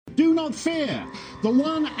not fear. The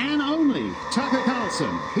one and only Tucker Carlson.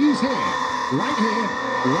 He's here, right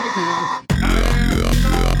now.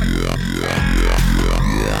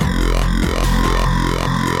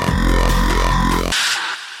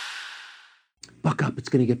 Buck up, it's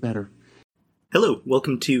going to get better. Hello,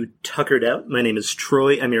 welcome to Tuckered Out. My name is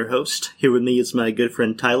Troy. I'm your host. Here with me is my good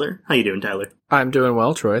friend Tyler. How you doing, Tyler? I'm doing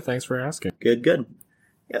well, Troy. Thanks for asking. Good.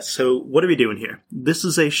 Yeah, so what are we doing here? This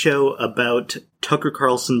is a show about Tucker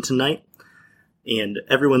Carlson tonight, and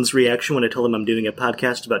everyone's reaction when I tell them I'm doing a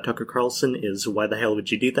podcast about Tucker Carlson is, why the hell would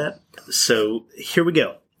you do that? So here we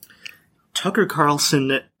go. Tucker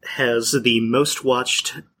Carlson has the most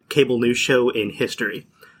watched cable news show in history.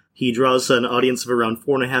 He draws an audience of around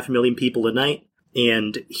 4.5 million people a night,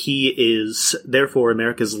 and he is, therefore,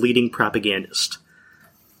 America's leading propagandist.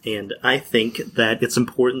 And I think that it's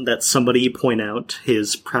important that somebody point out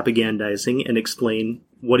his propagandizing and explain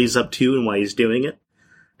what he's up to and why he's doing it.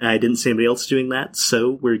 I didn't see anybody else doing that,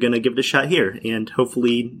 so we're going to give it a shot here, and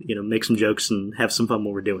hopefully, make some jokes and have some fun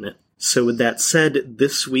while we're doing it. So with that said,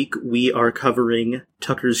 this week we are covering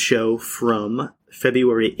Tucker's show from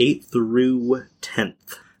February 8th through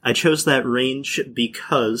 10th. I chose that range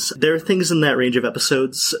because there are things in that range of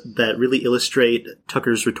episodes that really illustrate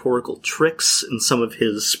Tucker's rhetorical tricks and some of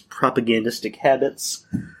his propagandistic habits.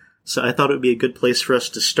 So I thought it would be a good place for us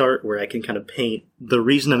to start, where I can kind of paint the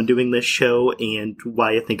reason I'm doing this show and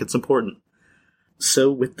why I think it's important.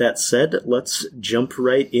 So with that said, let's jump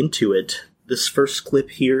right into it. This first clip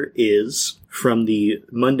here is from the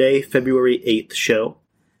Monday, February 8th show.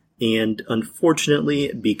 And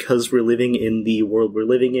unfortunately, because we're living in the world we're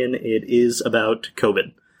living in, it is about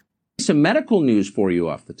COVID. Some medical news for you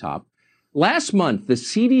off the top. Last month, the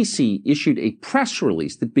CDC issued a press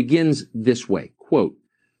release that begins this way, quote,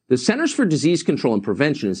 "The Centers for Disease Control and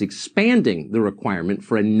Prevention is expanding the requirement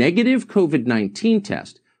for a negative COVID-19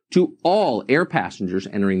 test to all air passengers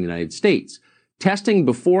entering the United States. Testing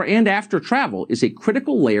before and after travel is a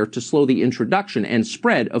critical layer to slow the introduction and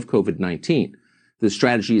spread of COVID-19. The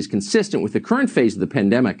strategy is consistent with the current phase of the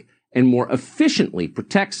pandemic and more efficiently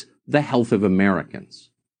protects the health of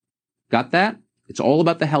Americans." Got that? It's all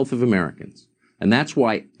about the health of Americans. And that's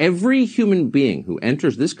why every human being who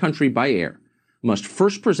enters this country by air must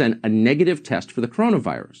first present a negative test for the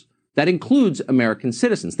coronavirus. That includes American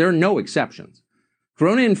citizens. There are no exceptions.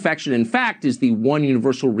 Corona infection, in fact, is the one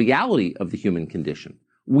universal reality of the human condition.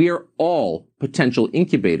 We are all potential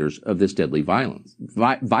incubators of this deadly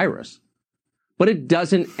virus. But it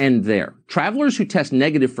doesn't end there. Travelers who test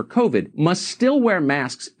negative for COVID must still wear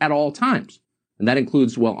masks at all times. And that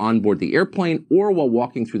includes while on board the airplane or while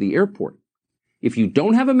walking through the airport. If you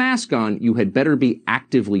don't have a mask on, you had better be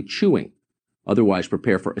actively chewing. Otherwise,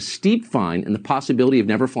 prepare for a steep fine and the possibility of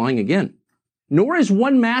never flying again. Nor is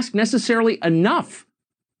one mask necessarily enough.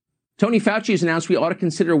 Tony Fauci has announced we ought to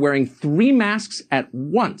consider wearing 3 masks at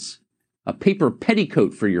once. A paper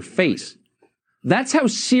petticoat for your face. That's how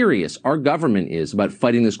serious our government is about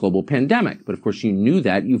fighting this global pandemic. But of course, you knew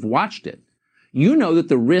that. You've watched it. You know that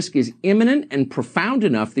the risk is imminent and profound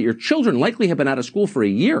enough that your children likely have been out of school for a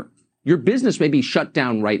year. Your business may be shut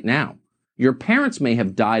down right now. Your parents may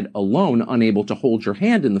have died alone, unable to hold your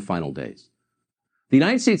hand in the final days. The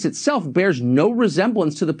United States itself bears no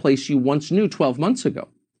resemblance to the place you once knew 12 months ago.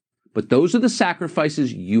 But those are the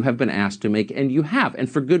sacrifices you have been asked to make, and you have, and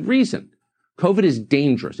for good reason. COVID is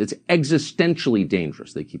dangerous. It's existentially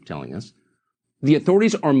dangerous, they keep telling us. The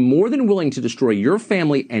authorities are more than willing to destroy your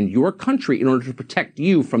family and your country in order to protect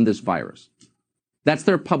you from this virus. That's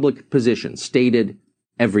their public position, stated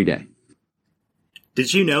every day.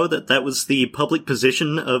 Did you know that that was the public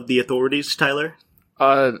position of the authorities, Tyler?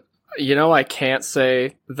 I can't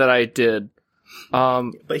say that I did.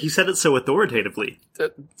 But he said it so authoritatively.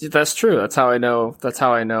 That's true. That's how I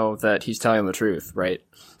know that he's telling the truth, right?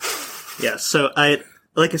 Yeah, so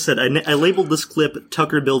like I said, I labeled this clip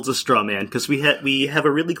 "Tucker Builds a Straw Man" because we have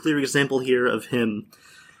a really clear example here of him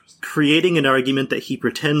creating an argument that he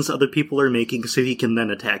pretends other people are making so he can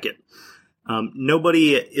then attack it.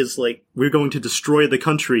 Nobody is like, we're going to destroy the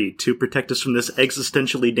country to protect us from this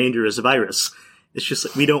existentially dangerous virus. It's just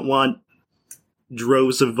like, we don't want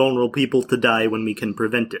droves of vulnerable people to die when we can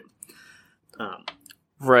prevent it.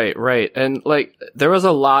 Right. And, there was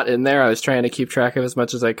a lot in there I was trying to keep track of as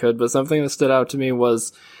much as I could, but something that stood out to me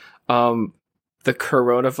was the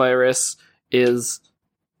coronavirus is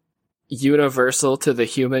universal to the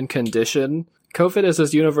human condition. COVID is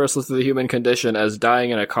as universal to the human condition as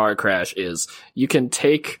dying in a car crash is. You can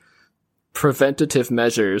take preventative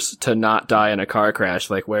measures to not die in a car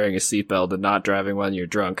crash, like wearing a seatbelt and not driving when you're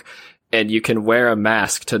drunk, and you can wear a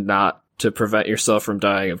mask to prevent yourself from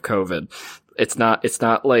dying of COVID. It's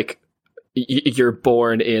not like you're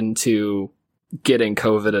born into getting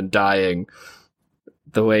COVID and dying.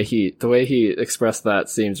 The way he expressed that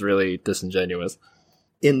seems really disingenuous.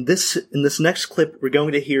 In this next clip, we're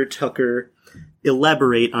going to hear Tucker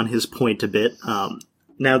elaborate on his point a bit.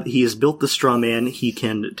 Now that he has built the straw man, he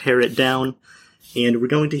can tear it down, and we're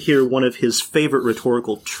going to hear one of his favorite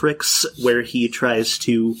rhetorical tricks where he tries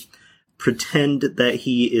to pretend that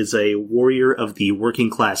he is a warrior of the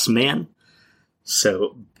working class man.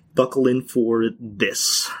 So buckle in for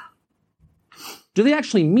this. Do they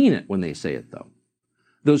actually mean it when they say it, though?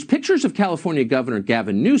 Those pictures of California Governor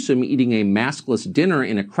Gavin Newsom eating a maskless dinner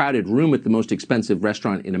in a crowded room at the most expensive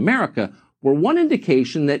restaurant in America were one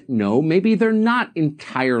indication that no, maybe they're not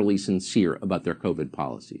entirely sincere about their COVID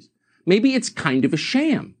policies. Maybe it's kind of a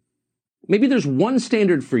sham. Maybe there's one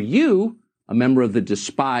standard for you, a member of the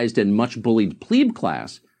despised and much bullied plebe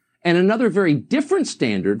class, and another very different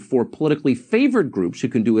standard for politically favored groups who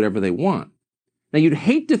can do whatever they want. Now, you'd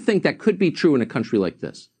hate to think that could be true in a country like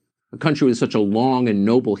this, a country with such a long and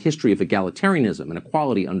noble history of egalitarianism and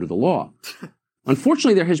equality under the law.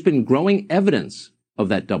 Unfortunately, there has been growing evidence of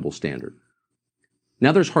that double standard.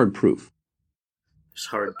 Now there's hard proof. There's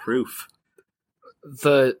hard proof.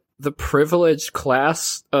 The privileged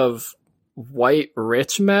class of white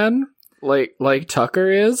rich men, like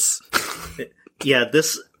Tucker is. Yeah,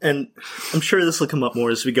 and I'm sure this will come up more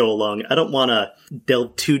as we go along. I don't want to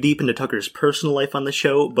delve too deep into Tucker's personal life on the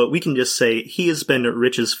show, but we can just say he has been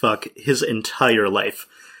rich as fuck his entire life.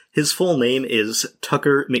 His full name is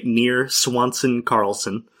Tucker McNear Swanson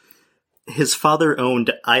Carlson. His father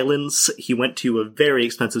owned islands. He went to a very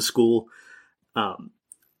expensive school. I'm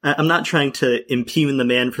not trying to impugn the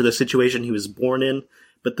man for the situation he was born in,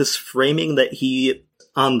 but this framing that he's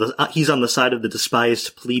on the side of the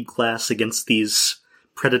despised plebe class against these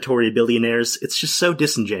predatory billionaires, it's just so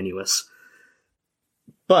disingenuous.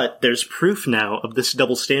 But there's proof now of this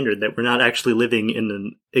double standard that we're not actually living in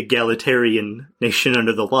an egalitarian nation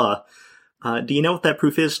under the law. Do you know what that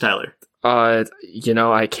proof is, Tyler? I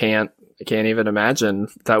can't even imagine.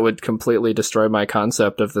 That would completely destroy my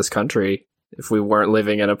concept of this country if we weren't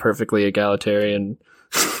living in a perfectly egalitarian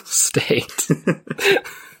state.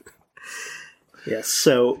 Yes,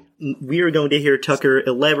 so we are going to hear Tucker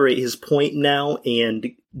elaborate his point now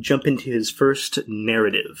and jump into his first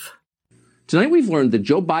narrative. Tonight we've learned the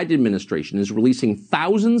Joe Biden administration is releasing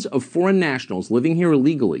thousands of foreign nationals living here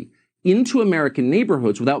illegally into American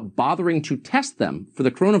neighborhoods without bothering to test them for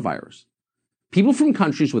the coronavirus. People from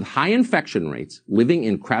countries with high infection rates, living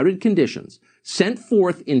in crowded conditions, sent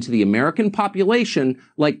forth into the American population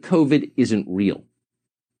like COVID isn't real.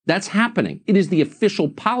 That's happening. It is the official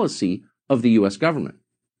policy of the U.S. government.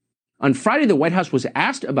 On Friday, the White House was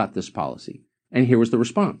asked about this policy, and here was the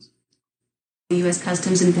response. The U.S.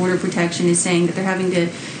 Customs and Border Protection is saying that they're having to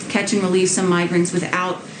catch and release some migrants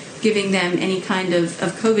without giving them any kind of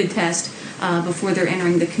COVID test before they're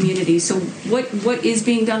entering the community. So what is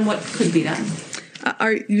being done? What could be done?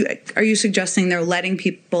 Are you suggesting they're letting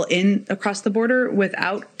people in across the border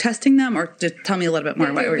without testing them, or just tell me a little bit more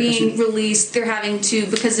about what you're being released? They're having to,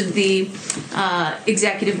 because of the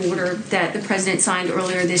executive order that the president signed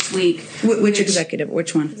earlier this week. Which executive?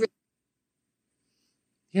 Which one?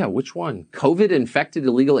 Yeah, which one? COVID-infected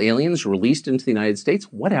illegal aliens released into the United States?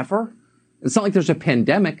 Whatever. It's not like there's a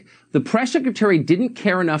pandemic. The press secretary didn't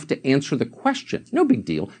care enough to answer the question. No big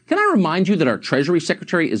deal. Can I remind you that our Treasury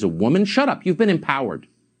Secretary is a woman? Shut up. You've been empowered.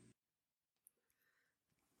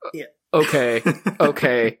 Yeah. Okay.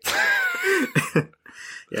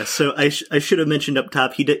 Yeah, so I should have mentioned up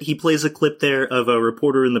top, he plays a clip there of a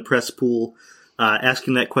reporter in the press pool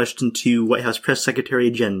asking that question to White House Press Secretary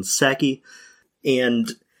Jen Psaki, and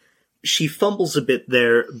she fumbles a bit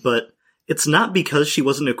there, but it's not because she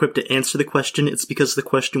wasn't equipped to answer the question, it's because the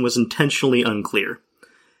question was intentionally unclear.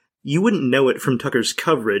 You wouldn't know it from Tucker's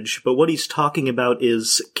coverage, but what he's talking about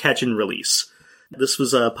is catch and release. This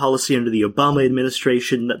was a policy under the Obama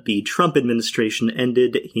administration that the Trump administration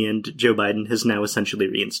ended, and Joe Biden has now essentially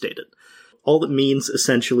reinstated. All it means,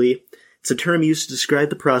 essentially, it's a term used to describe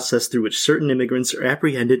the process through which certain immigrants are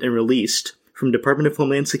apprehended and released from Department of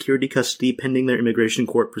Homeland Security custody pending their immigration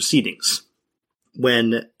court proceedings.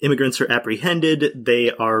 When immigrants are apprehended,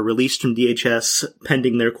 they are released from DHS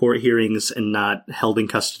pending their court hearings and not held in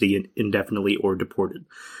custody indefinitely or deported.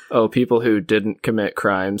 Oh, people who didn't commit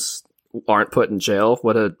crimes aren't put in jail?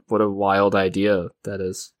 What a wild idea that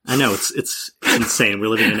is. I know, it's insane. We're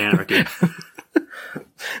living in anarchy.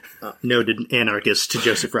 Noted anarchist to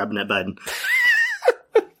Joseph Robinette Biden.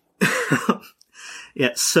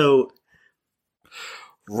 Yeah, so...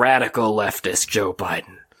 Radical leftist Joe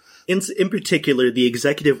Biden. In particular, the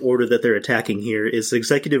executive order that they're attacking here is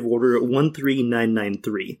Executive Order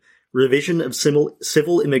 13993, Revision of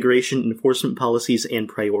Civil Immigration Enforcement Policies and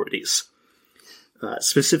Priorities.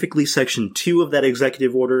 Specifically, Section 2 of that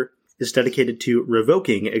executive order is dedicated to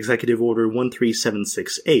revoking Executive Order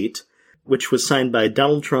 13768, which was signed by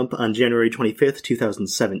Donald Trump on January 25th,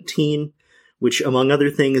 2017, which, among other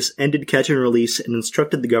things, ended catch and release and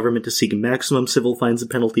instructed the government to seek maximum civil fines and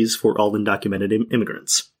penalties for all undocumented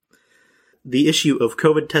immigrants. The issue of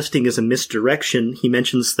COVID testing is a misdirection. He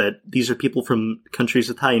mentions that these are people from countries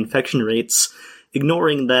with high infection rates,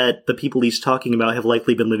 ignoring that the people he's talking about have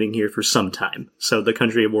likely been living here for some time, so the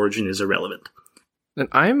country of origin is irrelevant. And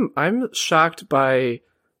I'm shocked by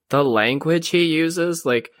the language he uses.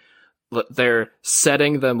 Like, they're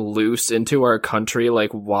setting them loose into our country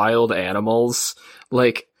like wild animals.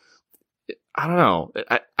 Like, I don't know.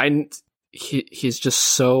 He's just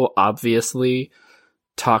so obviously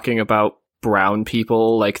talking about brown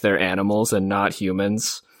people like they're animals and not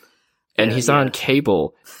humans. And he's on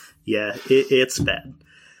cable. Yeah, it's bad.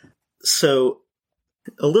 So,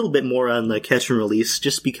 a little bit more on the catch and release,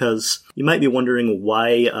 just because you might be wondering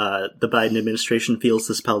why the Biden administration feels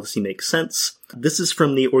this policy makes sense. This is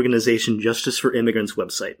from the organization Justice for Immigrants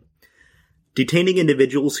website. Detaining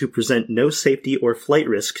individuals who present no safety or flight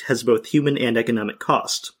risk has both human and economic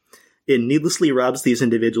cost. It needlessly robs these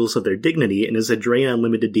individuals of their dignity and is a drain on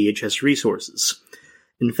limited DHS resources.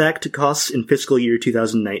 In fact, costs in fiscal year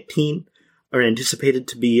 2019 are anticipated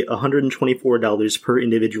to be $124 per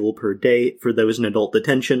individual per day for those in adult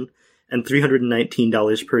detention, and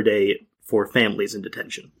 $319 per day for families in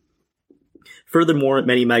detention. Furthermore,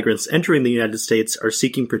 many migrants entering the United States are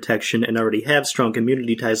seeking protection and already have strong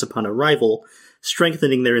community ties upon arrival,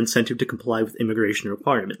 strengthening their incentive to comply with immigration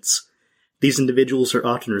requirements. These individuals are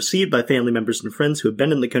often received by family members and friends who have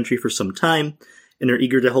been in the country for some time and are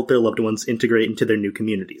eager to help their loved ones integrate into their new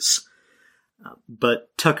communities.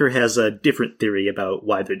 But Tucker has a different theory about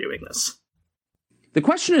why they're doing this. The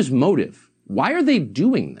question is motive. Why are they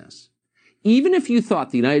doing this? Even if you thought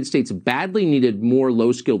the United States badly needed more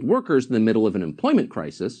low-skilled workers in the middle of an employment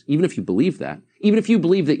crisis, even if you believe that, even if you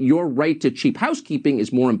believe that your right to cheap housekeeping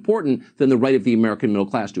is more important than the right of the American middle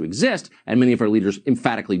class to exist, and many of our leaders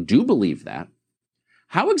emphatically do believe that,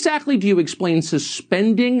 how exactly do you explain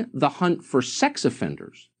suspending the hunt for sex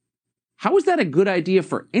offenders? How is that a good idea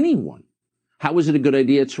for anyone? How is it a good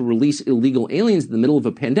idea to release illegal aliens in the middle of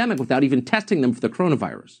a pandemic without even testing them for the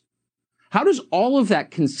coronavirus? How does all of that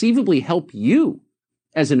conceivably help you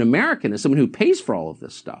as an American, as someone who pays for all of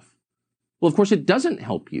this stuff? Well, of course, it doesn't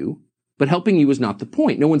help you, but helping you is not the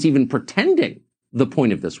point. No one's even pretending the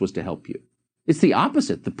point of this was to help you. It's the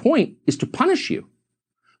opposite. The point is to punish you.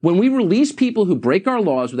 When we release people who break our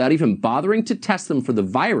laws without even bothering to test them for the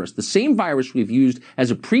virus, the same virus we've used as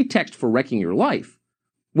a pretext for wrecking your life,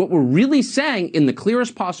 what we're really saying in the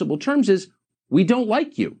clearest possible terms is, we don't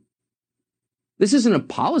like you. This isn't a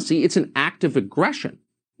policy, it's an act of aggression.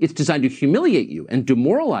 It's designed to humiliate you and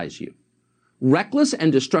demoralize you. Reckless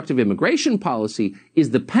and destructive immigration policy is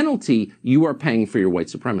the penalty you are paying for your white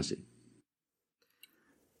supremacy.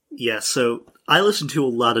 Yeah, so I listened to a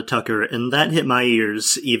lot of Tucker, and that hit my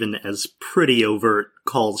ears even as pretty overt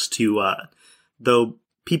calls to, though,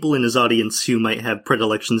 people in his audience who might have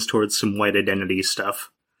predilections towards some white identity stuff.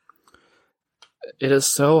 It is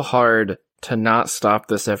so hard to not stop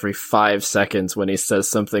this every 5 seconds when he says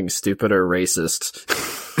something stupid or racist.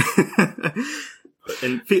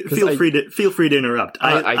 And feel free to interrupt.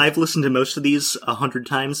 I've listened to most of these 100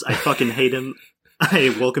 times. I fucking hate him.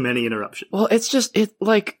 I welcome any interruption. Well, it's just,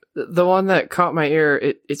 like, the one that caught my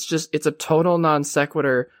ear, it's a total non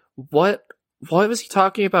sequitur. What was he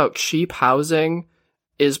talking about? Cheap housing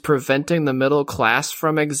is preventing the middle class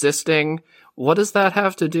from existing. What does that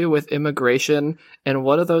have to do with immigration? And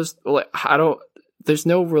what are those, like, there's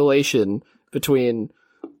no relation between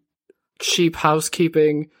cheap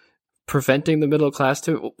housekeeping, preventing the middle class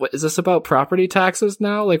to, is this about property taxes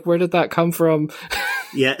now? Like, where did that come from?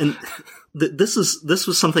 Yeah, and this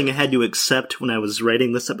was something I had to accept when I was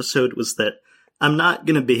writing this episode, was that I'm not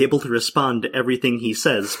going to be able to respond to everything he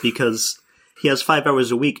says, because he has 5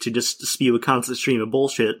 hours a week to just spew a constant stream of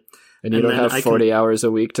bullshit. And you don't have 40 hours a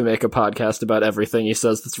week to make a podcast about everything he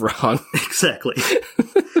says that's wrong. Exactly.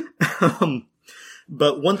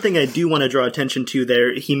 But one thing I do want to draw attention to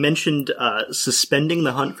there, he mentioned suspending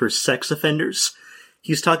the hunt for sex offenders.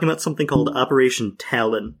 He's talking about something called Operation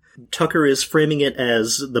Talon. Tucker is framing it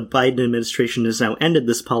as the Biden administration has now ended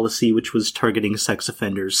this policy, which was targeting sex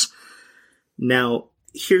offenders. Now,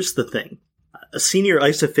 here's the thing. A senior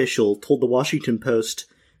ICE official told the Washington Post,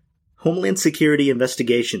 Homeland Security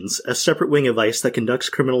Investigations, a separate wing of ICE that conducts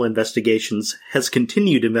criminal investigations, has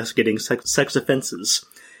continued investigating sex offenses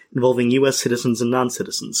involving U.S. citizens and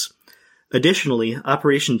non-citizens. Additionally,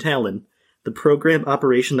 Operation Talon, the program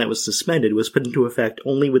operation that was suspended, was put into effect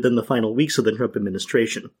only within the final weeks of the Trump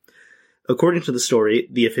administration. According to the story,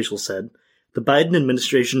 the official said, the Biden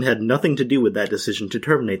administration had nothing to do with that decision to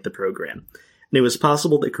terminate the program, and it was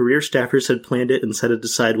possible that career staffers had planned it and set it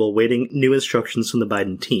aside while waiting new instructions from the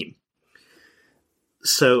Biden team.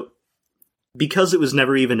 So, because it was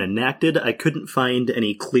never even enacted, I couldn't find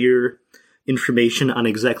any clear information on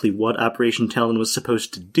exactly what Operation Talon was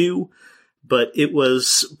supposed to do, but it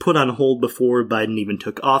was put on hold before Biden even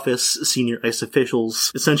took office. Senior ICE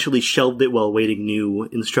officials essentially shelved it while awaiting new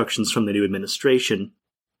instructions from the new administration.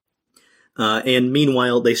 And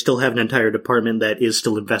meanwhile, they still have an entire department that is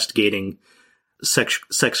still investigating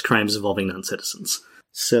sex crimes involving non-citizens.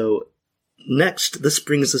 So, next, this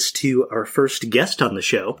brings us to our first guest on the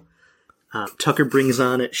show. Tucker brings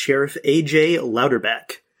on Sheriff A.J.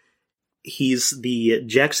 Louderback. He's the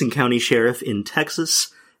Jackson County Sheriff in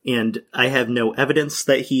Texas, and I have no evidence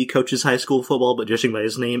that he coaches high school football, but judging by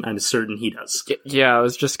his name, I'm certain he does. Yeah, I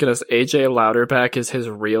was just gonna say, A.J. Louderback is his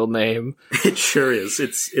real name. It sure is.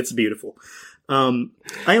 It's beautiful. I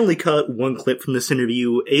only cut one clip from this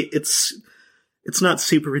interview. It's not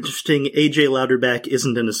super interesting. A.J. Louderback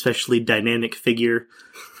isn't an especially dynamic figure,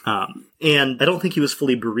 and I don't think he was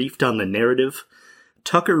fully briefed on the narrative.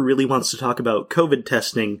 Tucker really wants to talk about COVID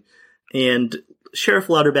testing, and Sheriff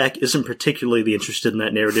Louderback isn't particularly interested in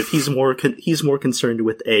that narrative. He's more concerned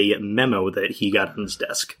with a memo that he got on his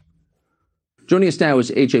desk. Joining us now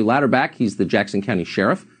is A.J. Louderback. He's the Jackson County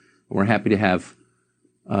Sheriff, and we're happy to have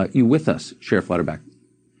you with us, Sheriff Louderback.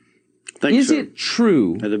 Thanks, Is sir. it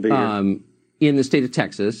true Glad to be here. In the state of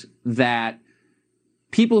Texas that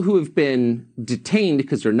people who have been detained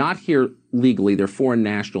because they're not here legally, they're foreign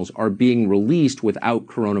nationals, are being released without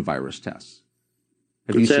coronavirus tests?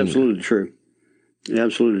 Have you It's seen absolutely true.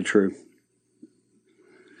 Absolutely true.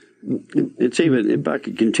 It's even, if I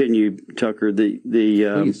could continue, Tucker, the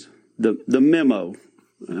memo,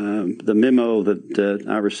 that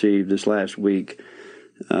I received this last week.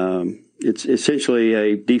 It's essentially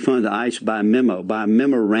a defund ICE by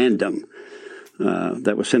memorandum.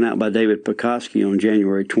 That was sent out by David Pekoske on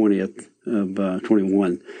January 20th of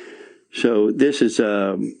 21. So this is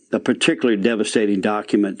a particularly devastating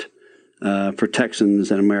document for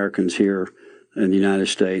Texans and Americans here in the United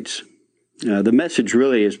States. The message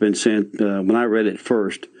really has been sent, when I read it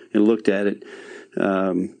first and looked at it,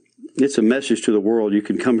 it's a message to the world. You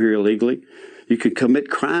can come here illegally. You can commit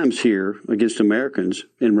crimes here against Americans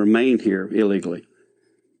and remain here illegally.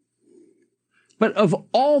 But of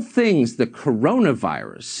all things, the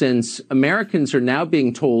coronavirus, since Americans are now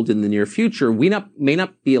being told in the near future we may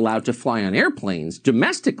not be allowed to fly on airplanes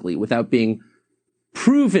domestically without being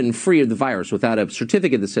proven free of the virus, without a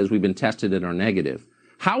certificate that says we've been tested and are negative.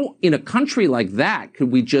 How, in a country like that,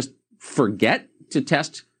 could we just forget to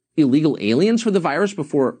test illegal aliens for the virus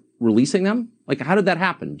before releasing them? Like, how did that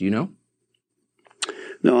happen? Do you know?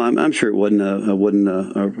 No, I'm sure it wasn't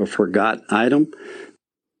a forgot item.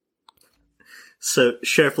 So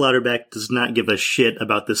Sheriff Louderback does not give a shit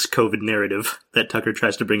about this COVID narrative that Tucker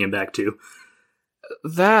tries to bring him back to.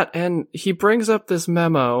 That, and he brings up this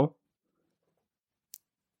memo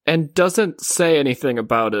and doesn't say anything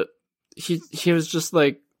about it. He was just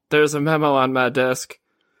like, there's a memo on my desk,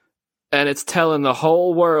 and it's telling the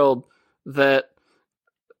whole world that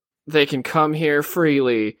they can come here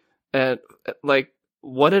freely. And, like,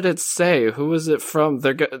 what did it say? Who is it from?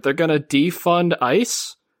 They're gonna defund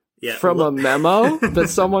ICE? Yeah, from a memo that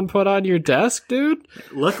someone put on your desk, dude?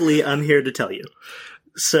 Luckily, I'm here to tell you.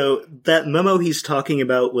 So, that memo he's talking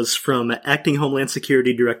about was from Acting Homeland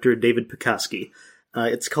Security Director David Pekoske.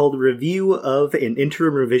 It's called Review of an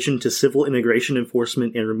Interim Revision to Civil Immigration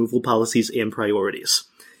Enforcement and Removal Policies and Priorities.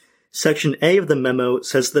 Section A of the memo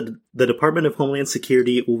says that the Department of Homeland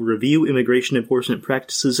Security will review immigration enforcement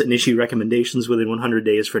practices and issue recommendations within 100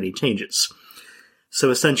 days for any changes.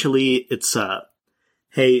 So essentially, it's,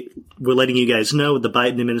 hey, we're letting you guys know the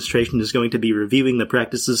Biden administration is going to be reviewing the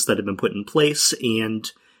practices that have been put in place, and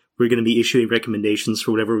we're going to be issuing recommendations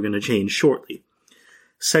for whatever we're going to change shortly.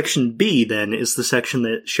 Section B, then, is the section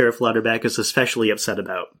that Sheriff Louderback is especially upset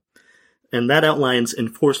about, and that outlines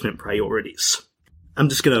enforcement priorities. I'm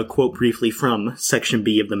just going to quote briefly from Section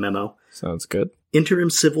B of the memo. Sounds good. Interim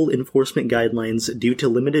civil enforcement guidelines due to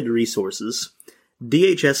limited resources.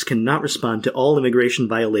 DHS cannot respond to all immigration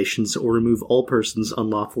violations or remove all persons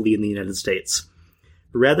unlawfully in the United States.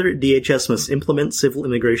 Rather, DHS must implement civil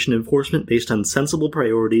immigration enforcement based on sensible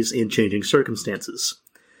priorities and changing circumstances.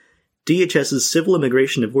 DHS's civil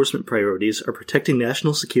immigration enforcement priorities are protecting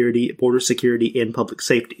national security, border security, and public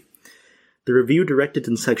safety. The review directed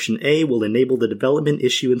in Section A will enable the development,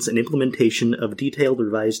 issuance, and implementation of detailed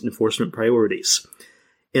revised enforcement priorities.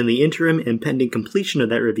 In the interim and pending completion of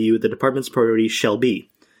that review, the Department's priorities shall be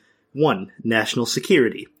 1. National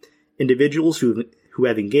security. Individuals who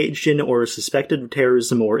have engaged in or are suspected of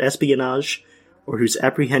terrorism or espionage, or whose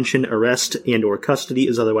apprehension, arrest, and or custody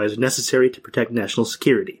is otherwise necessary to protect national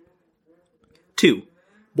security. 2.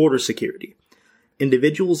 Border security.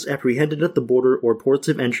 Individuals apprehended at the border or ports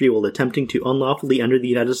of entry while attempting to unlawfully enter the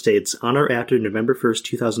United States on or after November 1st,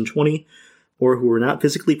 2020, or who were not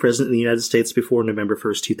physically present in the United States before November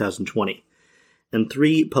 1st, 2020. And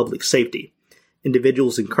 3. Public safety.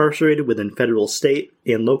 Individuals incarcerated within federal, state,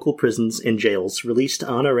 and local prisons and jails released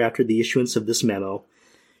on or after the issuance of this memo,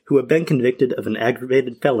 who have been convicted of an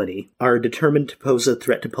aggravated felony, are determined to pose a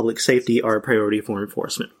threat to public safety, are a priority for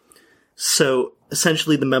enforcement. So,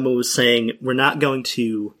 essentially, the memo was saying we're not going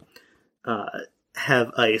to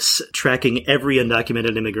have ICE tracking every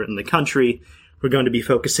undocumented immigrant in the country. We're going to be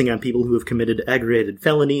focusing on people who have committed aggravated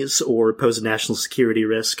felonies or pose a national security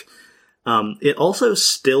risk. It also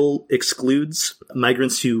still excludes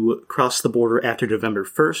migrants who cross the border after November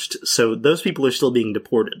 1st, so those people are still being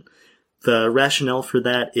deported. The rationale for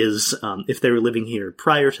that is if they were living here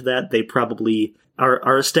prior to that, they probably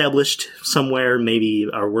are established somewhere, maybe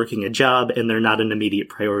are working a job, and they're not an immediate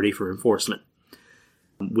priority for enforcement,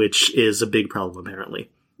 which is a big problem,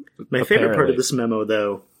 apparently. My favorite part of this memo,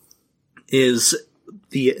 though, is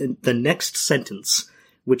the next sentence,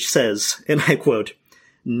 which says, and I quote,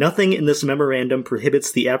 "Nothing in this memorandum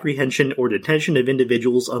prohibits the apprehension or detention of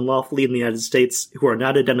individuals unlawfully in the United States who are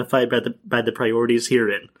not identified by the priorities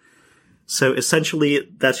herein." So essentially,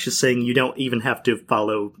 that's just saying you don't even have to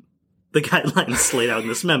follow the guidelines laid out in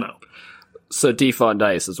this memo. So defund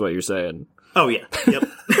ICE is what you're saying. Oh, yeah. Yep.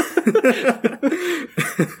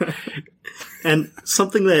 And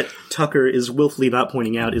something that Tucker is willfully not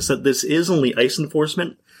pointing out is that this is only ICE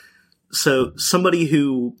enforcement. So somebody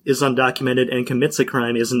who is undocumented and commits a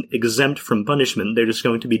crime isn't exempt from punishment. They're just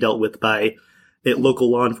going to be dealt with by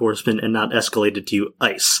local law enforcement and not escalated to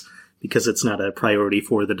ICE, because it's not a priority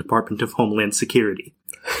for the Department of Homeland Security.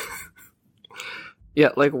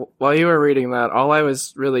 Yeah, like, while you were reading that, all I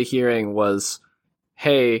was really hearing was,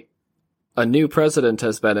 hey, a new president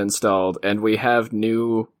has been installed, and we have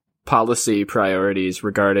new policy priorities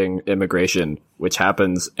regarding immigration, which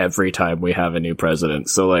happens every time we have a new president.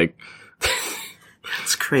 So, like...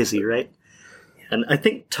 It's crazy, right? And I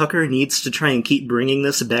think Tucker needs to try and keep bringing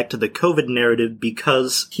this back to the COVID narrative,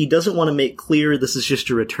 because he doesn't want to make clear this is just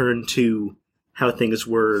a return to how things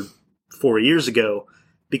were 4 years ago,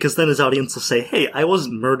 because then his audience will say, hey, I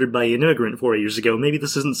wasn't murdered by an immigrant 4 years ago. Maybe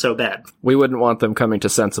this isn't so bad. We wouldn't want them coming to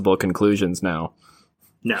sensible conclusions now.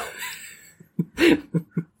 No.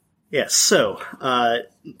 Yeah, so,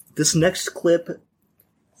 this next clip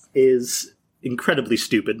is incredibly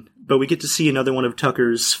stupid, but we get to see another one of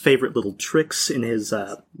Tucker's favorite little tricks in his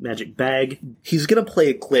magic bag. He's going to play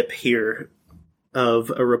a clip here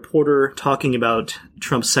of a reporter talking about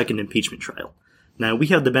Trump's second impeachment trial. Now, we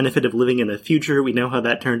have the benefit of living in the future. We know how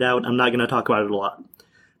that turned out. I'm not going to talk about it a lot.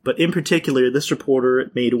 But in particular, this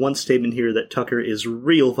reporter made one statement here that Tucker is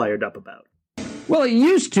real fired up about. Well, it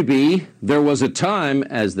used to be, there was a time,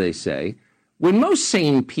 as they say, when most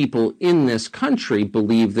sane people in this country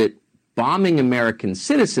believed that bombing American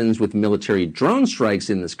citizens with military drone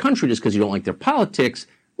strikes in this country just because you don't like their politics,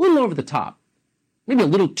 a little over the top. Maybe a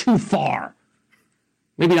little too far.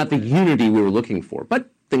 Maybe not the unity we were looking for,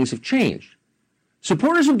 but things have changed.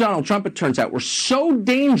 Supporters of Donald Trump, it turns out, were so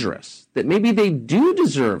dangerous that maybe they do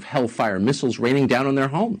deserve Hellfire missiles raining down on their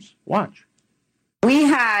homes. Watch. We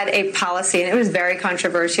had a policy, and it was very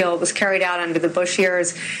controversial. It was carried out under the Bush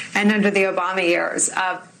years and under the Obama years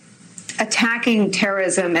of attacking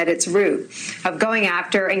terrorism at its root, of going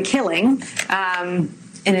after and killing, and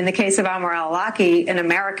in the case of Amr al-Awlaki, an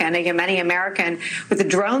American, a Yemeni American, with a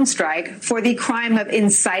drone strike for the crime of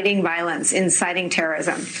inciting violence, inciting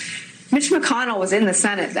terrorism. Mitch McConnell was in the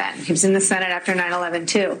Senate then. He was in the Senate after 9/11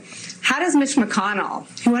 too. How does Mitch McConnell,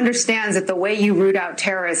 who understands that the way you root out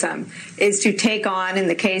terrorism is to take on, in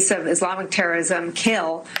the case of Islamic terrorism,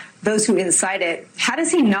 kill those who incite it, how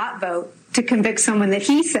does he not vote to convict someone that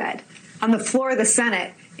he said on the floor of the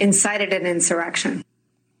Senate incited an insurrection?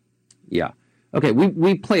 Yeah. Okay,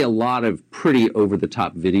 we play a lot of pretty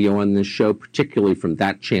over-the-top video on this show, particularly from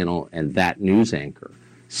that channel and that news anchor.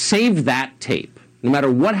 Save that tape. No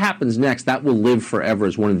matter what happens next, that will live forever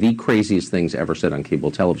as one of the craziest things ever said on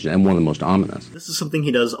cable television, and one of the most ominous. This is something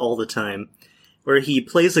he does all the time. where he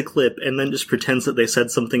plays a clip and then just pretends that they said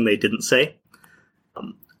something they didn't say.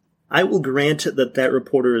 I will grant that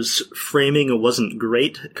reporter's framing wasn't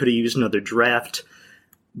great, could have used another draft,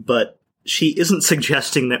 but she isn't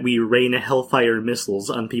suggesting that we rain hellfire missiles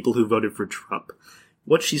on people who voted for Trump.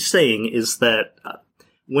 What she's saying is that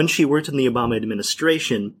when she worked in the Obama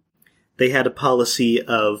administration, they had a policy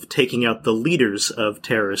of taking out the leaders of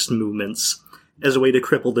terrorist movements as a way to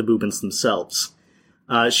cripple the movements themselves.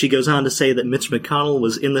 She goes on to say that Mitch McConnell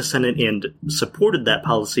was in the Senate and supported that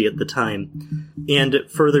policy at the time. And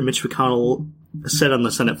further, Mitch McConnell said on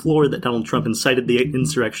the Senate floor that Donald Trump incited the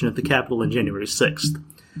insurrection at the Capitol on January 6th.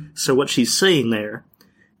 So what she's saying there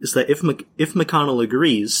is that if McConnell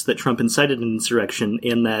agrees that Trump incited an insurrection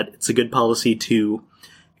and that it's a good policy to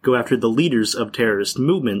go after the leaders of terrorist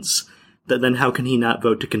movements, that then how can he not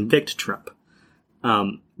vote to convict Trump?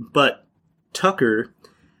 But Tucker,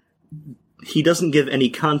 he doesn't give any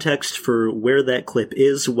context for where that clip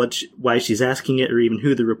is, why she's asking it, or even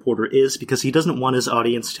who the reporter is, because he doesn't want his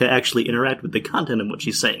audience to actually interact with the content of what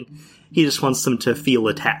she's saying. He just wants them to feel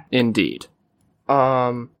attacked. Indeed.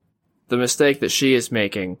 The mistake that she is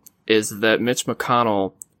making is that Mitch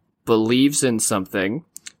McConnell believes in something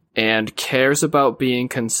and cares about being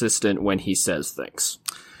consistent when he says things.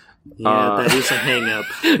 Yeah, that is a hang-up.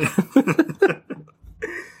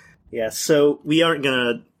 Yeah, so we aren't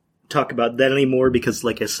gonna talk about that anymore because,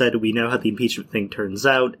 like I said, we know how the impeachment thing turns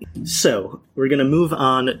out. So, we're going to move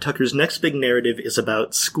on. Tucker's next big narrative is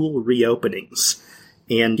about school reopenings.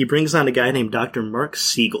 And he brings on a guy named Dr. Mark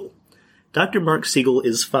Siegel. Dr. Mark Siegel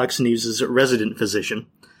is Fox News' resident physician.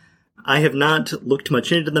 I have not looked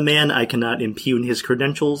much into the man. I cannot impugn his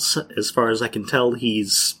credentials. As far as I can tell,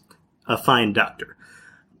 he's a fine doctor.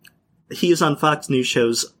 He is on Fox News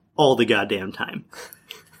shows all the goddamn time.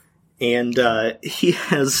 And he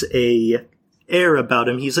has a air about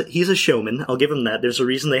him. He's a showman. I'll give him that. There's a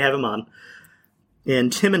reason they have him on.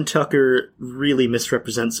 And Tim and Tucker really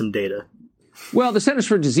misrepresent some data. Well, the Centers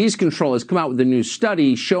for Disease Control has come out with a new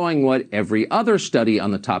study showing what every other study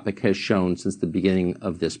on the topic has shown since the beginning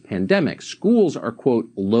of this pandemic. Schools are, quote,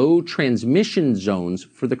 low transmission zones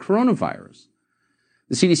for the coronavirus.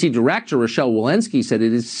 The CDC director, Rochelle Walensky, said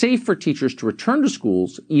it is safe for teachers to return to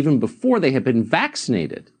schools even before they have been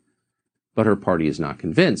vaccinated. But her party is not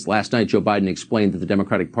convinced. Last night, Joe Biden explained that the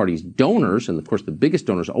Democratic Party's donors, and of course the biggest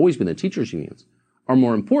donors have always been the teachers' unions, are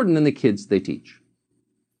more important than the kids they teach.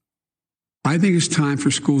 I think it's time for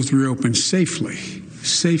schools to reopen safely.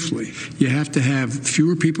 Safely. You have to have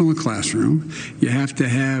fewer people in the classroom. You have to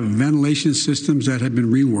have ventilation systems that have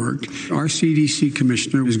been reworked. Our CDC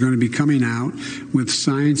commissioner is going to be coming out with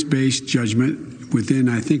science-based judgment within,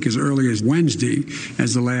 I think, as early as Wednesday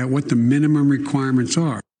as to lay out what the minimum requirements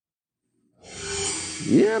are.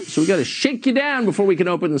 Yep, so we got to shake you down before we can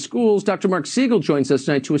open the schools. Dr. Mark Siegel joins us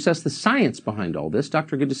tonight to assess the science behind all this.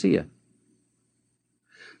 Doctor, good to see you.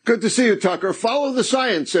 Good to see you, Tucker. Follow the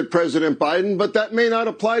science, said President Biden, but that may not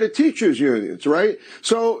apply to teachers' unions, right?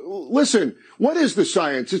 So, listen, what is the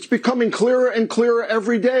science? It's becoming clearer and clearer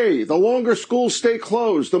every day. The longer schools stay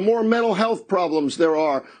closed, the more mental health problems there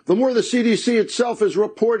are, the more the CDC itself is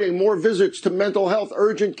reporting more visits to mental health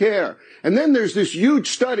urgent care. And then there's this huge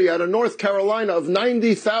study out of North Carolina of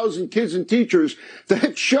 90,000 kids and teachers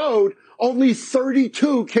that showed only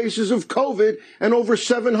 32 cases of COVID and over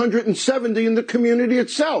 770 in the community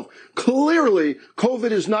itself. Clearly,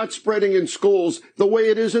 COVID is not spreading in schools the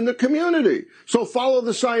way it is in the community. So follow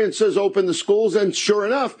the science, says open the schools. And sure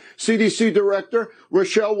enough, CDC Director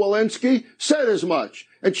Rochelle Walensky said as much.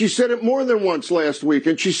 And she said it more than once last week.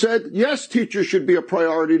 And she said, yes, teachers should be a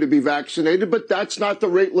priority to be vaccinated, but that's not the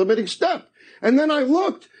rate limiting step. And then I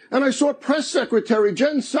looked, and I saw Press Secretary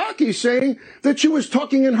Jen Psaki saying that she was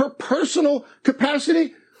talking in her personal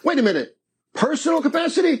capacity. Wait a minute. Personal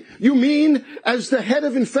capacity? You mean as the head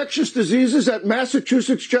of infectious diseases at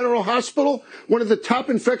Massachusetts General Hospital, one of the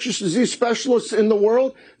top infectious disease specialists in the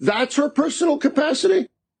world? That's her personal capacity?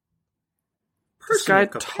 This guy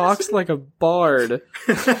talks like a bard.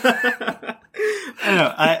 I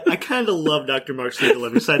know. I kind of love Dr. Mark Siegel.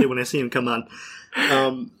 I'm excited when I see him come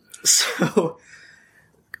on. So,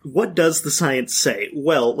 what does the science say?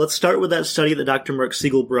 Well, let's start with that study that Dr. Mark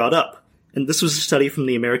Siegel brought up. And this was a study from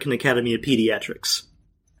the American Academy of Pediatrics.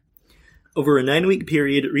 Over a 9-week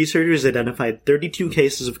period, researchers identified 32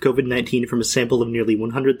 cases of COVID-19 from a sample of nearly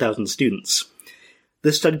 100,000 students.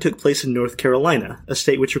 This study took place in North Carolina, a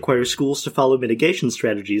state which requires schools to follow mitigation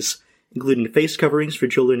strategies, including face coverings for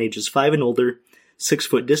children ages 5 and older,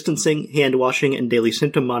 6-foot distancing, hand washing, and daily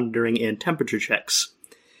symptom monitoring and temperature checks.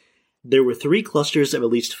 There were 3 clusters of at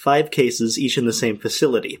least 5 cases, each in the same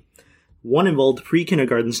facility. One involved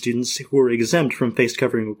pre-kindergarten students who were exempt from face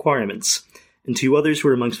covering requirements, and 2 others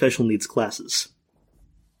were among special needs classes.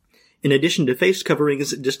 In addition to face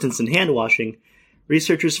coverings, distance and hand washing,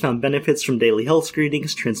 researchers found benefits from daily health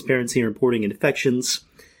screenings, transparency in reporting infections,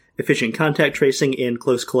 efficient contact tracing, and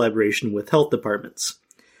close collaboration with health departments.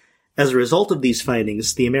 As a result of these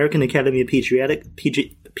findings, the American Academy of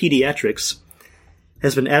Pediatrics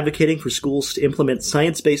has been advocating for schools to implement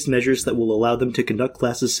science-based measures that will allow them to conduct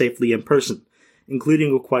classes safely in person,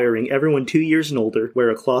 including requiring everyone 2 years and older wear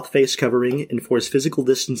a cloth face covering, enforce physical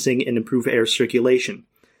distancing, and improve air circulation.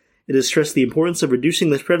 It has stressed the importance of reducing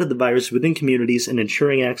the spread of the virus within communities and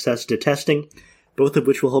ensuring access to testing, both of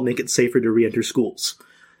which will help make it safer to re-enter schools.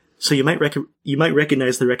 So you might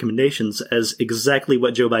recognize the recommendations as exactly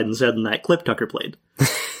what Joe Biden said in that clip Tucker played.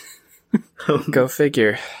 Go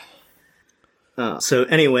figure. So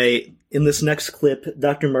anyway, in this next clip,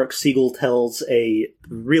 Dr. Mark Siegel tells a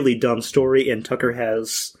really dumb story, and Tucker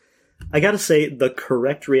has, I gotta say, the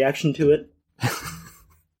correct reaction to it.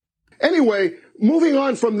 Anyway, moving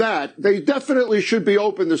on from that, they definitely should be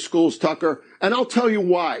open, the schools, Tucker, and I'll tell you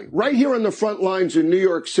why. Right here on the front lines in New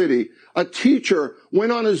York City, a teacher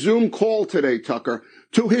went on a Zoom call today, Tucker,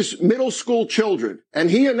 to his middle school children, and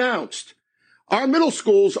he announced, our middle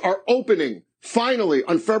schools are opening, finally,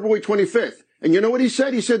 on February 25th. And you know what he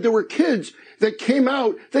said? He said there were kids that came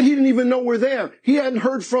out that he didn't even know were there. He hadn't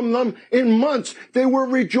heard from them in months. They were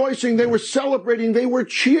rejoicing. They were celebrating. They were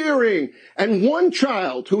cheering. And one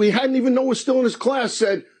child who he hadn't even known was still in his class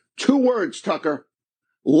said 2 words, Tucker.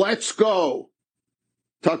 Let's go.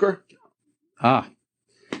 Tucker?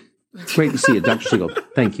 Great to see you, Dr. Siegel.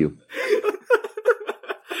 Thank you.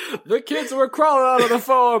 The kids were crawling out of the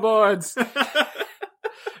floorboards.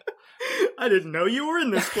 I didn't know you were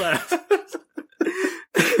in this class.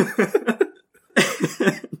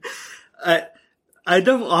 I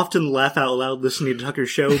don't often laugh out loud listening to Tucker's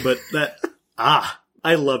show, but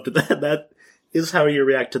I loved that. That is how you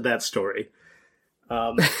react to that story.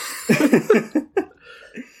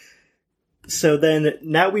 So then,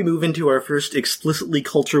 now we move into our first explicitly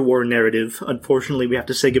culture war narrative. Unfortunately, we have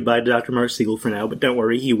to say goodbye to Dr. Mark Siegel for now, but don't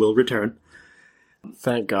worry, he will return.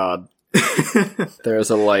 Thank God. There's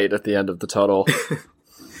a light at the end of the tunnel.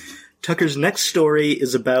 Tucker's next story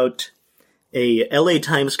is about a LA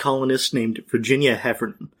Times columnist named Virginia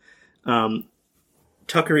Heffernan.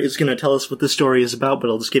 Tucker is going to tell us what this story is about, but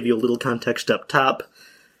I'll just give you a little context up top.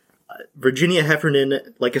 Virginia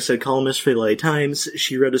Heffernan, like I said, columnist for the LA Times,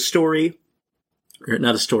 she wrote a story, or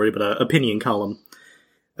not a story, but an opinion column,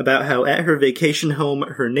 about how at her vacation home,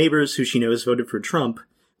 her neighbors, who she knows voted for Trump,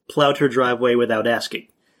 plowed her driveway without asking.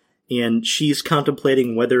 And she's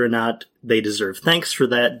contemplating whether or not they deserve thanks for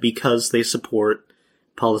that because they support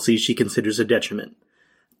policies she considers a detriment.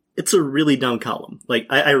 It's a really dumb column. Like,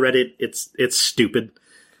 I read it, it's stupid.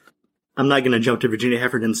 I'm not going to jump to Virginia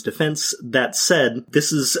Heffernan's defense. That said,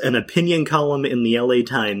 this is an opinion column in the LA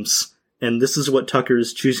Times, and this is what Tucker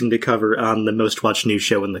is choosing to cover on the most watched news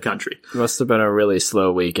show in the country. Must have been a really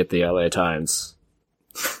slow week at the LA Times.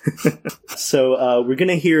 So, we're going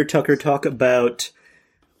to hear Tucker talk about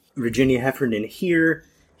Virginia Heffernan here.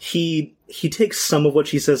 He takes some of what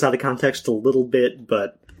she says out of context a little bit,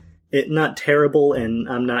 but not terrible, and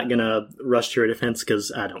I'm not going to rush to her defense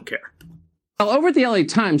because I don't care. Well, over at the LA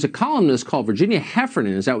Times, a columnist called Virginia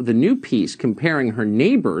Heffernan is out with a new piece comparing her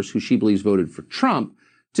neighbors, who she believes voted for Trump,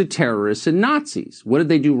 to terrorists and Nazis. What did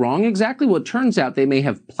they do wrong exactly? Well, it turns out they may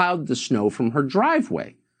have plowed the snow from her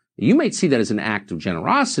driveway. You might see that as an act of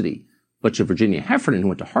generosity, but to Virginia Heffernan, who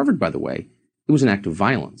went to Harvard, by the way, it was an act of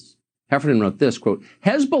violence. Heffernan wrote this, quote,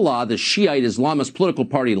 Hezbollah, the Shiite Islamist political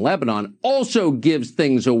party in Lebanon, also gives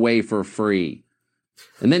things away for free.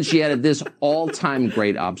 And then she added this all-time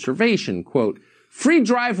great observation, quote, free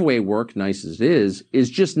driveway work, nice as it is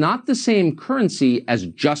just not the same currency as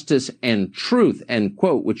justice and truth, end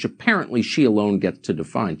quote, which apparently she alone gets to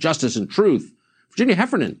define. Justice and truth. Virginia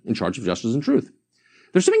Heffernan in charge of justice and truth.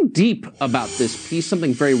 There's something deep about this piece,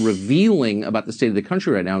 something very revealing about the state of the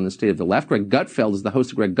country right now and the state of the left. Greg Gutfeld is the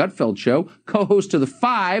host of Greg Gutfeld Show, co-host of The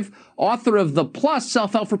Five, author of The Plus,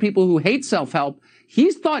 Self-Help for People Who Hate Self-Help.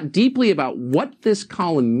 He's thought deeply about what this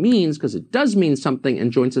column means, because it does mean something,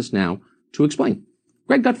 and joins us now to explain.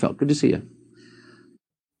 Greg Gutfeld, good to see you.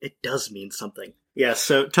 It does mean something. Yeah,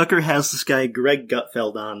 so Tucker has this guy, Greg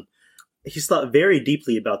Gutfeld, on. He's thought very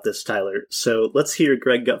deeply about this, Tyler. So let's hear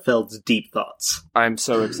Greg Gutfeld's deep thoughts. I'm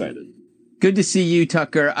so excited. Good to see you,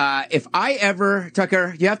 Tucker.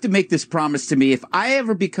 Tucker, you have to make this promise to me. If I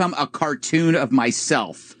ever become a cartoon of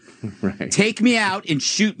myself, right, take me out and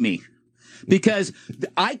shoot me. Because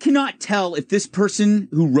I cannot tell if this person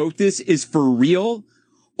who wrote this is for real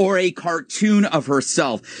or a cartoon of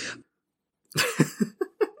herself.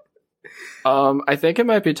 I think it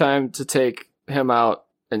might be time to take him out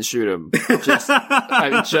and shoot him.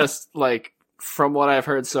 Just like from what I've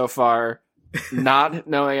heard so far, not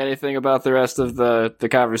knowing anything about the rest of the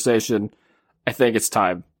conversation, I think it's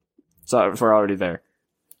time. So if we're already there.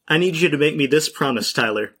 I need you to make me this promise,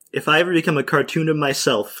 Tyler. If I ever become a cartoon of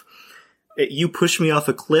myself, you push me off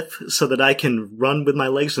a cliff so that I can run with my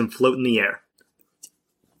legs and float in the air.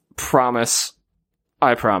 Promise.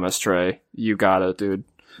 I promise, Trey. You got it, dude.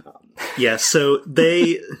 Yeah, so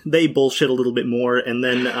they bullshit a little bit more, and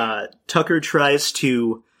then Tucker tries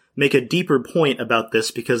to make a deeper point about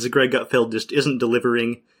this because Greg Gutfeld just isn't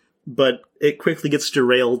delivering, but it quickly gets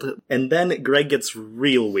derailed, and then Greg gets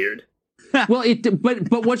real weird. Well,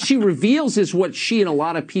 but what she reveals is what she and a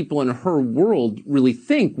lot of people in her world really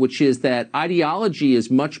think, which is that ideology is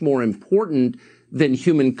much more important than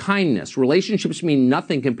human kindness. Relationships mean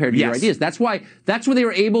nothing compared to your ideas. That's why they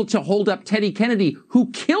were able to hold up Teddy Kennedy,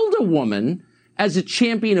 who killed a woman, as a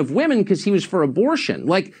champion of women because he was for abortion.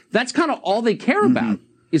 Like, that's kind of all they care about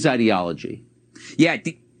is ideology. Yeah.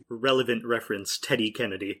 Relevant reference, Teddy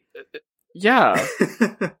Kennedy. Yeah.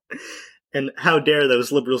 And how dare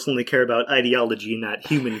those liberals only care about ideology, not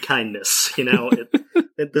human kindness, you know?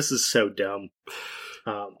 This is so dumb.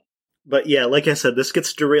 But yeah, like I said, this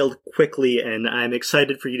gets derailed quickly, and I'm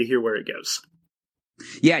excited for you to hear where it goes.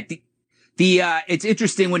 Yeah, it's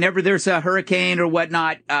interesting. Whenever there's a hurricane or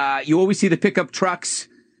whatnot, you always see the pickup trucks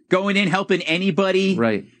going in, helping anybody.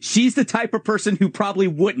 Right. She's the type of person who probably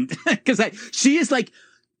wouldn't, because she is like,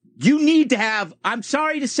 I'm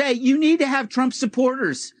sorry to say, you need to have Trump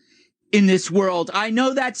supporters in this world. I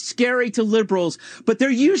know that's scary to liberals, but they're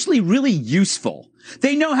usually really useful.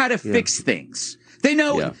 They know how to fix things. They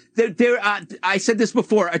know I said this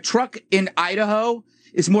before, a truck in Idaho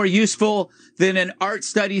is more useful than an art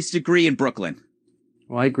studies degree in Brooklyn.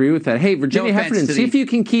 Well, I agree with that. Hey, Virginia Heffernan, see if you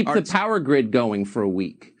can keep the power grid going for a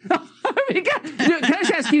week. Can I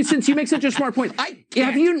just ask you, since you make such a smart point,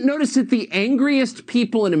 have you noticed that the angriest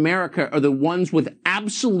people in America are the ones with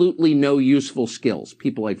absolutely no useful skills?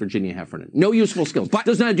 People like Virginia Heffernan. No useful skills.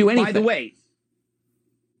 Does not do anything. By the way,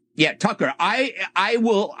 yeah, Tucker,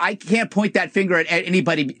 I can't point that finger at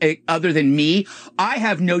anybody other than me. I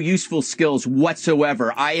have no useful skills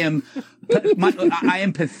whatsoever. I am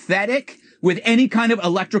pathetic with any kind of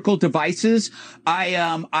electrical devices.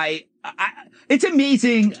 It's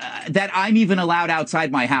amazing that I'm even allowed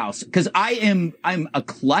outside my house because I'm a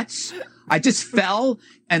klutz. I just fell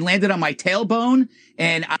and landed on my tailbone,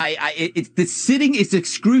 and the sitting is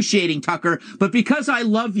excruciating, Tucker. But because I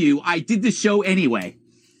love you, I did the show anyway.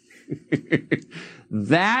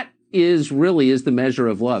 That is the measure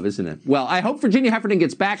of love, isn't it? Well, I hope Virginia Heffernan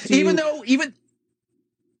gets back to you. Even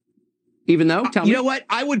though, tell me. You know what?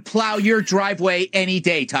 I would plow your driveway any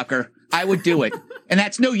day, Tucker. I would do it. And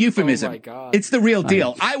that's no euphemism. Oh my God. It's the real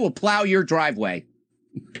deal. I will plow your driveway.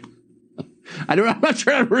 I'm not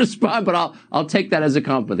sure how to respond, but I'll take that as a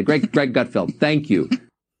compliment. The great Greg Gutfeld. Thank you.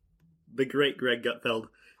 The great Greg Gutfeld.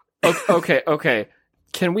 Okay.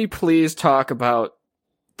 Can we please talk about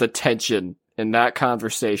the tension in that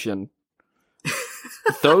conversation?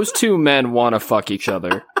 Those two men want to fuck each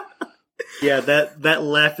other. Yeah, that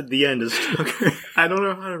laugh at the end is Tucker. I don't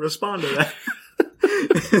know how to respond to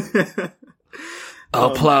that.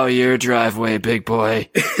 I'll plow your driveway, big boy.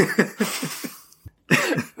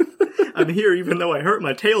 I'm here even though I hurt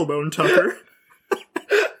my tailbone, Tucker.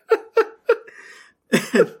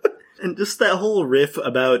 And just that whole riff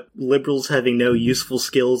about liberals having no useful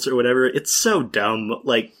skills or whatever, it's so dumb.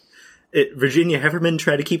 Like, Virginia Heffernan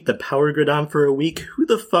tried to keep the power grid on for a week. Who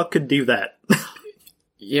the fuck could do that?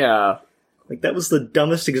 Yeah. Like, that was the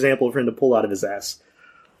dumbest example for him to pull out of his ass.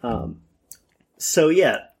 So,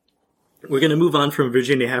 yeah. We're going to move on from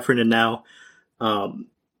Virginia Heffernan now.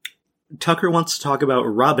 Tucker wants to talk about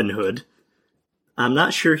Robin Hood. I'm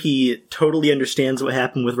not sure he totally understands what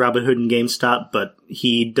happened with Robin Hood and GameStop, but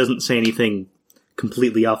he doesn't say anything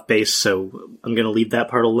completely off base, so I'm going to leave that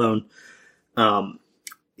part alone.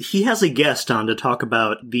 He has a guest on to talk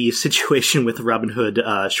about the situation with Robin Hood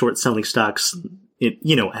short-selling stocks.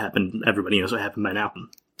 You know what happened. Everybody knows what happened by now.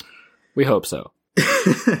 We hope so.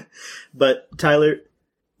 But, Tyler,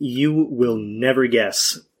 you will never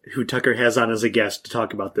guess who Tucker has on as a guest to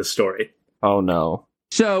talk about this story. Oh, no.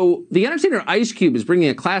 So, the entertainer Ice Cube is bringing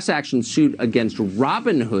a class action suit against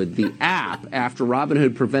Robinhood, the app, after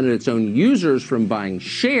Robinhood prevented its own users from buying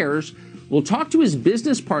shares. We'll talk to his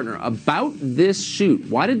business partner about this suit.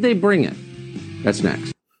 Why did they bring it? That's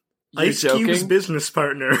next. Ice Cube's business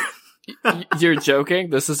partner. You're joking?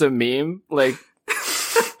 This is a meme? Like,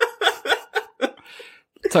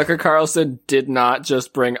 Tucker Carlson did not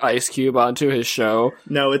just bring Ice Cube onto his show.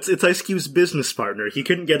 No, it's Ice Cube's business partner. He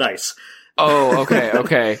couldn't get Ice. Oh,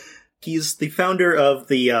 okay. He's the founder of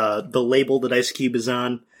the label that Ice Cube is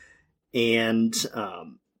on, and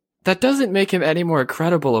that doesn't make him any more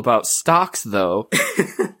credible about stocks, though.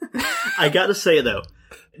 I gotta say though,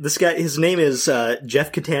 this guy, his name is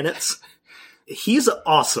Jeff Katanitz. He's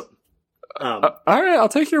awesome. All right, I'll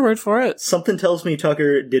take your word for it. Something tells me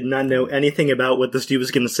Tucker did not know anything about what this dude was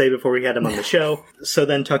going to say before we had him on the show. So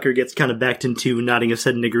then Tucker gets kind of backed into nodding his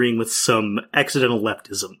head and agreeing with some accidental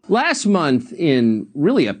leftism. Last month, in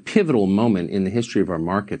really a pivotal moment in the history of our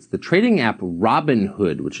markets, the trading app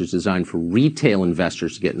Robinhood, which is designed for retail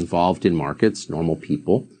investors to get involved in markets, normal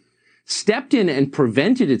people, stepped in and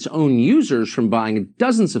prevented its own users from buying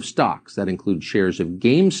dozens of stocks that include shares of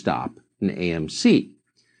GameStop and AMC.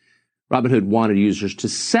 Robinhood wanted users to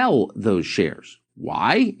sell those shares.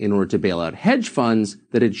 Why? In order to bail out hedge funds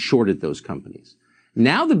that had shorted those companies.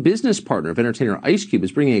 Now the business partner of entertainer Ice Cube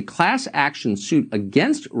is bringing a class action suit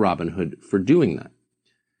against Robinhood for doing that.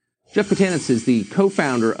 Jeff Katanitz is the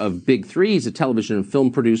co-founder of Big Three. He's a television and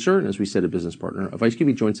film producer, and as we said, a business partner of Ice Cube.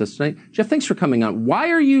 He joins us tonight. Jeff, thanks for coming on. Why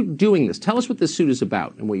are you doing this? Tell us what this suit is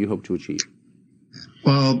about and what you hope to achieve.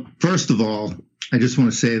 Well, first of all, I just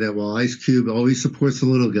want to say that while Ice Cube always supports the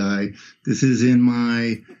little guy, this is in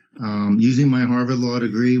my using my Harvard Law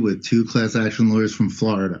degree with 2 class action lawyers from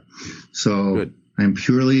Florida. So good. I'm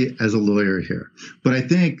purely as a lawyer here. But I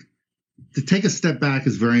think to take a step back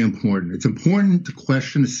is very important. It's important to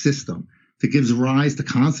question a system that gives rise to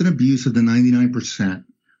constant abuse of the 99%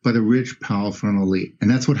 by the rich, powerful, and elite.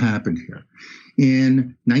 And that's what happened here.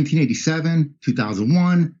 In 1987,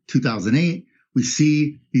 2001, 2008, we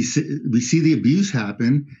see the abuse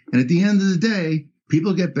happen, and at the end of the day,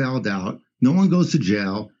 people get bailed out, no one goes to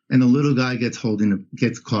jail, and the little guy gets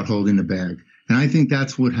caught holding the bag. And I think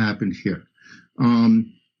that's what happened here.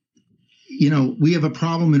 We have a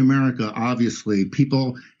problem in America, obviously.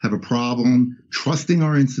 People have a problem trusting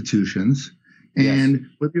our institutions. And yes,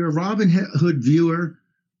 whether you're a Robinhood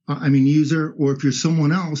user, or if you're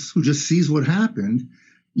someone else who just sees what happened,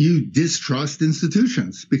 you distrust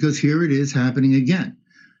institutions because here it is happening again.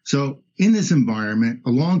 So in this environment,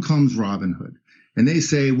 along comes Robinhood, and they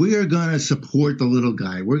say, we are going to support the little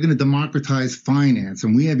guy. We're going to democratize finance,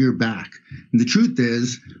 and we have your back. And the truth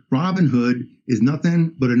is, Robinhood is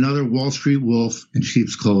nothing but another Wall Street wolf in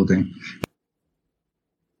sheep's clothing.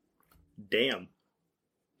 Damn.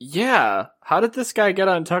 Yeah. How did this guy get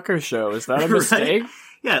on Tucker's show? Is that a mistake? Right?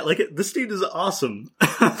 Yeah, this dude is awesome.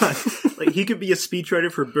 He could be a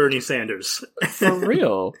speechwriter for Bernie Sanders. For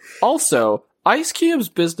real. Also, Ice Cube's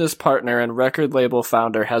business partner and record label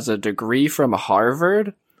founder has a degree from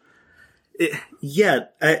Harvard?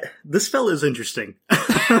 This fella is interesting.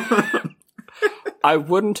 I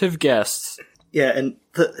wouldn't have guessed. Yeah, and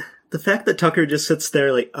the fact that Tucker just sits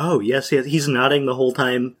there like, oh, yes, he's nodding the whole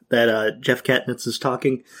time that Jeff Katanitz is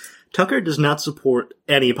talking. Tucker does not support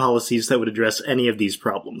any policies that would address any of these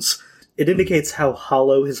problems. It indicates how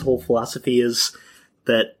hollow his whole philosophy is,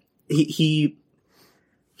 that he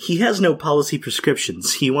has no policy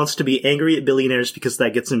prescriptions. He wants to be angry at billionaires because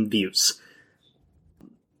that gets him views.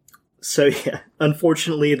 So yeah,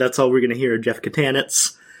 unfortunately, that's all we're going to hear of Jeff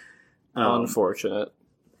Katanitz. Unfortunate.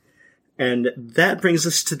 And that brings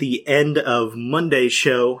us to the end of Monday's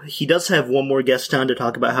show. He does have one more guest on to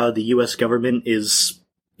talk about how the U.S. government is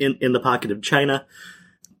in the pocket of China,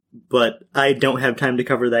 but I don't have time to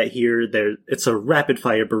cover that here. It's a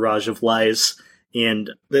rapid-fire barrage of lies, and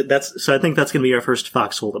so I think that's going to be our first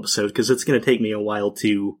Foxhole episode, because it's going to take me a while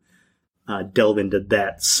to delve into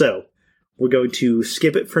that. So we're going to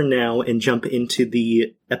skip it for now and jump into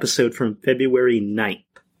the episode from February 9th.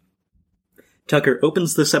 Tucker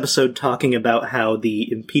opens this episode talking about how the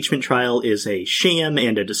impeachment trial is a sham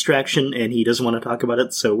and a distraction, and he doesn't want to talk about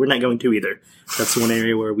it, so we're not going to either. That's the one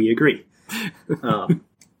area where we agree.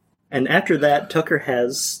 And after that, Tucker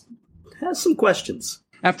has some questions.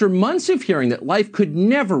 After months of hearing that life could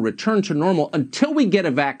never return to normal until we get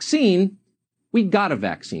a vaccine, we got a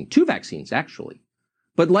vaccine. 2 vaccines, actually.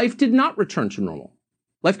 But life did not return to normal.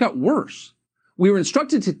 Life got worse. We were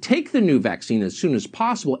instructed to take the new vaccine as soon as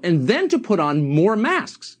possible and then to put on more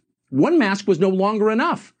masks. 1 mask was no longer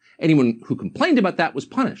enough. Anyone who complained about that was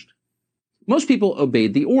punished. Most people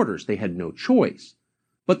obeyed the orders. They had no choice.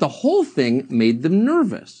 But the whole thing made them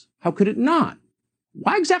nervous. How could it not?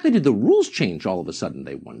 Why exactly did the rules change all of a sudden,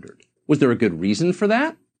 they wondered. Was there a good reason for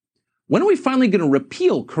that? When are we finally going to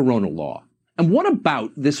repeal Corona law? And what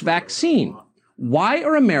about this vaccine? Why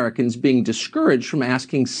are Americans being discouraged from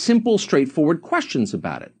asking simple, straightforward questions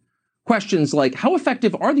about it? Questions like, how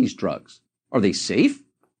effective are these drugs? Are they safe?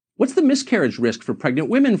 What's the miscarriage risk for pregnant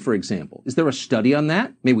women, for example? Is there a study on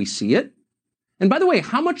that? May we see it? And by the way,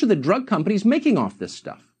 how much are the drug companies making off this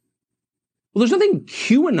stuff? Well, there's nothing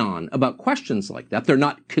QAnon about questions like that. They're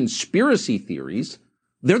not conspiracy theories.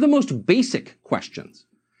 They're the most basic questions.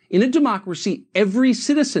 In a democracy, every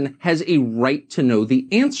citizen has a right to know the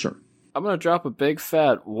answer. I'm going to drop a big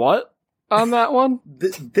fat what on that one?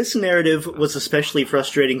 This narrative was especially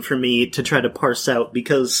frustrating for me to try to parse out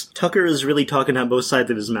because Tucker is really talking out both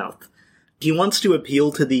sides of his mouth. He wants to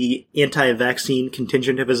appeal to the anti-vaccine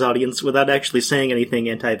contingent of his audience without actually saying anything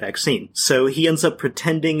anti-vaccine. So he ends up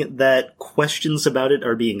pretending that questions about it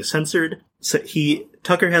are being censored. So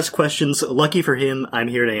Tucker has questions. Lucky for him, I'm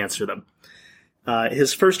here to answer them.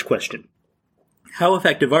 His first question: how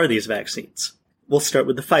effective are these vaccines? We'll start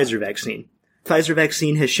with the Pfizer vaccine. Pfizer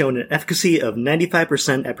vaccine has shown an efficacy of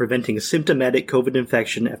 95% at preventing symptomatic COVID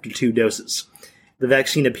infection after 2 doses. The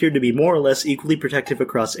vaccine appeared to be more or less equally protective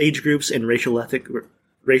across age groups and racial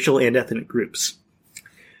and ethnic groups.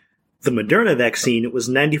 The Moderna vaccine was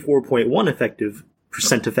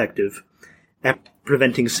 94.1% effective at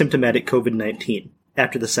preventing symptomatic COVID-19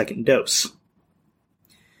 after the second dose.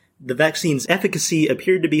 The vaccine's efficacy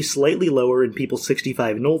appeared to be slightly lower in people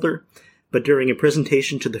 65 and older, but during a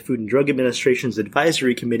presentation to the Food and Drug Administration's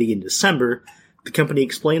Advisory Committee in December, the company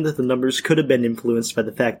explained that the numbers could have been influenced by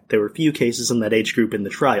the fact that there were few cases in that age group in the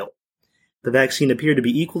trial. The vaccine appeared to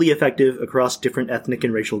be equally effective across different ethnic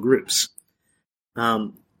and racial groups.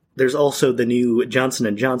 There's also the new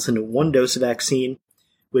Johnson & Johnson one-dose vaccine,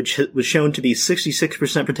 which was shown to be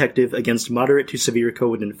 66% protective against moderate to severe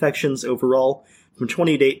COVID infections overall from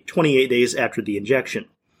 28 days after the injection.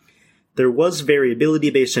 There was variability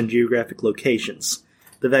based on geographic locations.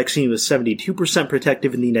 The vaccine was 72%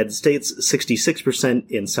 protective in the United States,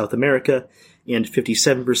 66% in South America, and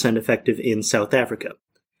 57% effective in South Africa.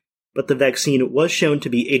 But the vaccine was shown to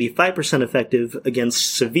be 85% effective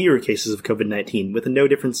against severe cases of COVID-19, with no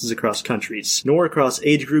differences across countries, nor across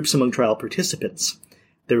age groups among trial participants.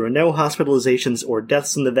 There were no hospitalizations or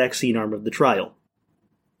deaths in the vaccine arm of the trial.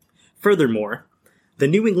 Furthermore, the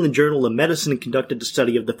New England Journal of Medicine conducted a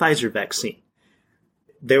study of the Pfizer vaccine.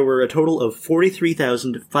 There were a total of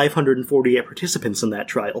 43,548 participants in that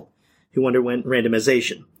trial who underwent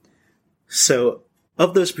randomization. So,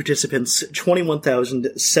 of those participants,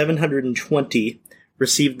 21,720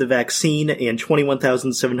 received the vaccine and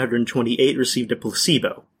 21,728 received a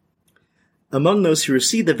placebo. Among those who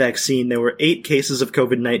received the vaccine, there were 8 cases of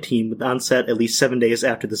COVID-19 with onset at least 7 days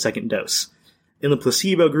after the second dose. In the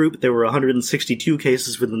placebo group, there were 162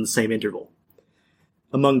 cases within the same interval.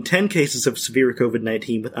 Among 10 cases of severe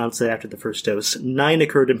COVID-19 with onset after the first dose, 9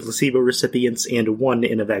 occurred in placebo recipients and 1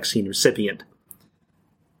 in a vaccine recipient.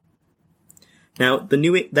 Now,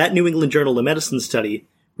 that New England Journal of Medicine study,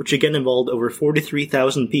 which again involved over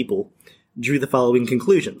 43,000 people, drew the following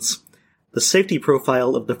conclusions. The safety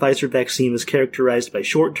profile of the Pfizer vaccine was characterized by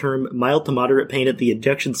short-term, mild to moderate pain at the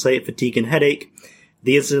injection site, fatigue, and headache.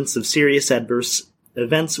 The incidence of serious adverse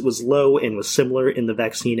events was low and was similar in the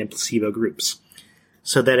vaccine and placebo groups.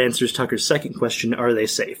 So that answers Tucker's second question, are they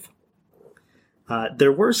safe?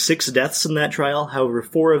 There were 6 deaths in that trial, however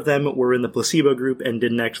 4 of them were in the placebo group and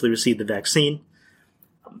didn't actually receive the vaccine.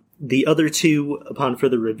 The other 2, upon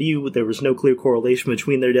further review, there was no clear correlation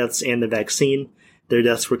between their deaths and the vaccine. Their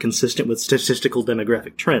deaths were consistent with statistical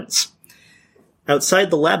demographic trends. Outside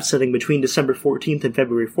the lab setting between December 14th and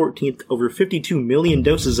February 14th, over 52 million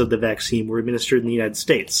doses of the vaccine were administered in the United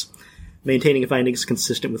States, maintaining findings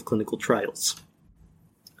consistent with clinical trials.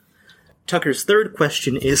 Tucker's third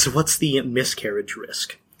question is, what's the miscarriage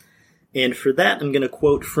risk? And for that, I'm going to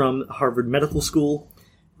quote from Harvard Medical School.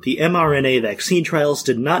 The mRNA vaccine trials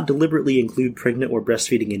did not deliberately include pregnant or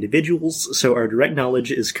breastfeeding individuals, so our direct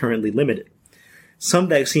knowledge is currently limited. Some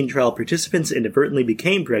vaccine trial participants inadvertently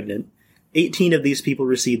became pregnant. 18 of these people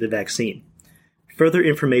received the vaccine. Further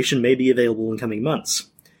information may be available in coming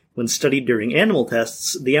months. When studied during animal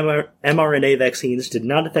tests, the mRNA vaccines did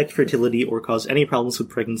not affect fertility or cause any problems with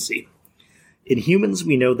pregnancy. In humans,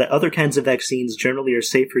 we know that other kinds of vaccines generally are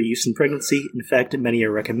safe for use in pregnancy. In fact, many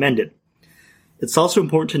are recommended. It's also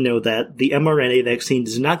important to know that the mRNA vaccine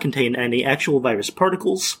does not contain any actual virus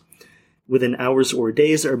particles. Within hours or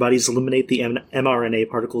days, our bodies eliminate the mRNA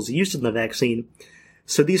particles used in the vaccine,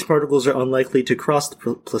 so these particles are unlikely to cross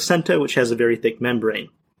the placenta, which has a very thick membrane.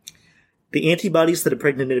 The antibodies that a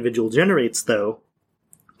pregnant individual generates, though,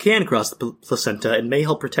 can cross the placenta and may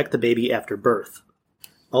help protect the baby after birth.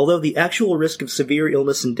 Although the actual risk of severe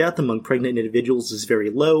illness and death among pregnant individuals is very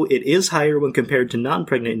low, it is higher when compared to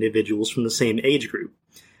non-pregnant individuals from the same age group.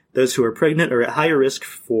 Those who are pregnant are at higher risk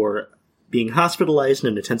for being hospitalized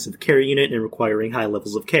in an intensive care unit and requiring high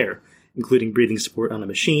levels of care, including breathing support on a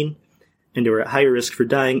machine, and are at higher risk for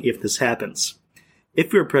dying if this happens.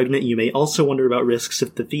 If you're pregnant, you may also wonder about risks to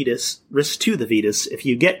the fetus if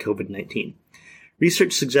you get COVID-19.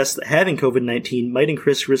 Research suggests that having COVID-19 might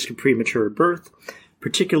increase risk of premature birth,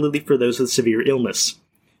 particularly for those with severe illness.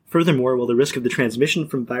 Furthermore, while the risk of the transmission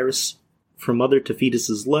from virus from mother to fetus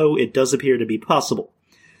is low, it does appear to be possible.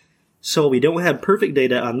 So we don't have perfect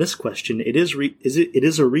data on this question. It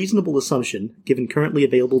is a reasonable assumption, given currently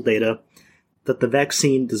available data, that the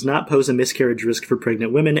vaccine does not pose a miscarriage risk for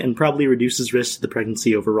pregnant women and probably reduces risk to the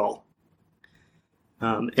pregnancy overall.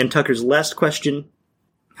 And Tucker's last question,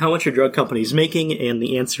 how much are drug companies making? And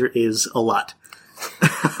the answer is a lot.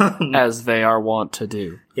 As they are wont to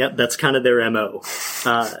do. Yep, that's kind of their MO.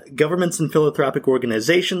 Governments and philanthropic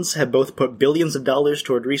organizations have both put billions of dollars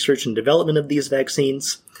toward research and development of these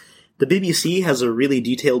vaccines. The BBC has a really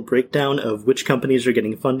detailed breakdown of which companies are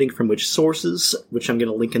getting funding from which sources, which I'm going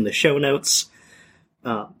to link in the show notes.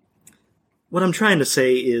 What I'm trying to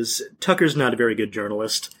say is Tucker's not a very good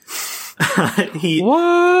journalist.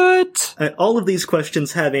 What? All of these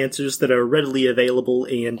questions have answers that are readily available,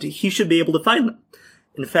 and he should be able to find them.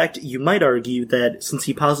 In fact, you might argue that since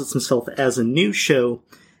he posits himself as a news show,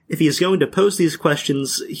 if he is going to pose these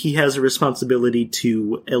questions, he has a responsibility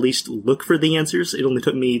to at least look for the answers. It only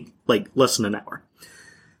took me, less than an hour.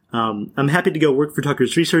 I'm happy to go work for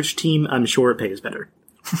Tucker's research team. I'm sure it pays better.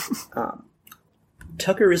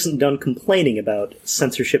 Tucker isn't done complaining about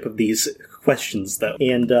censorship of these questions, though.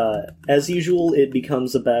 And as usual, it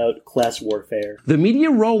becomes about class warfare. The media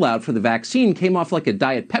rollout for the vaccine came off like a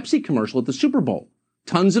Diet Pepsi commercial at the Super Bowl.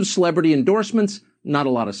 Tons of celebrity endorsements, not a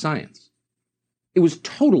lot of science. It was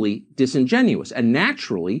totally disingenuous, and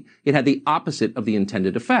naturally, it had the opposite of the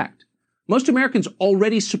intended effect. Most Americans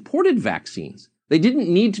already supported vaccines. They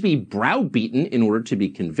didn't need to be browbeaten in order to be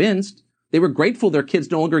convinced. They were grateful their kids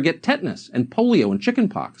no longer get tetanus and polio and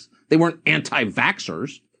chickenpox. They weren't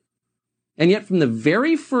anti-vaxxers. And yet, from the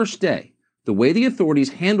very first day, the way the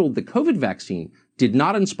authorities handled the COVID vaccine did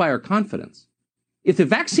not inspire confidence. If the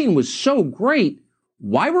vaccine was so great,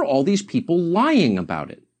 why were all these people lying about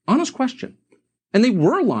it? Honest question. And they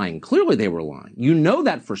were lying. Clearly they were lying. You know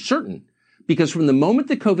that for certain, because from the moment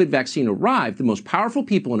the COVID vaccine arrived, the most powerful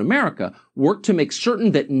people in America worked to make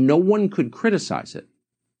certain that no one could criticize it.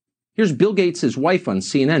 Here's Bill Gates' wife on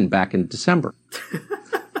CNN back in December.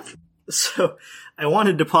 So I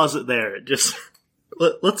wanted to pause it there. Just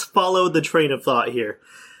let's follow the train of thought here.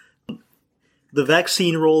 The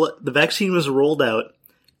vaccine was rolled out.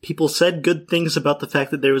 People said good things about the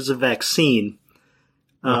fact that there was a vaccine.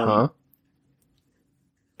 And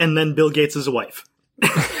then Bill Gates' wife.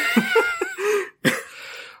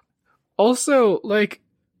 Also,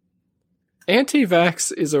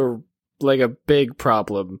 anti-vax is a big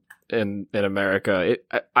problem in America.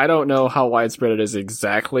 I don't know how widespread it is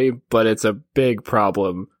exactly, but it's a big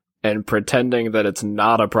problem. And pretending that it's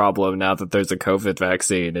not a problem now that there's a COVID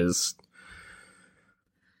vaccine is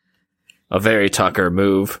a very Tucker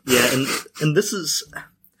move. Yeah, and this is,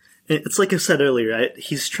 it's like I said earlier, right?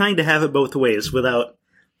 He's trying to have it both ways without,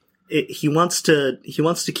 he wants to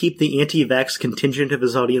keep the anti-vax contingent of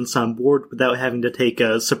his audience on board without having to take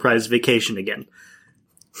a surprise vacation again.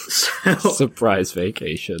 So, surprise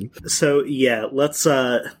vacation. So yeah, let's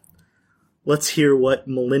hear what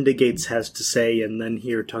Melinda Gates has to say and then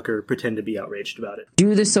hear Tucker pretend to be outraged about it.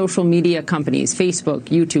 Do the social media companies, Facebook,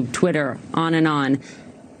 YouTube, Twitter, on and on,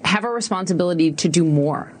 have a responsibility to do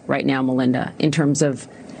more right now, Melinda, in terms of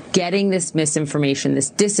getting this misinformation,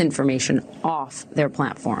 this disinformation off their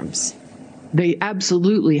platforms? They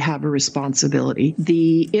absolutely have a responsibility.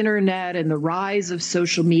 The internet and the rise of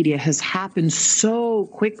social media has happened so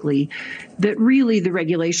quickly that really the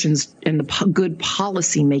regulations and the good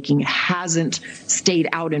policy making hasn't stayed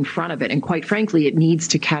out in front of it. And quite frankly, it needs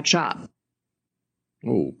to catch up.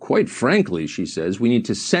 Oh, quite frankly, she says, we need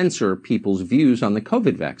to censor people's views on the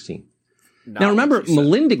COVID vaccine. Now, remember,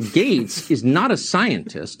 Melinda Gates is not a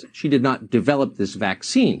scientist. She did not develop this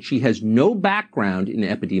vaccine. She has no background in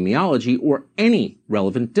epidemiology or any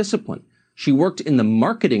relevant discipline. She worked in the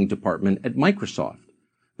marketing department at Microsoft.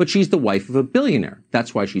 But she's the wife of a billionaire.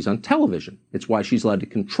 That's why she's on television. It's why she's allowed to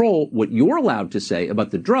control what you're allowed to say about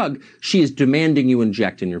the drug she is demanding you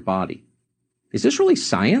inject in your body. Is this really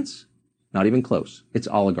science? Not even close. It's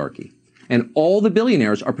oligarchy. And all the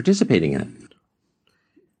billionaires are participating in it.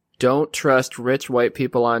 Don't trust rich white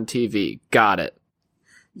people on TV. Got it.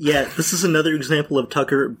 Yeah, this is another example of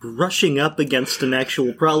Tucker brushing up against an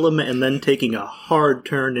actual problem and then taking a hard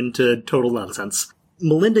turn into total nonsense.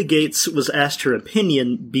 Melinda Gates was asked her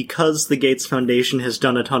opinion because the Gates Foundation has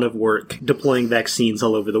done a ton of work deploying vaccines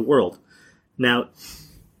all over the world. Now,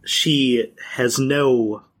 she has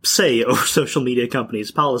no say over social media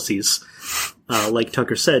companies' policies. Like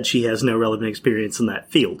Tucker said, she has no relevant experience in that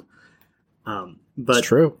field. But it's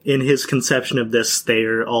true. In his conception of this,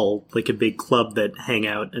 they're all like a big club that hang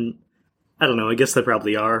out, and I don't know, I guess they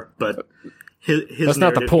probably are, but his that's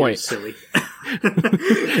not the point. Is silly.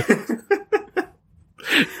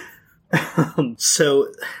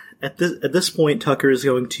 So at this point, Tucker is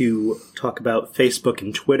going to talk about Facebook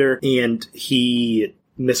and Twitter, and he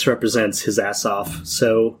misrepresents his ass off.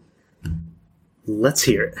 So let's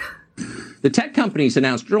hear it. The tech companies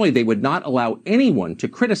announced early they would not allow anyone to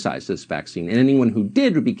criticize this vaccine, and anyone who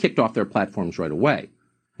did would be kicked off their platforms right away.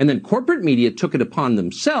 And then corporate media took it upon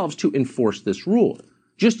themselves to enforce this rule.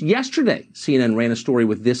 Just yesterday, CNN ran a story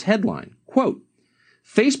with this headline, quote,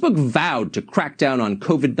 Facebook vowed to crack down on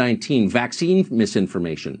COVID-19 vaccine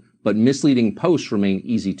misinformation, but misleading posts remain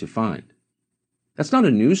easy to find. That's not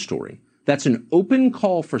a news story. That's an open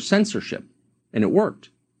call for censorship, and it worked.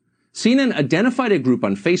 CNN identified a group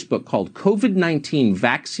on Facebook called COVID-19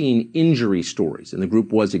 Vaccine Injury Stories, and the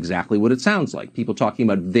group was exactly what it sounds like, people talking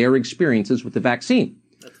about their experiences with the vaccine.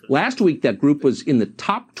 Last week, that group was in the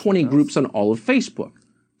top 20 groups on all of Facebook.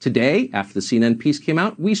 Today, after the CNN piece came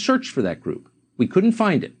out, we searched for that group. We couldn't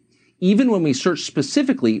find it, even when we searched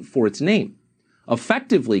specifically for its name.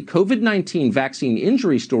 Effectively, COVID-19 Vaccine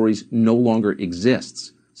Injury Stories no longer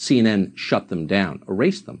exists. CNN shut them down,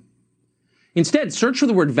 erased them. Instead, search for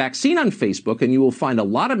the word vaccine on Facebook and you will find a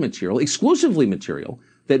lot of material, exclusively material,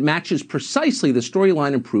 that matches precisely the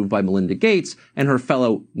storyline approved by Melinda Gates and her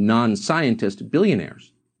fellow non-scientist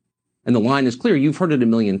billionaires. And the line is clear. You've heard it a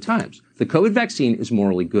million times. The COVID vaccine is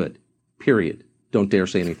morally good. Period. Don't dare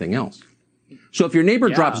say anything else. So if your neighbor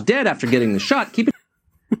drops dead after getting the shot, keep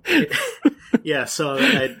it. Yeah, so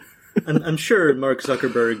I'm sure Mark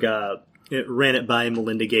Zuckerberg ran it by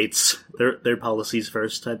Melinda Gates, their policies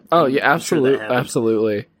first.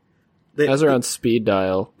 Absolutely. Has her on speed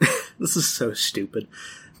dial. This is so stupid.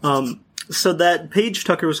 So that page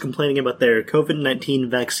Tucker was complaining about there, COVID-19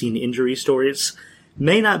 Vaccine Injury Stories,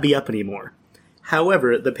 may not be up anymore.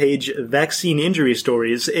 However, the page Vaccine Injury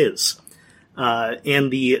Stories is.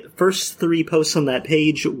 And the first 3 posts on that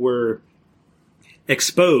page were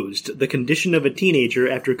exposed, the condition of a teenager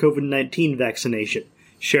after COVID-19 vaccination,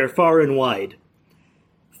 share far and wide.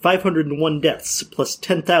 501 deaths plus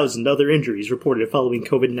 10,000 other injuries reported following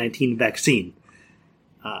COVID-19 vaccine.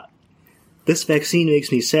 This vaccine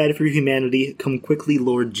makes me sad for humanity. Come quickly,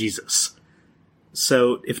 Lord Jesus.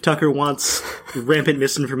 So, if Tucker wants rampant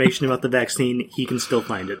misinformation about the vaccine, he can still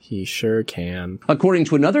find it. He sure can. According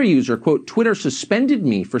to another user, quote, Twitter suspended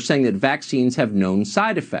me for saying that vaccines have known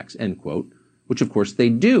side effects, end quote, which of course they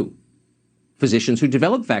do. Physicians who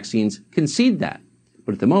develop vaccines concede that.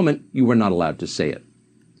 But at the moment, you were not allowed to say it.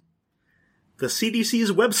 The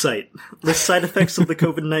CDC's website lists side effects of the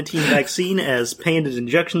COVID-19 vaccine as pain at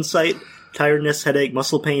injection site, tiredness, headache,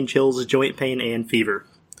 muscle pain, chills, joint pain, and fever.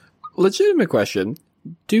 Legitimate question.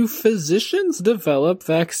 Do physicians develop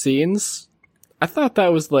vaccines? I thought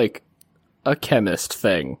that was like a chemist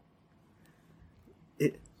thing.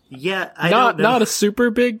 I don't know. Not a super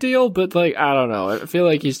big deal, but like, I don't know. I feel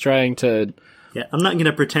like he's trying to... Yeah, I'm not going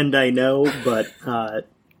to pretend I know, but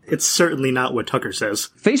it's certainly not what Tucker says.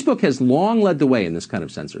 Facebook has long led the way in this kind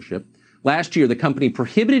of censorship. Last year, the company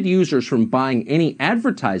prohibited users from buying any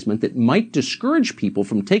advertisement that might discourage people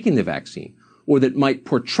from taking the vaccine, or that might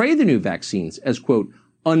portray the new vaccines as, quote,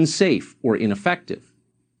 unsafe or ineffective.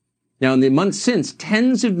 Now, in the months since,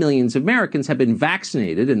 tens of millions of Americans have been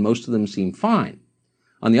vaccinated, and most of them seem fine.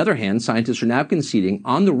 On the other hand, scientists are now conceding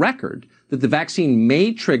on the record that the vaccine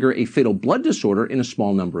may trigger a fatal blood disorder in a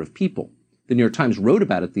small number of people. The New York Times wrote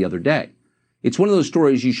about it the other day. It's one of those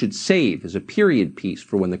stories you should save as a period piece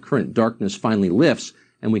for when the current darkness finally lifts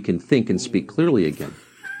and we can think and speak clearly again.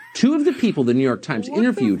 2 of the people the New York Times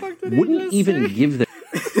interviewed wouldn't even give their...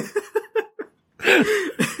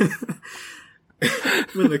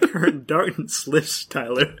 When the current darkness lifts,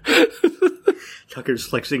 Tyler. Tucker's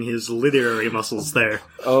flexing his literary muscles there.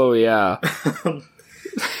 Oh, yeah.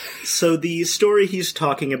 So the story he's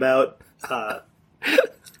talking about, the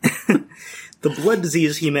blood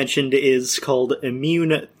disease he mentioned is called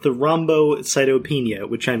immune thrombocytopenia,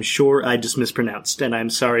 which I'm sure I just mispronounced, and I'm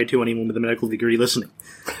sorry to anyone with a medical degree listening.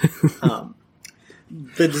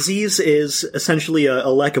 The disease is essentially a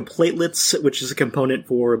lack of platelets, which is a component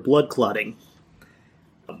for blood clotting.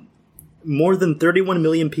 More than 31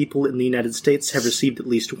 million people in the United States have received at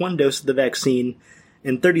least 1 dose of the vaccine,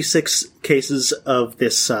 and 36 cases of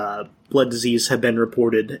this blood disease have been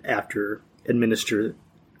reported after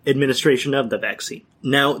administration of the vaccine.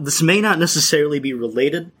 Now, this may not necessarily be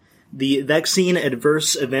related. The Vaccine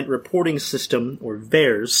Adverse Event Reporting System, or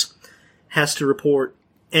VAERS, has to report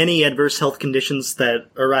any adverse health conditions that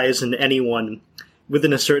arise in anyone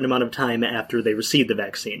within a certain amount of time after they receive the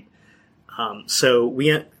vaccine. So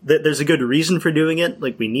there's a good reason for doing it.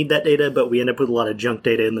 Like, we need that data, but we end up with a lot of junk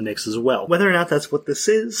data in the mix as well. Whether or not that's what this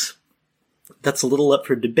is, that's a little up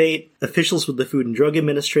for debate. Officials with the Food and Drug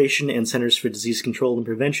Administration and Centers for Disease Control and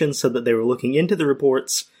Prevention said that they were looking into the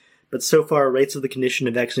reports, but so far rates of the condition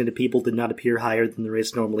of vaccinated people did not appear higher than the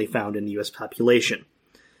rates normally found in the U.S. population.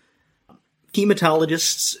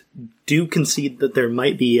 Hematologists do concede that there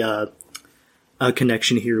might be a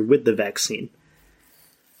connection here with the vaccine.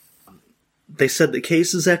 They said that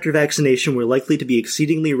cases after vaccination were likely to be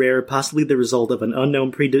exceedingly rare, possibly the result of an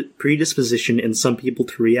unknown predisposition in some people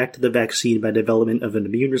to react to the vaccine by development of an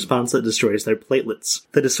immune response that destroys their platelets.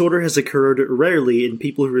 The disorder has occurred rarely in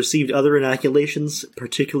people who received other inoculations,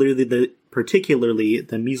 particularly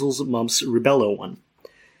the measles, mumps, rubella one.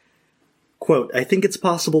 Quote, "I think it's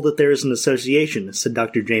possible that there is an association," said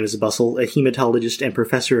Dr. James Bussell, a hematologist and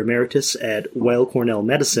professor emeritus at Weill Cornell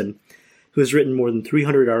Medicine, who has written more than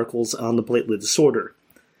 300 articles on the platelet disorder.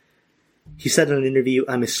 He said in an interview,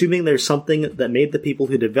 "I'm assuming there's something that made the people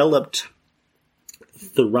who developed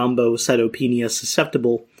the thrombocytopenia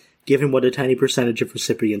susceptible, given what a tiny percentage of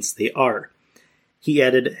recipients they are." He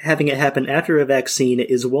added, "Having it happen after a vaccine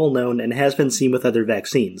is well known and has been seen with other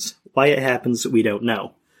vaccines. Why it happens, we don't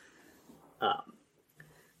know."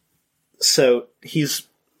 So he's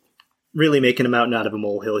really making a mountain out of a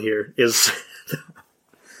molehill here. It's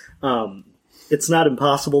not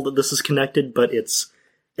impossible that this is connected, but it's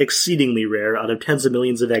exceedingly rare. Out of tens of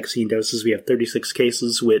millions of vaccine doses, we have 36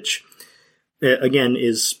 cases, which, again,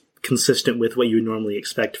 is consistent with what you would normally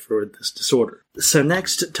expect for this disorder. So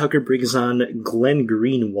next, Tucker brings on Glenn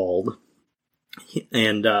Greenwald.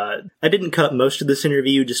 And I didn't cut most of this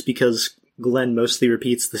interview just because Glenn mostly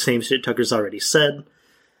repeats the same shit Tucker's already said.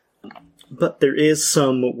 But there is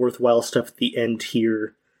some worthwhile stuff at the end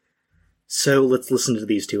here. So let's listen to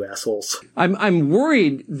these two assholes. I'm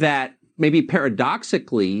worried that maybe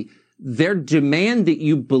paradoxically, their demand that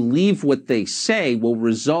you believe what they say will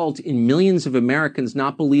result in millions of Americans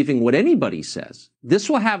not believing what anybody says. This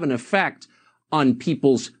will have an effect on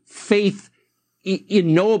people's faith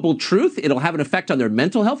in knowable truth. It'll have an effect on their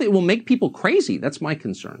mental health. It will make people crazy. That's my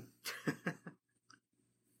concern.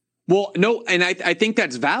 Well, no, and I think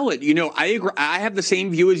that's valid. You know, I agree. I have the same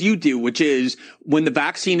view as you do, which is when the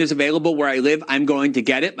vaccine is available where I live, I'm going to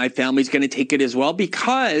get it. My family's going to take it as well,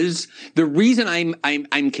 because the reason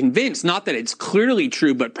I'm convinced, not that it's clearly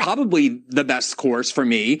true, but probably the best course for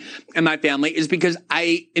me and my family, is because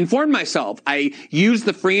I informed myself. I used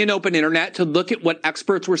the free and open internet to look at what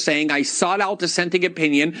experts were saying. I sought out dissenting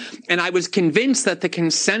opinion, and I was convinced that the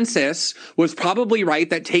consensus was probably right,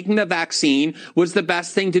 that taking the vaccine was the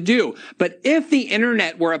best thing to do. But if the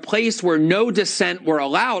internet were a place where no dissent were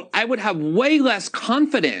allowed, I would have way less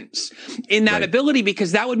confidence in that ability,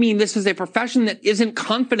 because that would mean this is a profession that isn't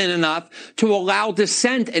confident enough to allow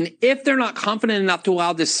dissent. And if they're not confident enough to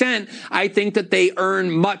allow dissent, I think that they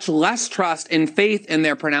earn much less trust and faith in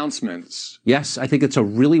their pronouncements. Yes, I think it's a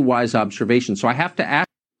really wise observation. So I have to ask.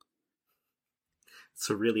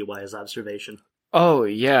 It's a really wise observation. Oh,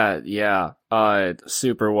 yeah.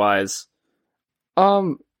 Super wise.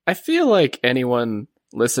 I feel like anyone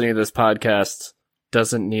listening to this podcast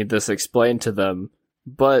doesn't need this explained to them,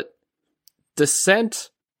 but dissent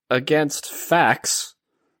against facts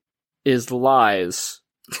is lies.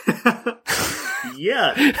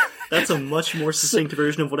 Yeah, that's a much more succinct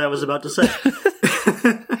version of what I was about to say.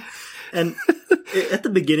 And at the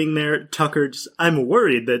beginning there, Tucker, I'm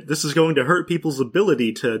worried that this is going to hurt people's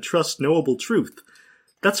ability to trust knowable truth.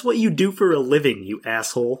 That's what you do for a living, you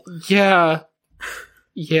asshole. Yeah,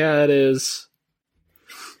 it is.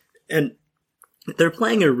 And they're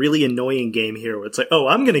playing a really annoying game here where it's like, oh,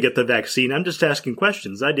 I'm going to get the vaccine. I'm just asking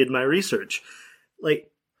questions. I did my research.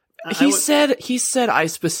 Like, he said, I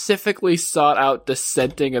specifically sought out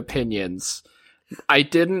dissenting opinions. I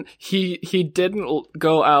didn't, he didn't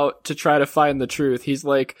go out to try to find the truth. He's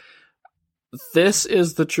like, this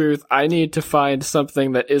is the truth. I need to find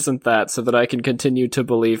something that isn't that so that I can continue to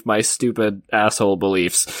believe my stupid asshole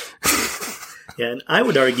beliefs. Yeah, and I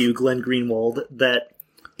would argue, Glenn Greenwald, that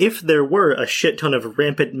if there were a shit ton of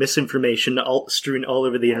rampant misinformation strewn all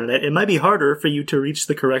over the internet, it might be harder for you to reach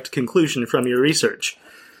the correct conclusion from your research.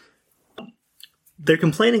 They're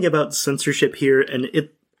complaining about censorship here, and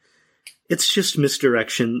It's just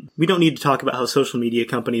misdirection. We don't need to talk about how social media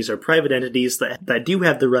companies are private entities that do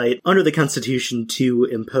have the right, under the Constitution, to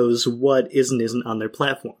impose what is and isn't on their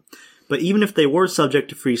platform. But even if they were subject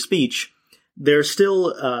to free speech, there are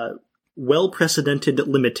still well-precedented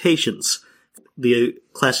limitations. The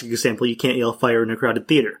classic example, you can't yell fire in a crowded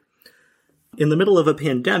theater. In the middle of a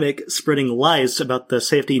pandemic, spreading lies about the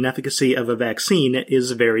safety and efficacy of a vaccine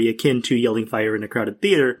is very akin to yelling fire in a crowded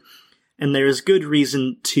theater, and there is good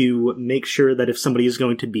reason to make sure that if somebody is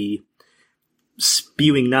going to be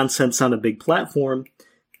spewing nonsense on a big platform,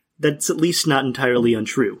 that's at least not entirely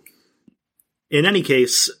untrue. In any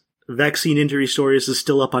case, Vaccine Injury Stories is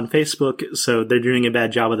still up on Facebook, so they're doing a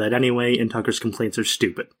bad job of that anyway, and Tucker's complaints are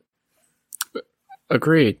stupid.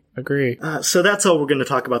 Agree. So that's all we're going to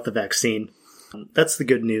talk about the vaccine. That's the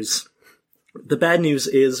good news. The bad news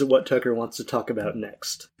is what Tucker wants to talk about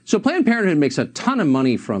next. So Planned Parenthood makes a ton of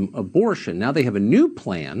money from abortion. Now they have a new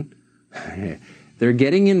plan. They're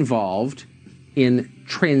getting involved in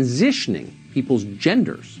transitioning people's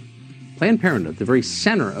genders. Planned Parenthood, the very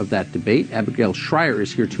center of that debate. Abigail Shrier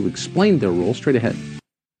is here to explain their role. Straight ahead.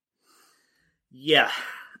 Yeah.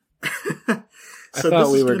 I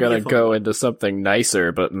thought we were going to go into something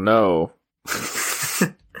nicer, but no.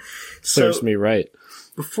 Serves me right.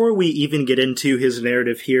 Before we even get into his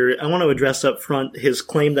narrative here, I want to address up front his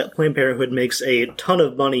claim that Planned Parenthood makes a ton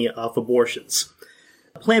of money off abortions.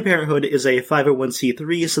 Planned Parenthood is a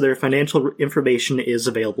 501c3, so their financial information is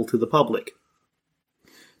available to the public.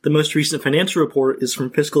 The most recent financial report is from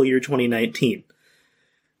fiscal year 2019.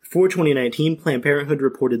 For 2019, Planned Parenthood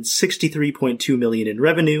reported $63.2 million in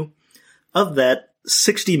revenue. Of that,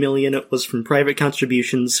 $60 million was from private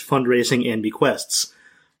contributions, fundraising, and bequests.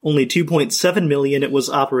 Only $2.7 million was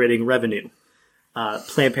operating revenue.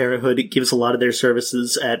 Planned Parenthood gives a lot of their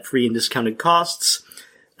services at free and discounted costs.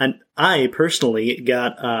 And I personally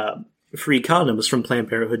got free condoms from Planned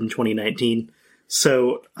Parenthood in 2019,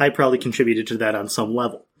 so I probably contributed to that on some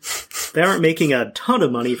level. They aren't making a ton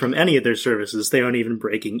of money from any of their services. They aren't even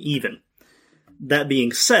breaking even. That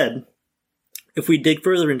being said, if we dig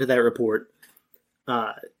further into that report,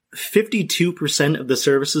 52% of the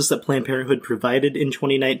services that Planned Parenthood provided in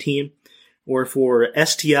 2019 were for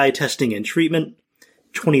STI testing and treatment,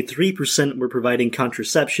 23% were providing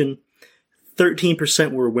contraception,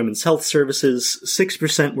 13% were women's health services,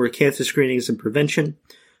 6% were cancer screenings and prevention,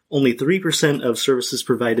 only 3% of services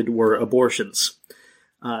provided were abortions.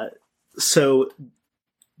 So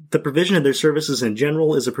the provision of their services in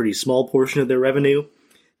general is a pretty small portion of their revenue,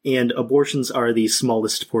 and abortions are the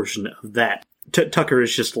smallest portion of that. Tucker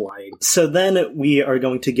is just lying. So then we are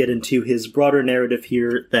going to get into his broader narrative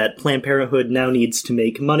here that Planned Parenthood now needs to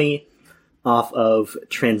make money off of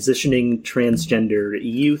transitioning transgender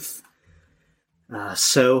youth.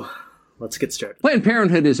 So let's get started. Planned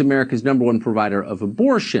Parenthood is America's #1 provider of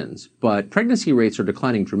abortions, but pregnancy rates are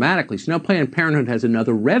declining dramatically. So now Planned Parenthood has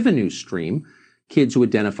another revenue stream, kids who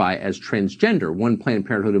identify as transgender. One Planned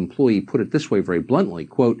Parenthood employee put it this way very bluntly,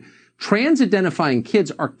 quote, "Trans-identifying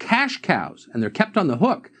kids are cash cows, and they're kept on the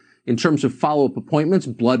hook in terms of follow-up appointments,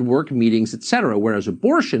 blood work, meetings, etc., whereas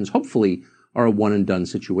abortions, hopefully, are a one-and-done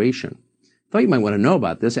situation." Thought you might want to know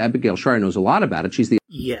about this. Abigail Shrier knows a lot about it. She's the...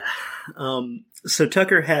 Yeah. So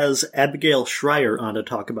Tucker has Abigail Shrier on to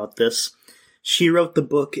talk about this. She wrote the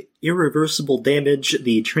book Irreversible Damage,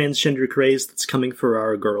 the Transgender Craze That's Coming for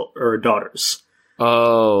Our Daughters.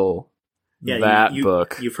 Oh, yeah, that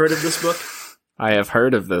book. You've heard of this book? I have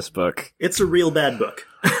heard of this book. It's a real bad book.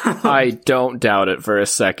 I don't doubt it for a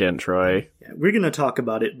second, Troy. Yeah, we're going to talk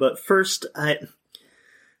about it, but first,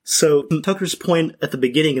 So Tucker's point at the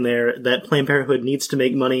beginning there that Planned Parenthood needs to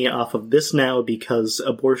make money off of this now because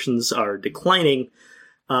abortions are declining.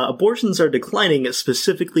 Abortions are declining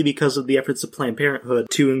specifically because of the efforts of Planned Parenthood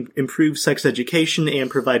to improve sex education and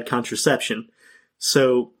provide contraception.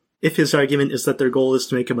 So if his argument is that their goal is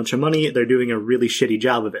to make a bunch of money, they're doing a really shitty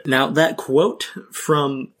job of it. Now, that quote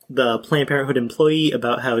from the Planned Parenthood employee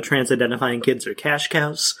about how trans-identifying kids are cash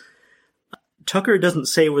cows, Tucker doesn't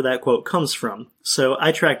say where that quote comes from, so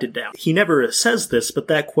I tracked it down. He never says this, but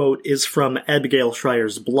that quote is from Abigail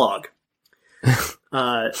Shrier's blog.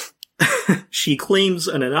 She claims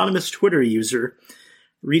an anonymous Twitter user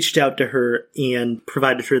reached out to her and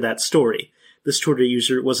provided her that story. This Twitter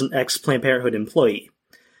user was an ex-Planned Parenthood employee.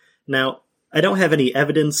 Now, I don't have any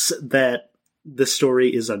evidence that the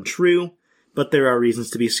story is untrue, but there are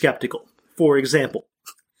reasons to be skeptical. For example,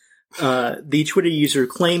 the Twitter user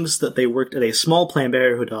claims that they worked at a small Planned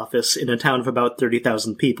Parenthood office in a town of about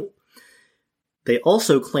 30,000 people. They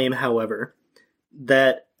also claim, however,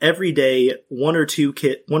 that every day one or two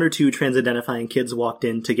trans-identifying kids walked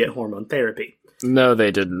in to get hormone therapy. No,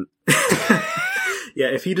 they didn't. Yeah,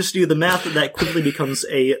 if you just do the math, that quickly becomes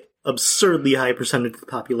a absurdly high percentage of the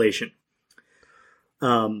population.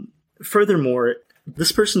 Furthermore,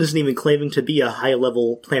 this person isn't even claiming to be a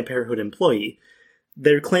high-level Planned Parenthood employee.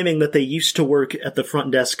 They're claiming that they used to work at the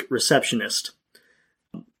front desk receptionist.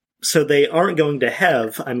 So they aren't going to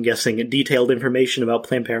have, I'm guessing, detailed information about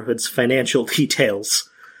Planned Parenthood's financial details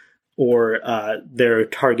or their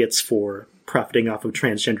targets for profiting off of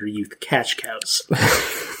transgender youth cash cows.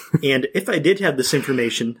 And if I did have this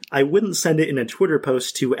information, I wouldn't send it in a Twitter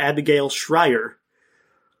post to Abigail Shrier.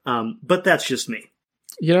 But that's just me.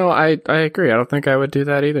 You know, I agree. I don't think I would do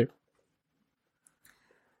that either.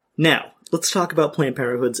 Now, let's talk about Planned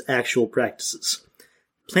Parenthood's actual practices.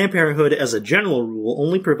 Planned Parenthood, as a general rule,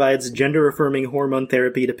 only provides gender-affirming hormone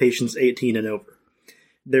therapy to patients 18 and over.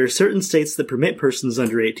 There are certain states that permit persons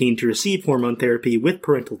under 18 to receive hormone therapy with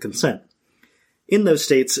parental consent. In those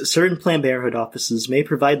states, certain Planned Parenthood offices may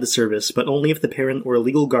provide the service, but only if the parent or a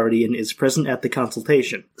legal guardian is present at the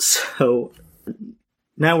consultation. So,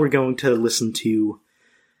 now we're going to listen to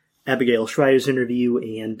Abigail Shrier's interview,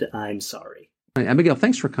 and I'm sorry. Hi, Abigail,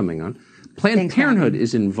 thanks for coming on. Planned Parenthood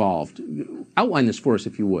is involved. Outline this for us,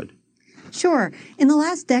 if you would. Sure. In the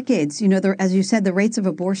last decades, as you said, the rates of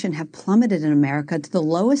abortion have plummeted in America to the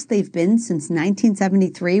lowest they've been since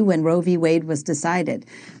 1973 when Roe v. Wade was decided.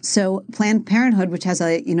 So Planned Parenthood, which has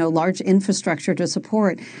a, large infrastructure to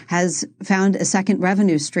support, has found a second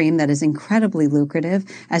revenue stream that is incredibly lucrative.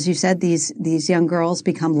 As you said, these young girls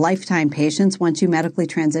become lifetime patients. Once you medically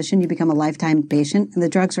transition, you become a lifetime patient, and the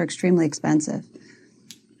drugs are extremely expensive.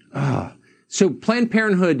 So Planned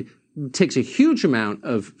Parenthood takes a huge amount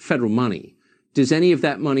of federal money. Does any of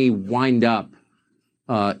that money wind up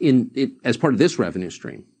as part of this revenue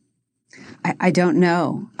stream? I don't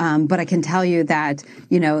know, but I can tell you that,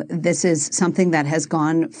 this is something that has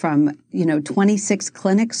gone from, 26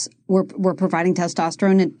 clinics were providing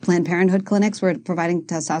testosterone, and Planned Parenthood clinics were providing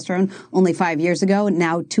testosterone only 5 years ago.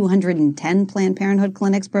 Now 210 Planned Parenthood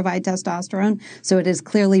clinics provide testosterone. So it is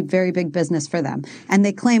clearly very big business for them. And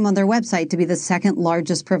they claim on their website to be the second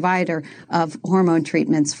largest provider of hormone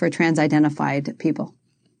treatments for trans-identified people.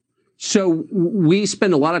 So we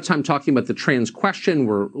spend a lot of time talking about the trans question.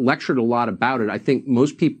 We're lectured a lot about it. I think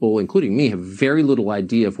most people, including me, have very little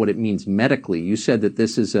idea of what it means medically. You said that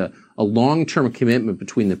this is a long-term commitment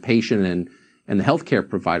between the patient and the healthcare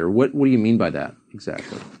provider. What do you mean by that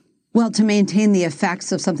exactly? Well, to maintain the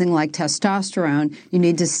effects of something like testosterone, you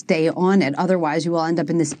need to stay on it. Otherwise, you will end up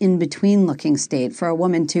in this in-between looking state. For a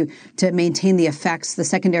woman to maintain the effects, the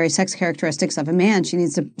secondary sex characteristics of a man, she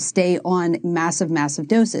needs to stay on massive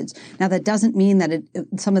dosage. Now, that doesn't mean that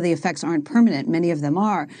some of the effects aren't permanent. Many of them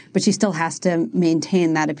are. But she still has to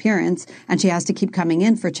maintain that appearance, and she has to keep coming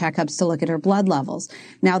in for checkups to look at her blood levels.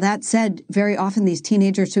 Now, that said, very often these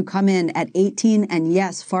teenagers who come in at 18 and,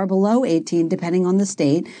 yes, far below 18, depending on the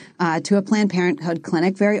state, to a Planned Parenthood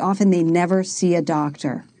clinic, very often they never see a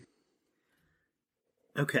doctor.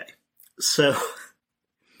 Okay, so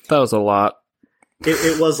that was a lot.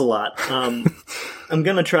 It was a lot. I'm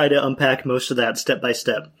going to try to unpack most of that step by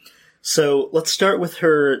step. So let's start with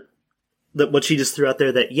what she just threw out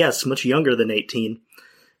there, that yes, much younger than 18.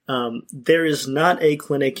 There is not a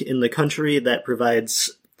clinic in the country that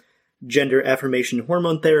provides gender affirmation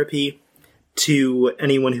hormone therapy to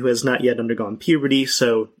anyone who has not yet undergone puberty,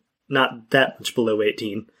 so not that much below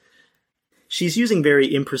 18. She's using very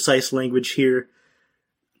imprecise language here.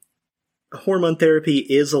 Hormone therapy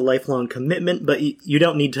is a lifelong commitment, but you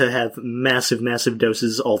don't need to have massive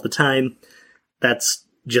doses all the time. That's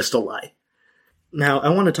just a lie. Now, I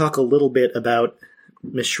want to talk a little bit about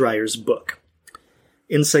Ms. Shrier's book.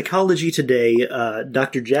 In Psychology Today,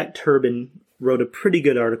 Dr. Jack Turbin wrote a pretty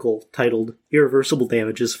good article titled Irreversible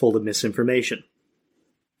Damages Full of Misinformation.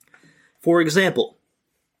 For example,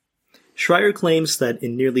 Shrier claims that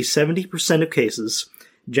in nearly 70% of cases,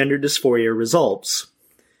 gender dysphoria resolves,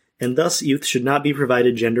 and thus youth should not be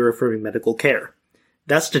provided gender-affirming medical care.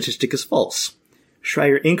 That statistic is false.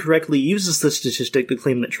 Shrier incorrectly uses the statistic to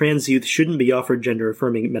claim that trans youth shouldn't be offered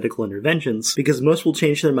gender-affirming medical interventions because most will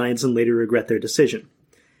change their minds and later regret their decision.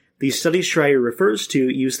 The studies Shrier refers to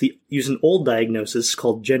use an old diagnosis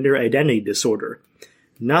called gender identity disorder,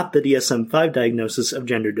 not the DSM-5 diagnosis of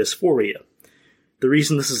gender dysphoria. The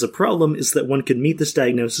reason this is a problem is that one could meet this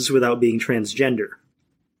diagnosis without being transgender.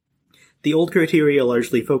 The old criteria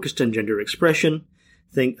largely focused on gender expression.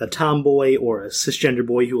 Think a tomboy or a cisgender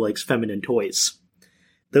boy who likes feminine toys.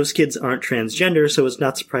 Those kids aren't transgender, so it's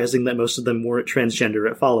not surprising that most of them weren't transgender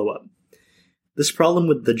at follow-up. This problem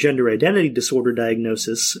with the gender identity disorder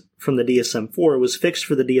diagnosis from the DSM-4 was fixed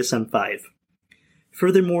for the DSM-5.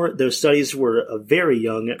 Furthermore, those studies were of very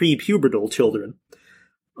young, pre-pubertal children.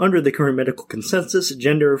 Under the current medical consensus,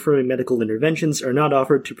 gender-affirming medical interventions are not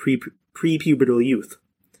offered to pre-pubertal youth.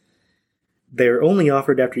 They are only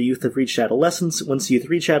offered after youth have reached adolescence. Once youth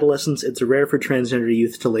reach adolescence, it's rare for transgender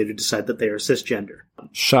youth to later decide that they are cisgender.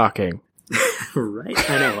 Shocking. Right?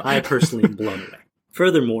 I know. I personally am blown away.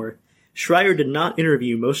 Furthermore, Schreier did not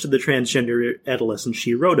interview most of the transgender adolescents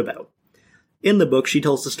she wrote about. In the book, she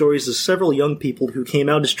tells the stories of several young people who came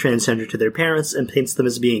out as transgender to their parents and paints them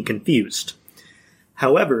as being confused.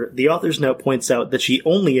 However, the author's note points out that she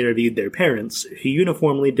only interviewed their parents, who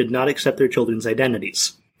uniformly did not accept their children's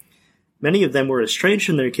identities. Many of them were estranged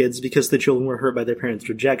from their kids because the children were hurt by their parents'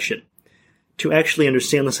 rejection. To actually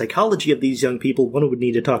understand the psychology of these young people, one would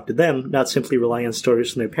need to talk to them, not simply rely on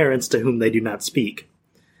stories from their parents to whom they do not speak.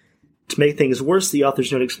 To make things worse, the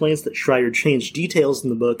author's note explains that Schreier changed details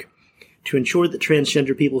in the book to ensure that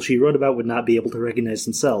transgender people she wrote about would not be able to recognize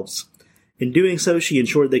themselves. In doing so, she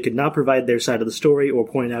ensured they could not provide their side of the story or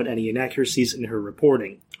point out any inaccuracies in her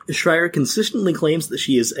reporting. Schreier consistently claims that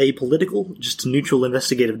she is apolitical, just a neutral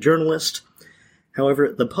investigative journalist.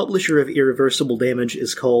 However, the publisher of Irreversible Damage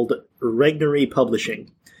is called Regnery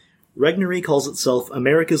Publishing. Regnery calls itself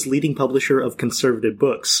America's leading publisher of conservative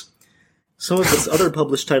books. Some of its other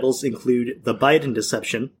published titles include The Biden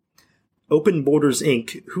Deception, Open Borders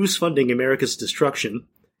Inc., Who's Funding America's Destruction,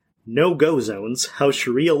 No-Go Zones, How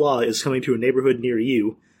Sharia Law is Coming to a Neighborhood Near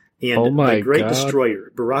You, and The Great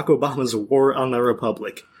Destroyer, Barack Obama's War on the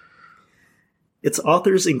Republic. Its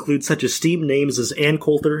authors include such esteemed names as Ann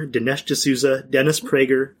Coulter, Dinesh D'Souza, Dennis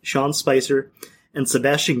Prager, Sean Spicer, and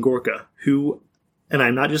Sebastian Gorka, who, and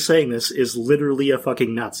I'm not just saying this, is literally a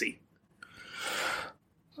fucking Nazi.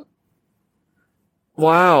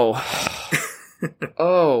 Wow.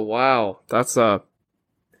 Oh, wow. That's,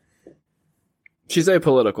 she's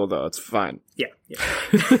apolitical, though. It's fine. Yeah.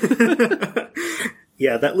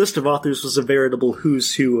 Yeah, that list of authors was a veritable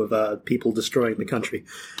who's who of people destroying the country.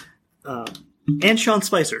 And Sean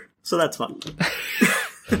Spicer, so that's fun.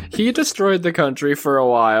 He destroyed the country for a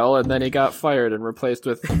while, and then he got fired and replaced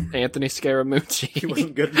with Anthony Scaramucci. He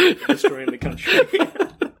wasn't good at destroying the country.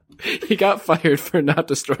 He got fired for not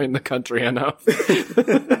destroying the country enough.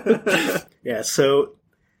 Yeah, so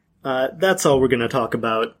that's all we're going to talk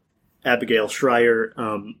about Abigail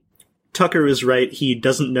Schreier. Tucker is right. He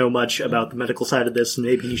doesn't know much about the medical side of this, and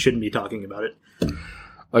maybe he shouldn't be talking about it.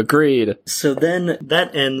 Agreed. So then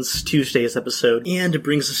that ends Tuesday's episode, and it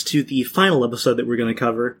brings us to the final episode that we're going to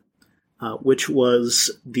cover, which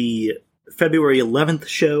was the February 11th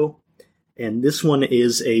show, and this one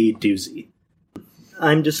is a doozy.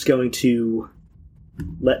 I'm just going to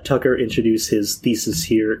let Tucker introduce his thesis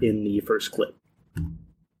here in the first clip.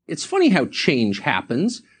 It's funny how change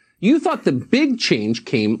happens. You thought the big change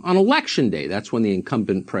came on Election Day. That's when the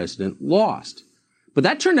incumbent president lost. But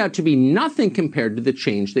that turned out to be nothing compared to the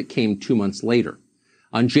change that came 2 months later.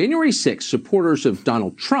 On January 6th, supporters of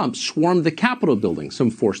Donald Trump swarmed the Capitol building. Some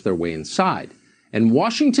forced their way inside. And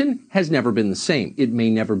Washington has never been the same. It may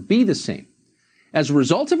never be the same. As a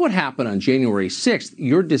result of what happened on January 6th,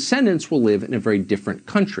 your descendants will live in a very different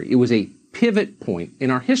country. It was a pivot point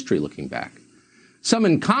in our history looking back. Some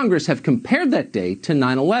in Congress have compared that day to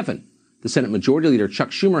 9/11. The Senate Majority Leader Chuck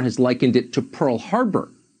Schumer has likened it to Pearl Harbor,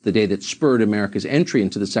 the day that spurred America's entry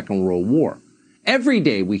into the Second World War. Every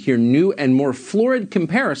day we hear new and more florid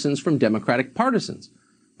comparisons from Democratic partisans.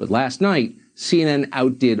 But last night, CNN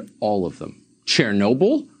outdid all of them.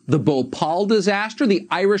 Chernobyl? The Bhopal disaster? The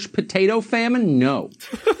Irish potato famine? No.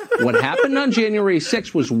 What happened on January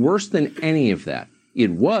 6th was worse than any of that.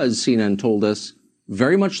 It was, CNN told us,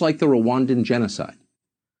 very much like the Rwandan genocide.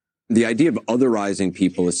 The idea of otherizing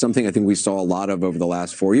people is something I think we saw a lot of over the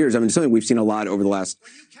last 4 years. I mean, it's something we've seen a lot over the last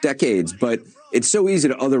decades, but it's so easy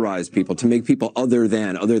to otherize people, to make people other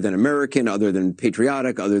than American, other than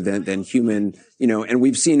patriotic, other than human, and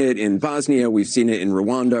we've seen it in Bosnia, we've seen it in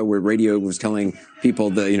Rwanda, where radio was telling people,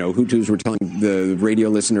 Hutus were telling the radio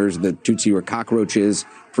listeners that Tutsi were cockroaches,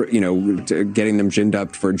 for, getting them ginned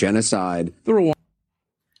up for genocide.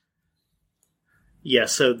 Yeah,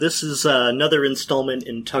 so this is another installment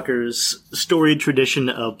in Tucker's storied tradition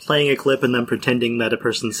of playing a clip and then pretending that a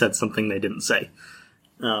person said something they didn't say.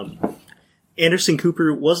 Anderson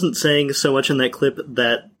Cooper wasn't saying so much in that clip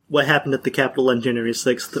that what happened at the Capitol on January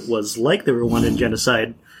 6th was like the Rwandan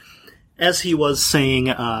genocide, as he was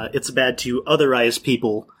saying it's bad to otherize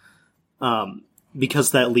people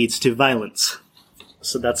because that leads to violence.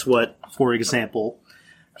 So that's what, for example,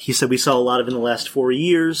 he said we saw a lot of in the last 4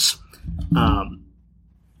 years.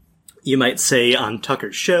 You might say on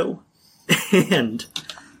Tucker's show, and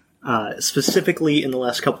Specifically in the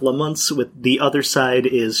last couple of months, with the other side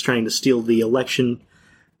is trying to steal the election,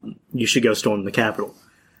 you should go storm the Capitol.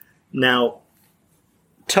 Now,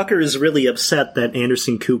 Tucker is really upset that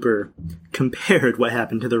Anderson Cooper compared what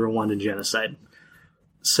happened to the Rwandan genocide.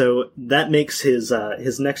 So that makes his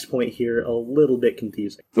next point here a little bit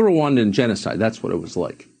confusing. The Rwandan genocide, that's what it was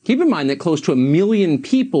like. Keep in mind that close to 1 million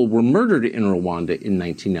people were murdered in Rwanda in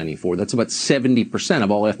 1994. That's about 70%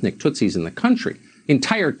 of all ethnic Tutsis in the country.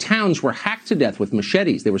 Entire towns were hacked to death with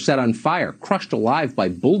machetes. They were set on fire, crushed alive by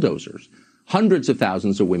bulldozers. Hundreds of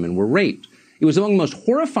thousands of women were raped. It was among the most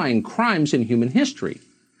horrifying crimes in human history.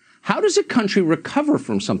 How does a country recover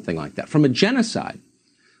from something like that, from a genocide?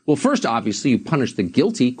 Well, first, obviously, you punish the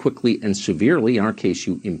guilty quickly and severely. In our case,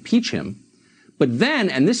 you impeach him. But then,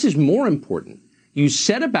 and this is more important, you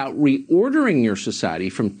set about reordering your society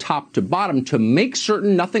from top to bottom to make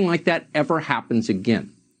certain nothing like that ever happens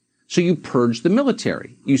again. So you purge the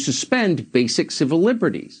military. You suspend basic civil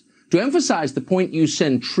liberties. To emphasize the point, you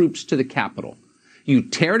send troops to the Capitol. You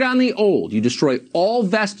tear down the old. You destroy all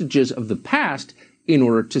vestiges of the past in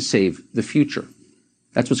order to save the future.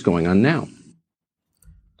 That's what's going on now.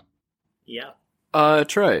 Yeah.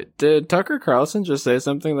 Troy, did Tucker Carlson just say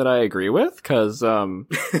something that I agree with? Because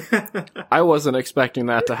I wasn't expecting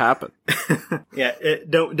that to happen. Yeah,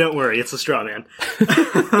 don't worry, it's a straw man.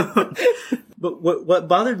 But what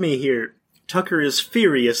bothered me here, Tucker is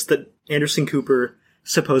furious that Anderson Cooper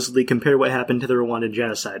supposedly compared what happened to the Rwandan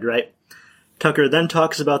genocide, right? Tucker then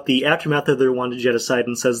talks about the aftermath of the Rwandan genocide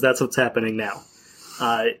and says that's what's happening now.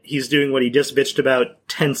 He's doing what he just bitched about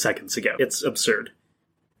 10 seconds ago. It's absurd.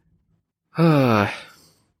 So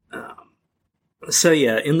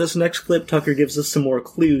yeah, in this next clip, Tucker gives us some more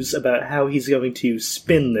clues about how he's going to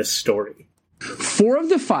spin this story. 4 of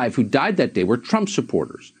the 5 who died that day were Trump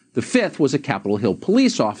supporters. The 5th was a Capitol Hill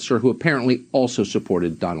police officer who apparently also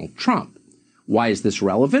supported Donald Trump. Why is this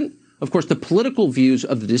relevant? Of course, the political views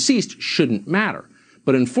of the deceased shouldn't matter,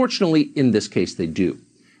 but unfortunately, in this case, they do.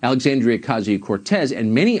 Alexandria Ocasio-Cortez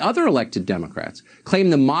and many other elected Democrats claim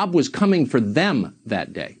the mob was coming for them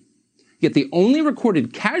that day. Yet the only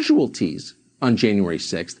recorded casualties on January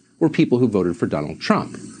 6th were people who voted for Donald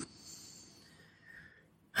Trump.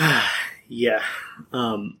 Yeah.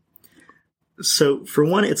 So, for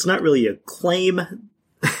one, it's not really a claim,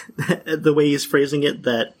 the way he's phrasing it,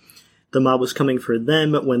 that the mob was coming for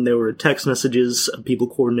them when there were text messages of people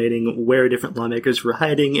coordinating where different lawmakers were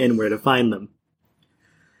hiding and where to find them.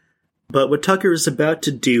 But what Tucker is about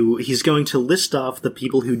to do, he's going to list off the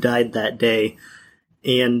people who died that day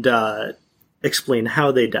and explain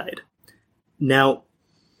how they died. Now,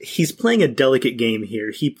 he's playing a delicate game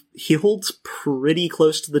here. He holds pretty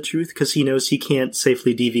close to the truth because he knows he can't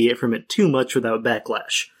safely deviate from it too much without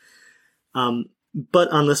backlash. But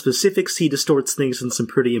on the specifics, he distorts things in some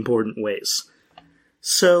pretty important ways.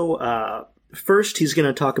 So, first he's going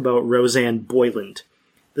to talk about Rosanne Boyland.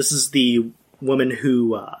 This is the woman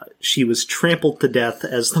who, she was trampled to death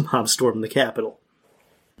as the mob stormed the Capitol.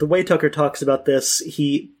 The way Tucker talks about this,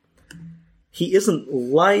 he isn't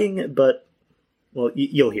lying, but, well,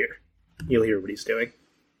 you'll hear. You'll hear what he's doing.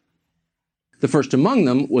 The first among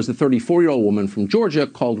them was the 34-year-old woman from Georgia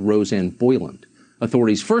called Rosanne Boyland.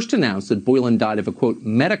 Authorities first announced that Boyland died of a, quote,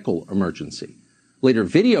 medical emergency. Later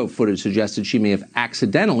video footage suggested she may have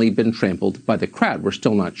accidentally been trampled by the crowd. We're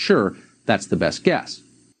still not sure. That's the best guess.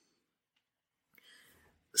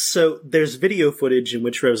 So there's video footage in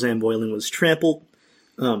which Rosanne Boyland was trampled.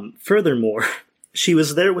 Furthermore, she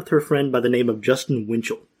was there with her friend by the name of Justin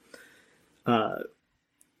Winchell.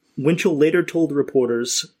 Winchell later told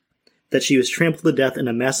reporters that she was trampled to death in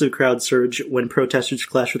a massive crowd surge when protesters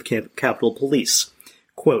clashed with Capitol Police.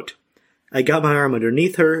 Quote, I got my arm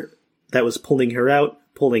underneath her, that was pulling her out,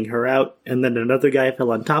 and then another guy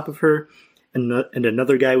fell on top of her, and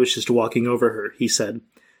another guy was just walking over her, he said.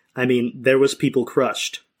 I mean, there was people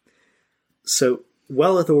crushed. So,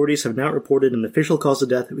 while authorities have not reported an official cause of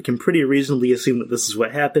death, we can pretty reasonably assume that this is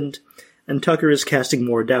what happened, and Tucker is casting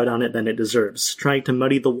more doubt on it than it deserves, trying to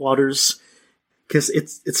muddy the waters, because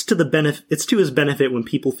it's to his benefit when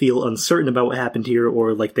people feel uncertain about what happened here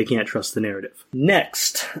or like they can't trust the narrative.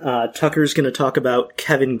 Next, Tucker's going to talk about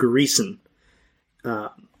Kevin Greeson.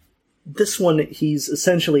 This one, he's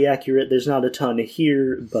essentially accurate. There's not a ton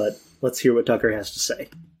here, but let's hear what Tucker has to say.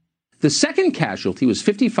 The second casualty was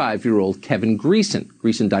 55-year-old Kevin Greeson.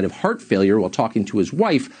 Greeson died of heart failure while talking to his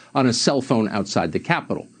wife on a cell phone outside the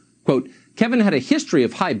Capitol. Quote, Kevin had a history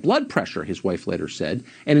of high blood pressure, his wife later said,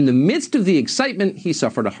 and in the midst of the excitement, he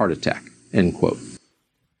suffered a heart attack, end quote.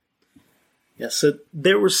 Yeah, so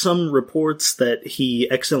there were some reports that he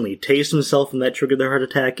accidentally tased himself and that triggered the heart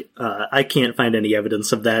attack. I can't find any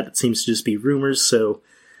evidence of that. It seems to just be rumors, so...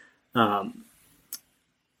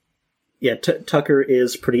 Tucker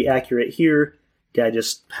is pretty accurate here. Guy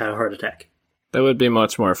just had a heart attack. That would be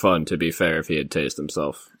much more fun, to be fair, if he had tased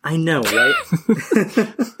himself. I know, right?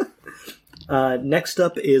 Next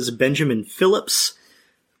up is Benjamin Phillips.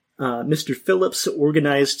 Mr. Phillips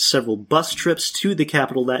organized several bus trips to the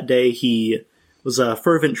Capitol that day. He was a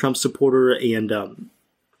fervent Trump supporter and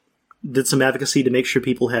did some advocacy to make sure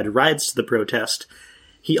people had rides to the protest.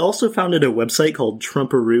 He also founded a website called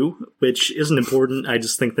Trumparoo, which isn't important. I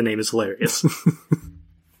just think the name is hilarious.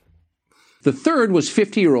 The third was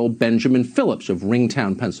 50-year-old Benjamin Phillips of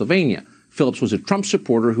Ringtown, Pennsylvania. Phillips was a Trump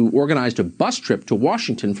supporter who organized a bus trip to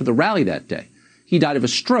Washington for the rally that day. He died of a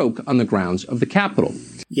stroke on the grounds of the Capitol.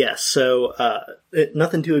 Yeah, so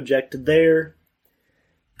nothing to object there.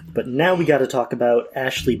 But now we got to talk about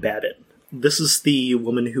Ashley Babbitt. This is the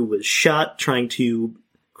woman who was shot trying to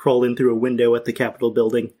crawl in through a window at the Capitol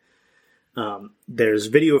building. There's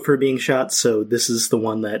video of her being shot, so this is the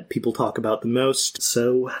one that people talk about the most.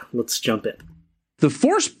 So let's jump in. The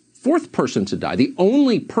fourth person to die, the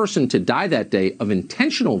only person to die that day of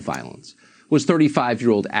intentional violence, was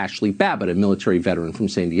 35-year-old Ashley Babbitt, a military veteran from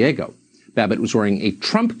San Diego. Babbitt was wearing a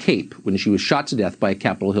Trump cape when she was shot to death by a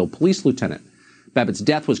Capitol Hill police lieutenant. Babbitt's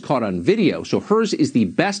death was caught on video, so hers is the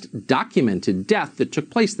best documented death that took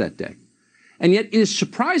place that day. And yet it is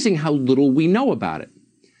surprising how little we know about it.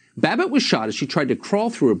 Babbitt was shot as she tried to crawl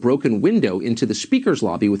through a broken window into the speaker's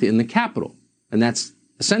lobby within the Capitol. And that's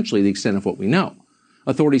essentially the extent of what we know.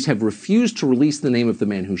 Authorities have refused to release the name of the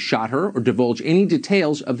man who shot her or divulge any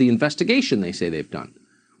details of the investigation they say they've done.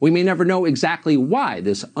 We may never know exactly why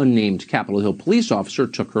this unnamed Capitol Hill police officer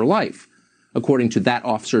took her life. According to that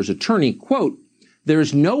officer's attorney, quote, "There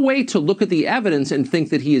is no way to look at the evidence and think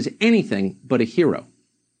that he is anything but a hero."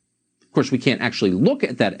 Of course, we can't actually look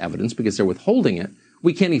at that evidence because they're withholding it.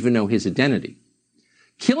 We can't even know his identity.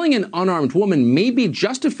 Killing an unarmed woman may be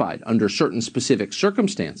justified under certain specific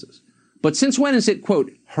circumstances. But since when is it,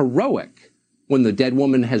 quote, heroic when the dead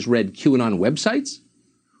woman has read QAnon websites?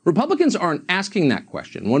 Republicans aren't asking that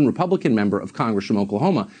question. One Republican member of Congress from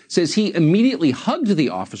Oklahoma says he immediately hugged the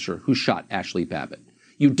officer who shot Ashley Babbitt.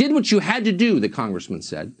 You did what you had to do, the congressman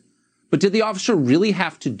said. But did the officer really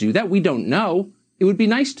have to do that? We don't know. It would be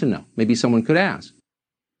nice to know. Maybe someone could ask.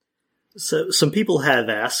 So some people have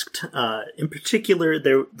asked. In particular,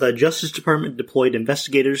 the Justice Department deployed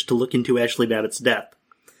investigators to look into Ashley Babbitt's death.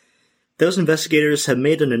 Those investigators have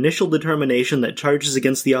made an initial determination that charges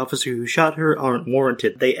against the officer who shot her aren't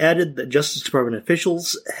warranted. They added that Justice Department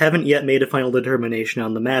officials haven't yet made a final determination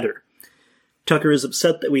on the matter. Tucker is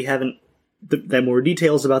upset that that more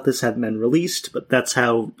details about this haven't been released, but that's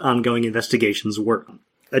how ongoing investigations work.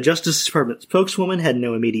 A Justice Department spokeswoman had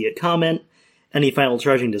no immediate comment. Any final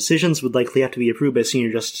charging decisions would likely have to be approved by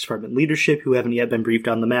senior Justice Department leadership, who haven't yet been briefed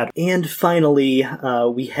on the matter. And finally,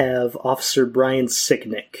 we have Officer Brian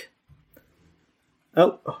Sicknick.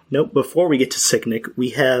 Oh, no, before we get to Sicknick,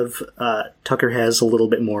 we have, Tucker has a little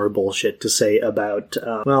bit more bullshit to say about,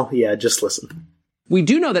 just listen. We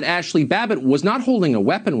do know that Ashley Babbitt was not holding a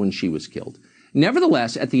weapon when she was killed.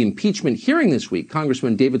 Nevertheless, at the impeachment hearing this week,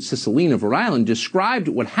 Congressman David Cicilline of Rhode Island described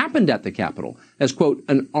what happened at the Capitol as, quote,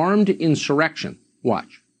 an armed insurrection.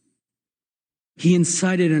 Watch. He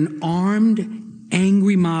incited an armed,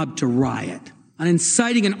 angry mob to riot. On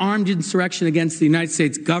inciting an armed insurrection against the United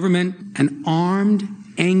States government, an armed,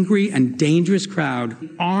 angry, and dangerous crowd,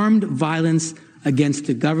 armed violence against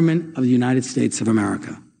the government of the United States of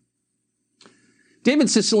America. David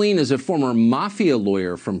Cicilline is a former mafia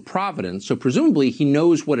lawyer from Providence, so presumably he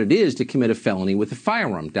knows what it is to commit a felony with a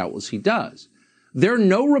firearm. Doubtless he does. There are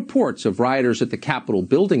no reports of rioters at the Capitol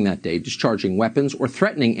building that day discharging weapons or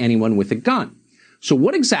threatening anyone with a gun. So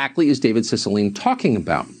what exactly is David Cicilline talking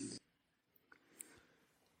about?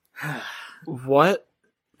 What?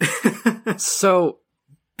 So,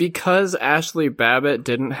 because Ashley Babbitt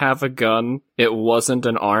didn't have a gun, it wasn't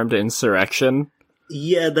an armed insurrection?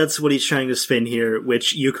 Yeah, that's what he's trying to spin here,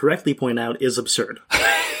 which you correctly point out is absurd.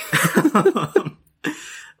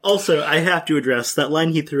 Also, I have to address that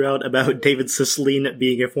line he threw out about David Cicilline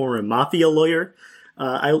being a former mafia lawyer.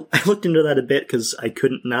 I looked into that a bit because I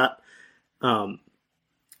couldn't not.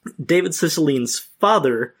 David Cicilline's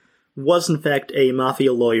father was in fact a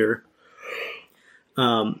mafia lawyer,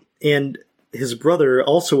 and his brother,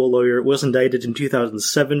 also a lawyer, was indicted in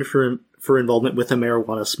 2007 for involvement with a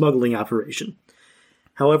marijuana smuggling operation.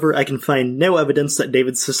 However, I can find no evidence that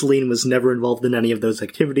David Cicilline was never involved in any of those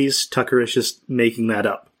activities. Tucker is just making that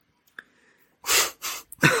up.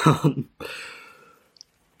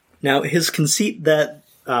 Now, his conceit that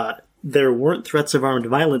there weren't threats of armed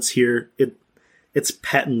violence here, it's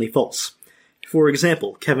patently false. For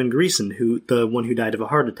example, Kevin Greeson, the one who died of a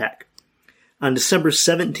heart attack. On December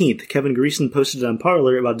 17th, Kevin Greeson posted on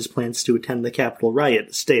Parler about his plans to attend the Capitol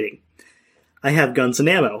riot, stating, "I have guns and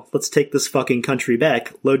ammo. Let's take this fucking country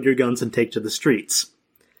back. Load your guns and take to the streets."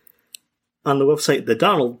 On the website The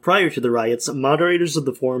Donald, prior to the riots, moderators of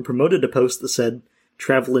the forum promoted a post that said,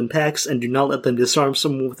 "Travel in packs and do not let them disarm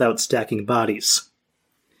someone without stacking bodies."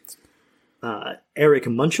 Eric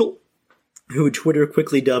Munchel, who Twitter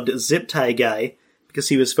quickly dubbed Zip Tie Guy because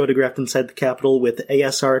he was photographed inside the Capitol with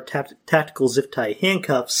ASR tactical zip tie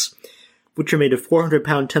handcuffs, which are made of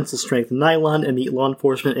 400-pound tensile-strength nylon and meet law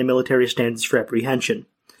enforcement and military standards for apprehension.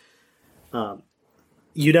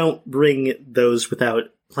 You don't bring those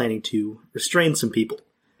without planning to restrain some people.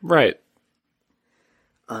 Right.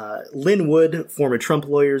 Lynn Wood, former Trump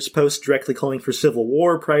lawyer's post directly calling for civil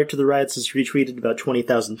war prior to the riots is retweeted about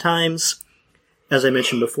 20,000 times. As I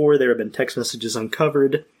mentioned before, there have been text messages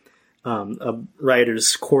uncovered of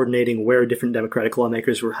rioters coordinating where different Democratic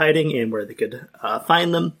lawmakers were hiding and where they could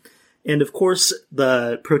find them. And of course,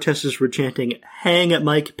 the protesters were chanting, "Hang at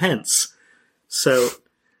Mike Pence." So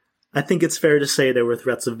I think it's fair to say there were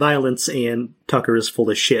threats of violence, and Tucker is full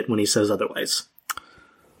of shit when he says otherwise.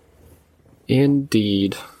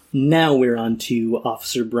 Indeed. Now we're on to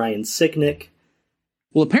Officer Brian Sicknick.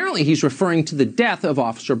 Well, apparently he's referring to the death of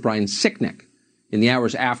Officer Brian Sicknick. In the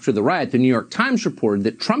hours after the riot, the New York Times reported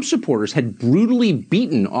that Trump supporters had brutally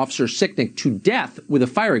beaten Officer Sicknick to death with a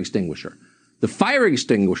fire extinguisher. The fire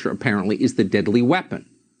extinguisher, apparently, is the deadly weapon,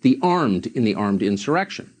 the armed in the armed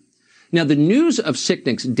insurrection. Now, the news of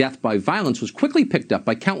Sicknick's death by violence was quickly picked up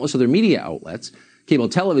by countless other media outlets. Cable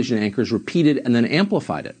television anchors repeated and then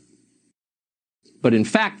amplified it. But in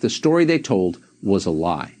fact, the story they told was a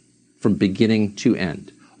lie, from beginning to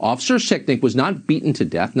end. Officer Sicknick was not beaten to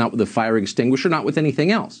death, not with a fire extinguisher, not with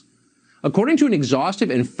anything else. According to an exhaustive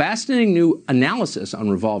and fascinating new analysis on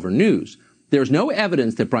Revolver News, there's no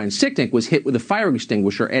evidence that Brian Sicknick was hit with a fire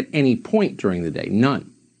extinguisher at any point during the day.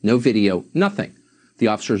 None. No video, nothing. The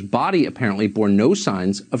officer's body apparently bore no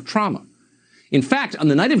signs of trauma. In fact, on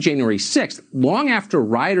the night of January 6th, long after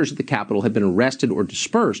rioters at the Capitol had been arrested or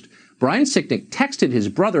dispersed, Brian Sicknick texted his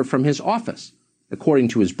brother from his office. According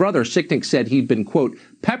to his brother, Sicknick said he'd been, quote,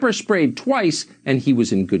 pepper sprayed twice and he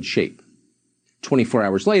was in good shape. 24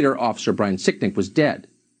 hours later, Officer Brian Sicknick was dead.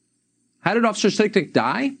 How did Officer Sicknick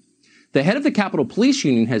die? The head of the Capitol Police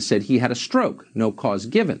Union has said he had a stroke, no cause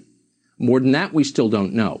given. More than that, we still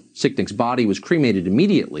don't know. Sicknick's body was cremated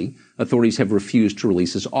immediately. Authorities have refused to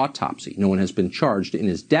release his autopsy. No one has been charged in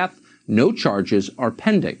his death. No charges are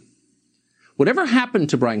pending. Whatever happened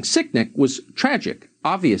to Brian Sicknick was tragic,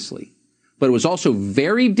 obviously. But it was also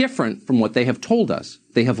very different from what they have told us.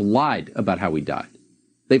 They have lied about how he died.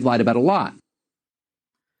 They've lied about a lot.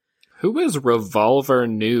 Who is Revolver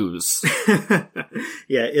News?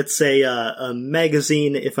 Yeah, it's a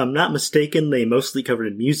magazine. If I'm not mistaken, they mostly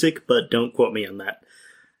covered music, but don't quote me on that.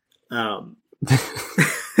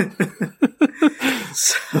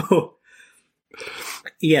 So,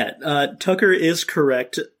 yeah, Tucker is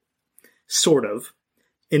correct, sort of.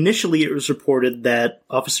 Initially, it was reported that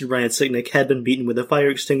Officer Brian Sicknick had been beaten with a fire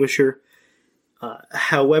extinguisher.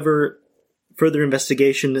 However, further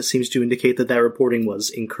investigation seems to indicate that that reporting was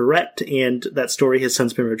incorrect, and that story has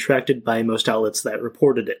since been retracted by most outlets that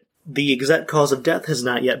reported it. The exact cause of death has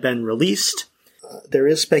not yet been released. There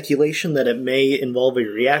is speculation that it may involve a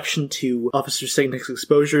reaction to Officer Sicknick's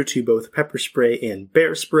exposure to both pepper spray and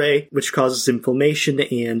bear spray, which causes inflammation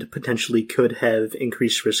and potentially could have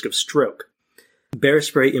increased risk of stroke. Bear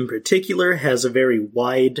spray in particular has a very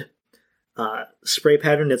wide spray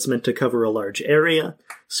pattern that's meant to cover a large area,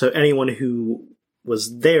 so anyone who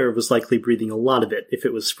was there was likely breathing a lot of it if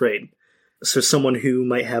it was sprayed. So someone who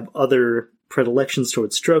might have other predilections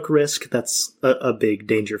towards stroke risk, that's a big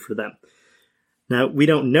danger for them. Now, we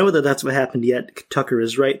don't know that that's what happened yet. Tucker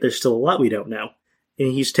is right, there's still a lot we don't know.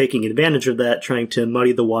 And he's taking advantage of that, trying to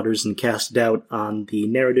muddy the waters and cast doubt on the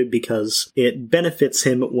narrative because it benefits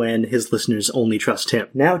him when his listeners only trust him.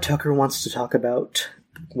 Now Tucker wants to talk about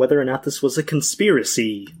whether or not this was a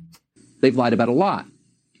conspiracy. They've lied about a lot.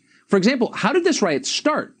 For example, how did this riot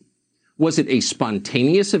start? Was it a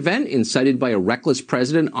spontaneous event incited by a reckless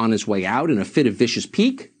president on his way out in a fit of vicious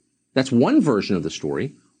pique? That's one version of the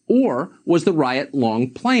story. Or was the riot long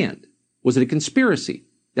planned? Was it a conspiracy?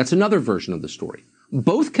 That's another version of the story.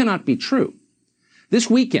 Both cannot be true. This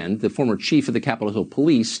weekend, the former chief of the Capitol Hill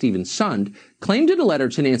Police, Stephen Sund, claimed in a letter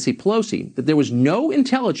to Nancy Pelosi that there was no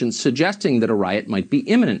intelligence suggesting that a riot might be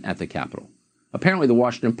imminent at the Capitol. Apparently, the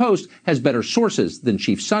Washington Post has better sources than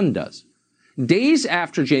Chief Son does. Days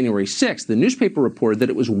after January 6th, the newspaper reported that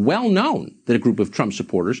it was well known that a group of Trump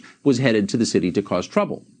supporters was headed to the city to cause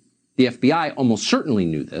trouble. The FBI almost certainly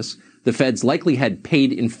knew this. The feds likely had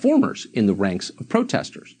paid informers in the ranks of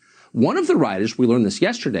protesters. One of the rioters, we learned this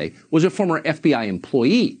yesterday, was a former FBI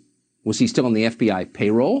employee. Was he still on the FBI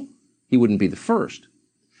payroll? He wouldn't be the first.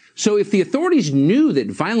 So if the authorities knew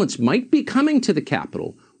that violence might be coming to the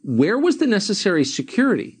Capitol, where was the necessary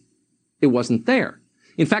security? It wasn't there.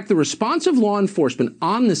 In fact, the response of law enforcement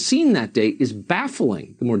on the scene that day is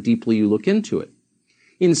baffling the more deeply you look into it.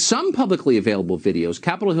 In some publicly available videos,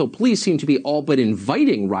 Capitol Hill police seem to be all but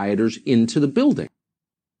inviting rioters into the building.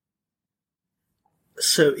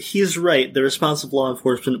 So he's right. The response of law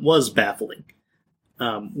enforcement was baffling.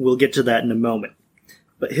 We'll get to that in a moment.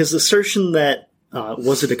 But his assertion that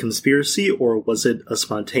was it a conspiracy or was it a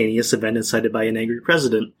spontaneous event incited by an angry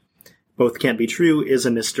president, both can't be true, is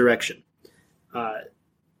a misdirection.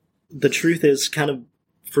 The truth is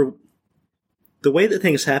for the way that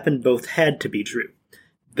things happened, both had to be true.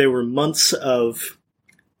 There were months of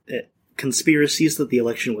conspiracies that the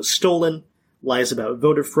election was stolen, lies about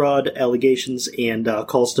voter fraud, allegations, and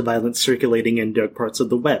calls to violence circulating in dark parts of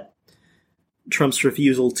the web. Trump's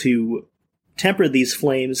refusal to temper these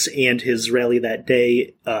flames and his rally that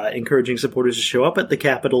day, encouraging supporters to show up at the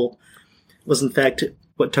Capitol, was in fact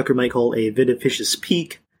what Tucker might call a vindictious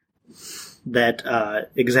peak that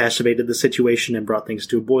exacerbated the situation and brought things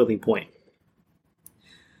to a boiling point.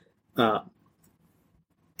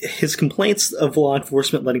 His complaints of law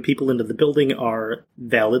enforcement letting people into the building are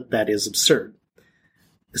valid. That is absurd.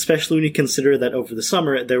 Especially when you consider that over the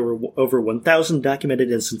summer, there were over 1,000 documented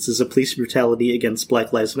instances of police brutality against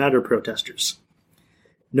Black Lives Matter protesters.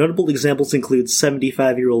 Notable examples include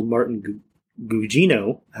 75-year-old Martin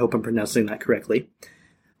Gugino, I hope I'm pronouncing that correctly,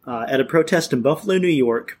 at a protest in Buffalo, New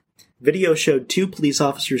York. Video showed 2 police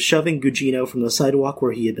officers shoving Gugino from the sidewalk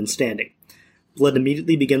where he had been standing. Blood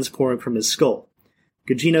immediately begins pouring from his skull.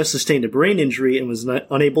 Gugino sustained a brain injury and was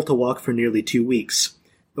unable to walk for nearly 2 weeks.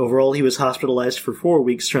 Overall, he was hospitalized for 4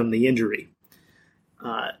 weeks from the injury.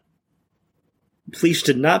 Police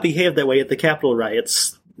did not behave that way at the Capitol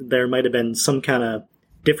riots. There might have been some kind of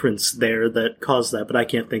difference there that caused that, but I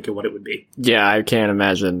can't think of what it would be. Yeah, I can't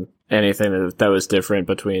imagine anything that was different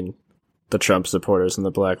between the Trump supporters and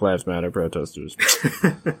the Black Lives Matter protesters.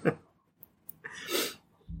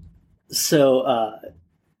 So,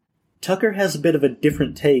 Tucker has a bit of a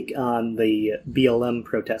different take on the BLM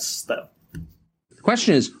protests, though. The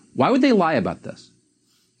question is, why would they lie about this?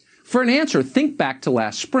 For an answer, think back to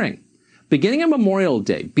last spring. Beginning on Memorial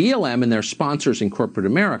Day, BLM and their sponsors in corporate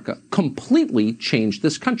America completely changed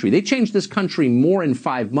this country. They changed this country more in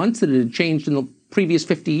 5 months than it had changed in the previous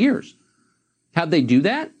 50 years. How'd they do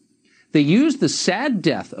that? They used the sad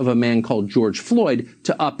death of a man called George Floyd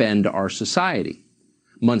to upend our society.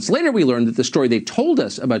 Months later, we learned that the story they told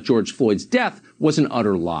us about George Floyd's death was an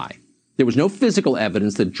utter lie. There was no physical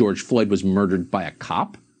evidence that George Floyd was murdered by a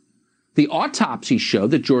cop. The autopsy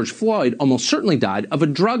showed that George Floyd almost certainly died of a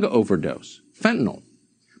drug overdose, fentanyl.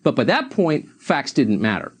 But by that point, facts didn't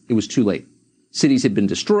matter. It was too late. Cities had been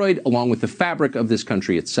destroyed, along with the fabric of this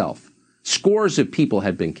country itself. Scores of people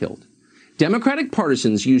had been killed. Democratic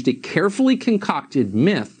partisans used a carefully concocted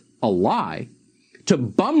myth, a lie, to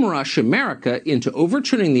bum rush America into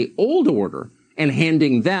overturning the old order and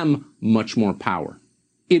handing them much more power.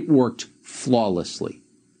 It worked flawlessly.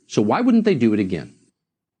 So why wouldn't they do it again?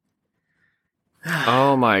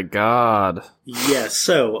 Oh my God. Yeah,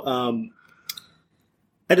 so,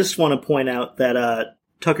 I just want to point out that,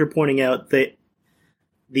 Tucker pointing out that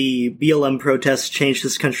the BLM protests changed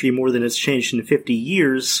this country more than it's changed in 50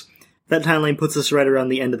 years. That timeline puts us right around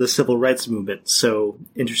the end of the civil rights movement, so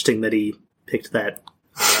interesting that he picked that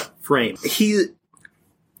frame.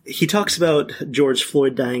 He talks about George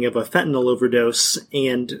Floyd dying of a fentanyl overdose,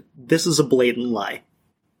 and this is a blatant lie.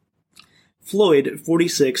 Floyd,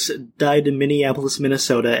 46, died in Minneapolis,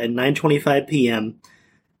 Minnesota at 9:25 p.m.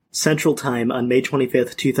 Central Time on May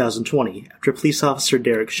 25th, 2020, after police officer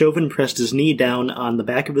Derek Chauvin pressed his knee down on the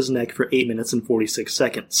back of his neck for 8 minutes and 46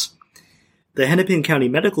 seconds. The Hennepin County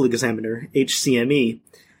Medical Examiner, HCME,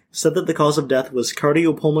 said that the cause of death was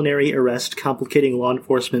cardiopulmonary arrest complicating law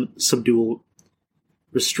enforcement subdual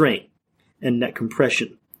restraint and neck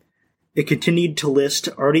compression. It continued to list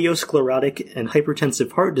arteriosclerotic and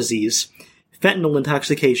hypertensive heart disease, fentanyl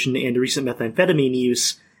intoxication, and recent methamphetamine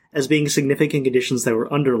use as being significant conditions that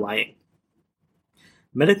were underlying.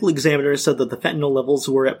 Medical examiners said that the fentanyl levels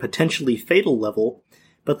were at potentially fatal level,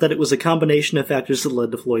 but that it was a combination of factors that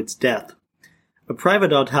led to Floyd's death. A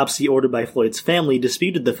private autopsy ordered by Floyd's family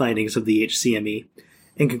disputed the findings of the HCME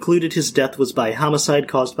and concluded his death was by homicide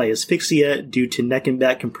caused by asphyxia due to neck and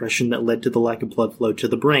back compression that led to the lack of blood flow to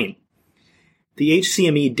the brain. The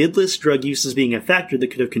HCME did list drug use as being a factor that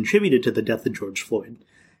could have contributed to the death of George Floyd,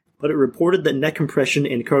 but it reported that neck compression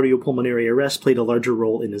and cardiopulmonary arrest played a larger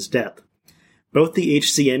role in his death. Both the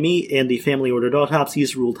HCME and the family-ordered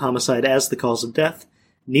autopsies ruled homicide as the cause of death.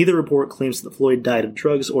 Neither report claims that Floyd died of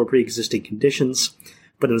drugs or pre-existing conditions,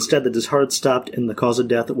 but instead that his heart stopped and the cause of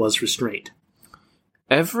death was restraint.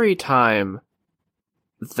 Every time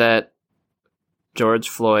that George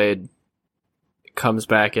Floyd comes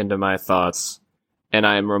back into my thoughts, and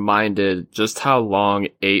I am reminded just how long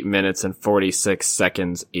 8 minutes and 46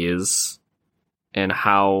 seconds is, and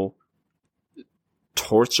how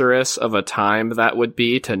torturous of a time that would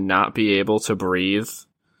be to not be able to breathe,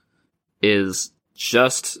 is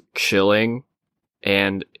just chilling,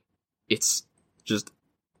 and it's just...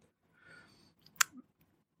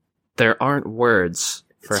 There aren't words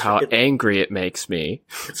for how angry it makes me.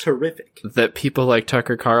 It's horrific. That people like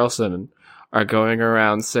Tucker Carlson are going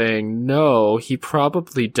around saying, no, he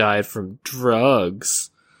probably died from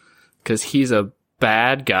drugs because he's a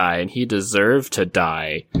bad guy and he deserved to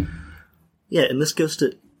die. Yeah, and this goes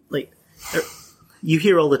to, like, you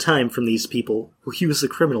hear all the time from these people, well, he was a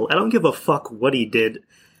criminal. I don't give a fuck what he did.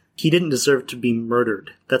 He didn't deserve to be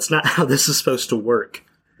murdered. That's not how this is supposed to work.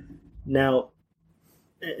 Now,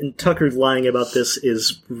 and Tucker lying about this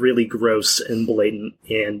is really gross and blatant,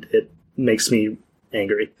 and it makes me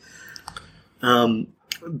angry.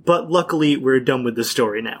 But luckily, we're done with the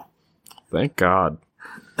story now. Thank God.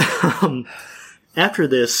 After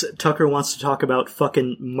this, Tucker wants to talk about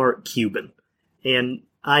fucking Mark Cuban. And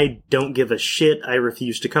I don't give a shit. I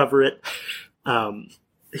refuse to cover it.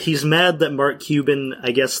 He's mad that Mark Cuban,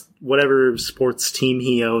 I guess, whatever sports team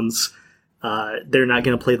he owns, they're not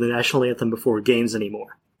going to play the national anthem before games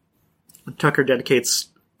anymore. Tucker dedicates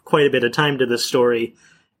quite a bit of time to this story,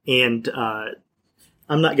 and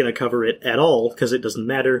I'm not going to cover it at all because it doesn't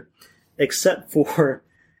matter, except for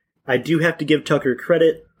I do have to give Tucker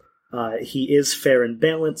credit. He is fair and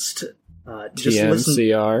balanced.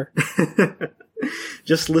 TMCR.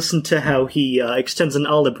 Just listen to how he extends an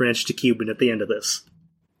olive branch to Cuban at the end of this.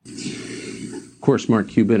 Of course, Mark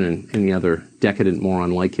Cuban and any other decadent moron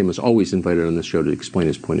like him is always invited on this show to explain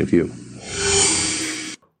his point of view.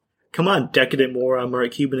 Come on, decadent moron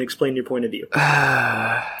Mark Cuban, explain your point of view.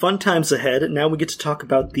 Fun times ahead. Now we get to talk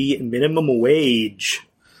about the minimum wage.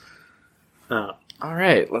 All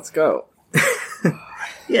right, let's go.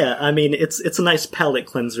 Yeah, I mean, it's a nice palate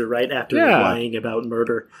cleanser, right? After lying about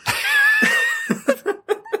murder.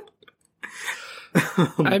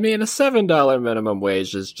 I mean, a $7 minimum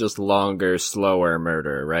wage is just longer, slower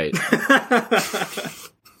murder, right?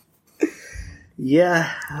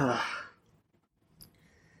 Yeah.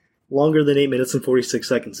 Longer than 8 minutes and 46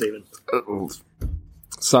 seconds, even.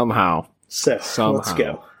 Somehow. Let's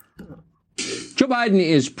go. Joe Biden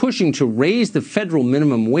is pushing to raise the federal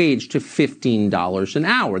minimum wage to $15 an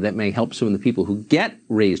hour. That may help some of the people who get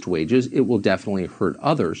raised wages. It will definitely hurt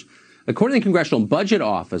others. According to the Congressional Budget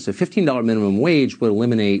Office, a $15 minimum wage would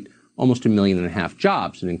eliminate almost 1.5 million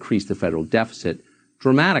jobs and increase the federal deficit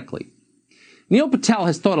dramatically. Neil Patel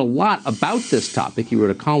has thought a lot about this topic. He wrote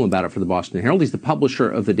a column about it for the Boston Herald. He's the publisher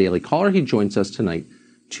of the Daily Caller. He joins us tonight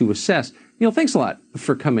to assess. Neil, thanks a lot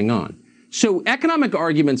for coming on. So economic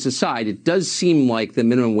arguments aside, it does seem like the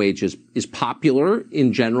minimum wage is popular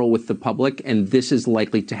in general with the public, and this is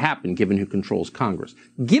likely to happen given who controls Congress.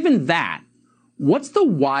 Given that, what's the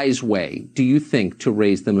wise way, do you think, to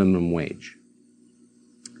raise the minimum wage?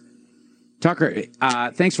 Tucker,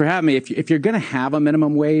 thanks for having me. If you're going to have a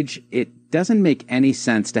minimum wage, it doesn't make any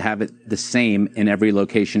sense to have it the same in every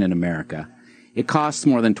location in America. It costs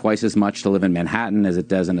more than twice as much to live in Manhattan as it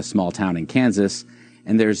does in a small town in Kansas,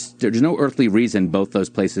 and there's no earthly reason both those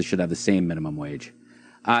places should have the same minimum wage.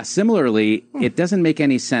 Similarly, it doesn't make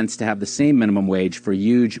any sense to have the same minimum wage for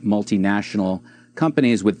huge multinational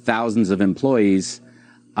companies with thousands of employees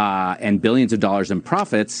and billions of dollars in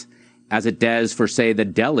profits as it does for, say, the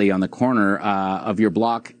deli on the corner of your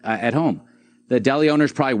block at home. The deli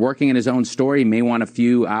owner's probably working in his own store. He may want a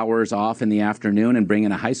few hours off in the afternoon and bring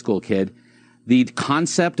in a high school kid. The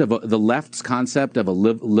concept of the left's concept of a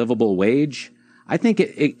livable wage, I think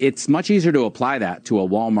it's much easier to apply that to a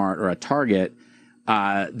Walmart or a Target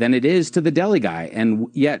than it is to the deli guy. And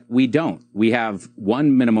yet we don't. We have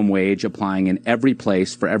one minimum wage applying in every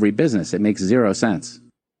place for every business. It makes zero sense.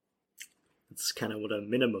 That's kind of what a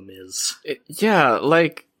minimum is.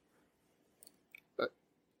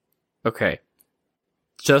 Okay.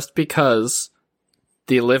 Just because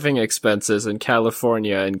the living expenses in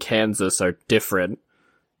California and Kansas are different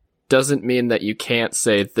doesn't mean that you can't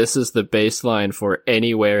say this is the baseline for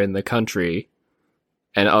anywhere in the country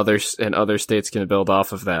and other states can build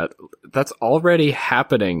off of that. That's already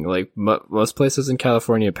happening. Like most places in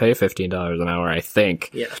California pay $15 an hour, I think.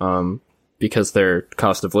 Yeah. Because their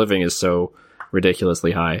cost of living is so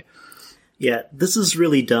ridiculously high. Yeah, this is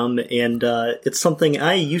really dumb, and it's something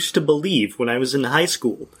I used to believe when I was in high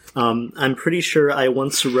school. I'm pretty sure I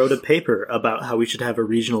once wrote a paper about how we should have a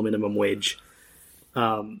regional minimum wage.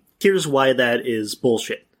 Here's why that is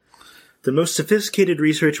bullshit. The most sophisticated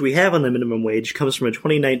research we have on the minimum wage comes from a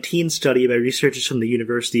 2019 study by researchers from the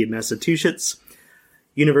University of Massachusetts,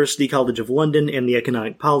 University College of London, and the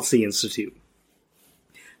Economic Policy Institute.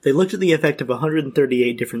 They looked at the effect of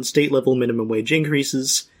 138 different state-level minimum wage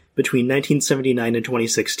increases between 1979 and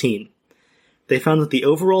 2016. They found that the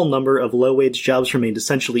overall number of low-wage jobs remained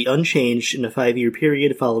essentially unchanged in a 5-year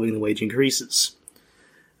period following the wage increases.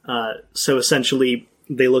 So essentially,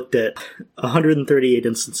 they looked at 138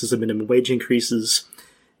 instances of minimum wage increases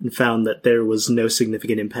and found that there was no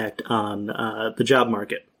significant impact on the job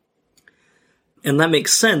market. And that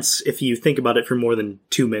makes sense if you think about it for more than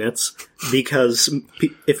 2 minutes, because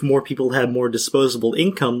if more people have more disposable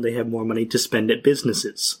income, they have more money to spend at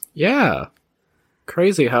businesses. Yeah.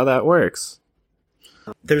 Crazy how that works.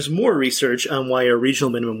 There's more research on why a regional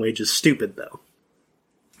minimum wage is stupid, though.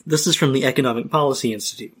 This is from the Economic Policy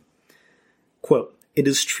Institute. Quote, "It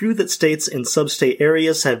is true that states and sub-state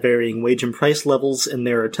areas have varying wage and price levels, and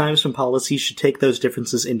there are times when policies should take those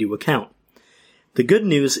differences into account. The good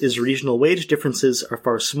news is regional wage differences are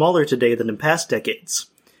far smaller today than in past decades.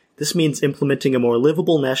 This means implementing a more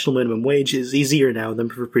livable national minimum wage is easier now than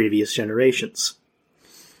for previous generations.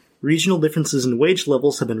 Regional differences in wage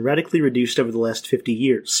levels have been radically reduced over the last 50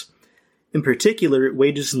 years. In particular,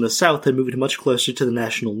 wages in the South have moved much closer to the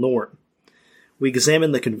national norm. We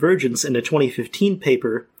examined the convergence in a 2015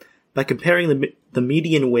 paper by comparing the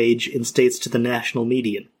median wage in states to the national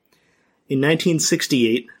median. In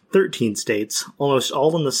 1968, 13 states, almost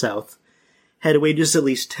all in the South, had wages at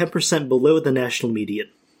least 10% below the national median.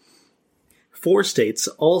 4 states,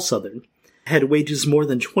 all Southern, had wages more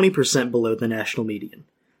than 20% below the national median.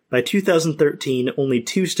 By 2013, only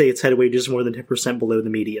 2 states had wages more than 10% below the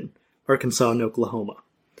median, Arkansas and Oklahoma.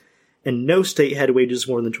 And no state had wages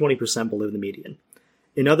more than 20% below the median.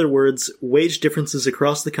 In other words, wage differences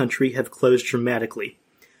across the country have closed dramatically.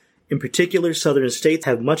 In particular, southern states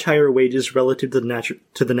have much higher wages relative to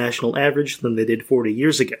the national average than they did 40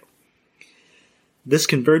 years ago. This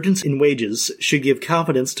convergence in wages should give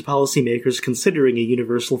confidence to policymakers considering a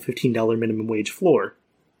universal $15 minimum wage floor.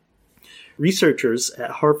 Researchers at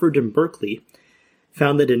Harvard and Berkeley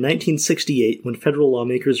found that in 1968, when federal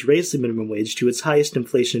lawmakers raised the minimum wage to its highest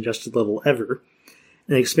inflation-adjusted level ever,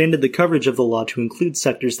 and expanded the coverage of the law to include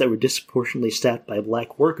sectors that were disproportionately staffed by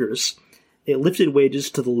black workers, it lifted wages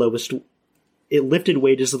of the lowest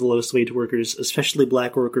wage workers, especially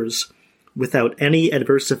black workers, without any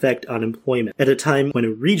adverse effect on employment, at a time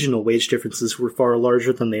when regional wage differences were far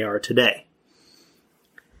larger than they are today.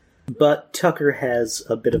 But Tucker has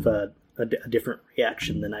a bit of a different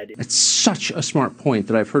reaction than I do. It's such a smart point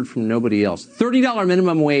that I've heard from nobody else. $30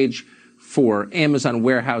 minimum wage for Amazon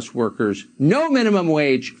warehouse workers, no minimum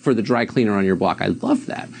wage for the dry cleaner on your block. I love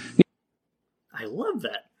that. I love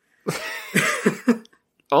that.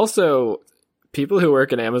 Also, people who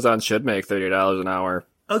work at Amazon should make $30 an hour.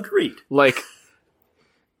 Agreed. Like,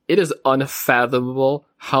 it is unfathomable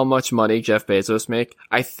how much money Jeff Bezos make.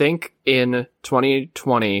 I think in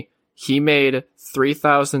 2020, he made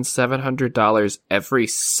 $3,700 every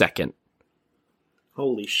second.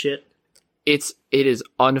 Holy shit. It is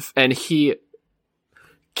and he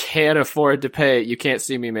can't afford to pay, you can't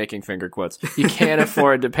see me making finger quotes, he can't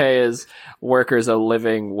afford to pay his workers a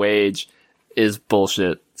living wage is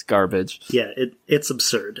bullshit. It's garbage. Yeah, it's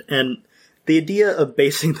absurd. And the idea of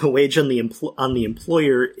basing the wage on the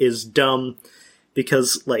employer is dumb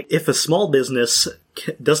because, like, if a small business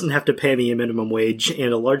doesn't have to pay me a minimum wage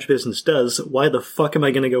and a large business does, why the fuck am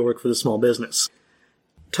I going to go work for the small business?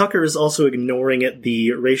 Tucker is also ignoring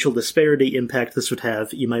the racial disparity impact this would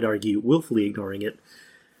have, you might argue, willfully ignoring it.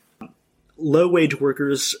 Low-wage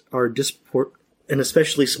workers are and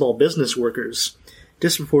especially small business workers,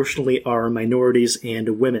 disproportionately are minorities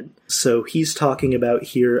and women. So he's talking about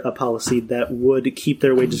here a policy that would keep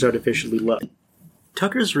their wages artificially low.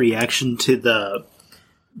 Tucker's reaction to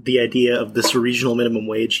the idea of this regional minimum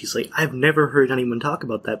wage, he's like, I've never heard anyone talk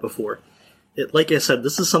about that before. Like I said,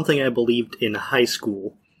 this is something I believed in high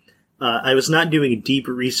school. I was not doing deep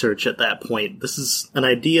research at that point. This is an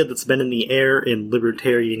idea that's been in the air in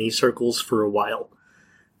libertarian-y circles for a while.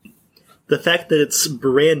 the fact that it's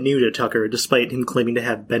brand new to Tucker, despite him claiming to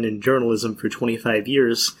have been in journalism for 25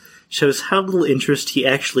 years, shows how little interest he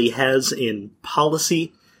actually has in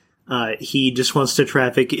policy. He just wants to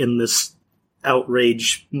traffic in this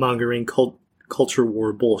outrage-mongering culture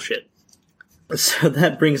war bullshit. So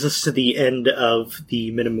that brings us to the end of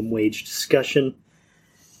the minimum wage discussion.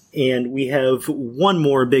 And we have one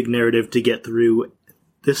more big narrative to get through.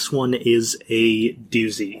 This one is a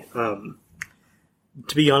doozy.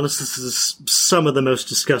 To be honest, this is some of the most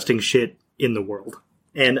disgusting shit in the world.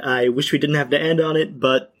 And I wish we didn't have to end on it,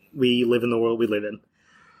 but we live in the world we live in.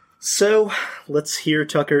 So, let's hear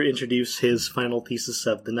Tucker introduce his final thesis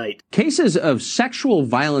of the night. Cases of sexual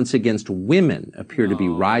violence against women appear to be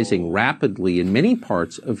rising rapidly in many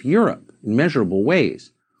parts of Europe in measurable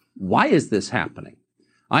ways. Why is this happening?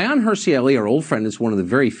 Ayaan Hirsi Ali, our old friend, is one of the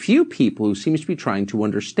very few people who seems to be trying to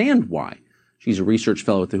understand why. She's a research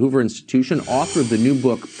fellow at the Hoover Institution, author of the new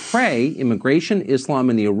book, Prey, Immigration,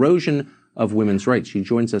 Islam, and the Erosion of Women's Rights. She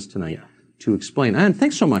joins us tonight to explain. Ayaan,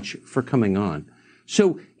 thanks so much for coming on.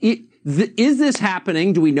 So, is this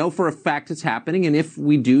happening? Do we know for a fact it's happening? And if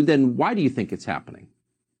we do, then why do you think it's happening?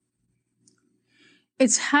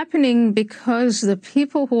 It's happening because the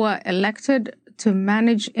people who are elected to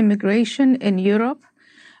manage immigration in Europe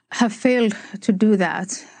have failed to do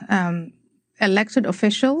that. Elected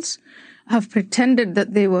officials have pretended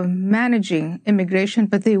that they were managing immigration,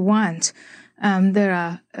 but they weren't. There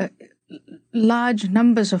are large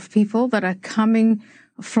numbers of people that are coming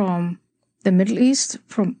from the Middle East,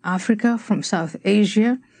 from Africa, from South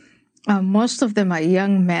Asia. Most of them are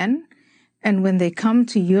young men. And when they come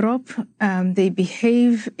to Europe, they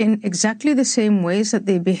behave in exactly the same ways that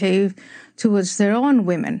they behave towards their own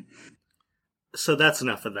women. So that's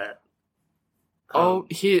enough of that.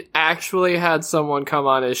 He actually had someone come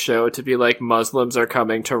on his show to be like, Muslims are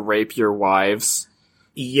coming to rape your wives.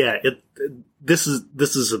 Yeah, this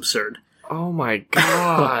is absurd. Oh my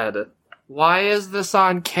god. Why is this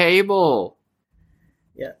on cable?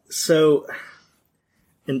 Yeah, so,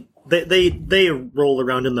 and they roll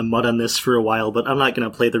around in the mud on this for a while, but I'm not going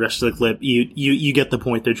to play the rest of the clip. You get the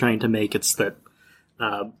point they're trying to make. It's that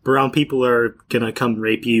brown people are going to come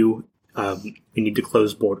rape you. We need to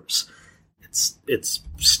close borders. It's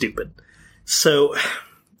stupid. So,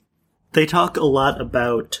 they talk a lot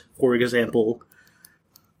about, for example,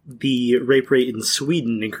 the rape rate in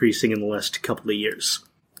Sweden increasing in the last couple of years.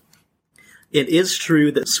 It is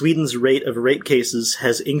true that Sweden's rate of rape cases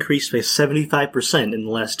has increased by 75% in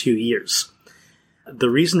the last 2 years. The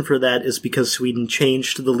reason for that is because Sweden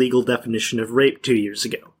changed the legal definition of rape 2 years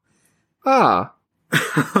ago.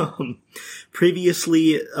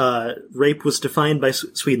 Previously, rape was defined by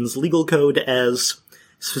Sweden's legal code as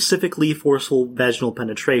specifically forceful vaginal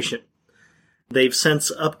penetration. They've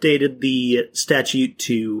since updated the statute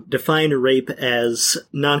to define rape as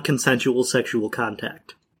non-consensual sexual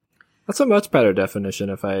contact. That's a much better definition,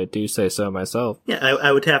 if I do say so myself. Yeah,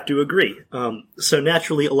 I would have to agree. So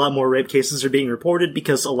naturally, a lot more rape cases are being reported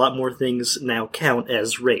because a lot more things now count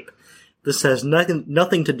as rape. This has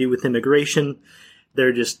nothing to do with immigration.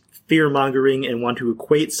 They're just fear-mongering and want to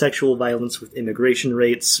equate sexual violence with immigration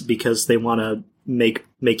rates because they want to make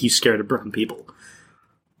you scared of brown people.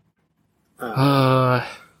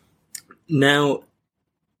 Now,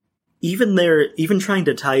 even trying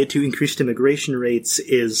to tie it to increased immigration rates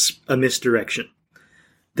is a misdirection.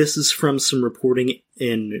 This is from some reporting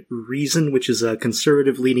in Reason, which is a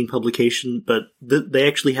conservative leading publication, but they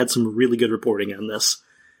actually had some really good reporting on this.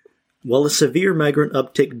 While a severe migrant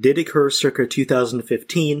uptick did occur circa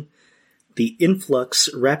 2015, the influx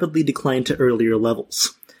rapidly declined to earlier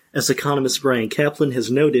levels. As economist Brian Kaplan has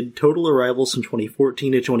noted, total arrivals from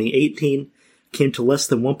 2014 to 2018 came to less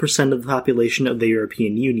than 1% of the population of the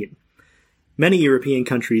European Union. Many European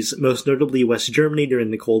countries, most notably West Germany during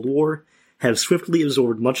the Cold War, have swiftly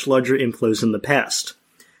absorbed much larger inflows in the past.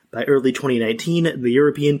 By early 2019, the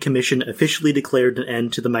European Commission officially declared an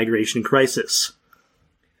end to the migration crisis.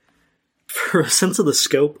 For a sense of the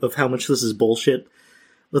scope of how much this is bullshit,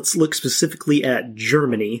 let's look specifically at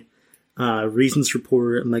Germany. Reason's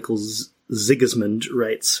reporter Michael Sigismund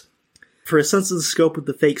writes, "For a sense of the scope of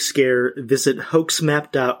the fake scare, visit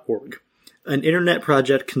hoaxmap.org, an internet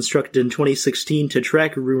project constructed in 2016 to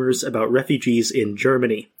track rumors about refugees in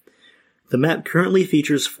Germany. The map currently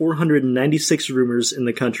features 496 rumors in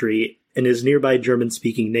the country and is nearby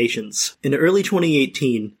German-speaking nations. In early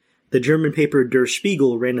 2018, the German paper Der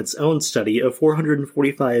Spiegel ran its own study of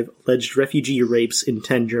 445 alleged refugee rapes in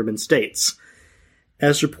 10 German states,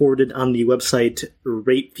 as reported on the website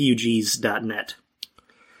rapefugees.net.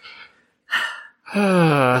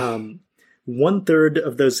 1/3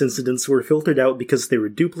 of those incidents were filtered out because they were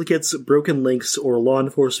duplicates, broken links, or law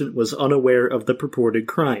enforcement was unaware of the purported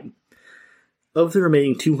crime. Of the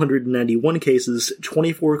remaining 291 cases,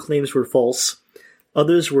 24 claims were false,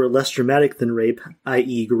 others were less dramatic than rape,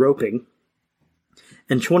 i.e. groping,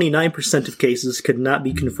 and 29% of cases could not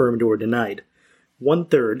be confirmed or denied.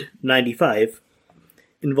 1/3, 95,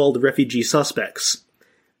 involved refugee suspects.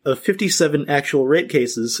 Of 57 actual rape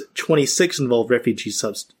cases, 26 involved refugee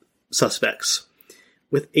suspects,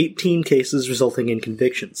 with 18 cases resulting in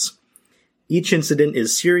convictions. Each incident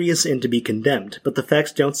is serious and to be condemned, but the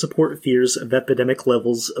facts don't support fears of epidemic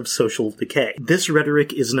levels of social decay. This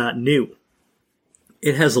rhetoric is not new.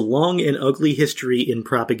 It has a long and ugly history in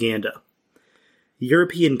propaganda.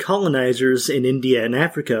 European colonizers in India and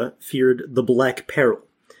Africa feared the Black Peril,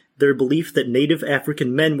 their belief that native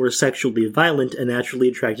African men were sexually violent and naturally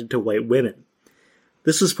attracted to white women.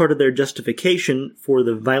 This was part of their justification for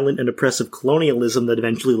the violent and oppressive colonialism that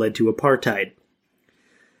eventually led to apartheid.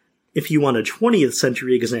 If you want a 20th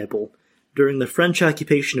century example, during the French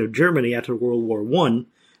occupation of Germany after World War I,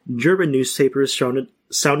 German newspapers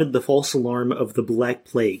sounded the false alarm of the Black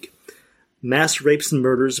Plague, mass rapes and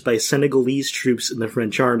murders by Senegalese troops in the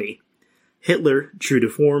French army. Hitler, true to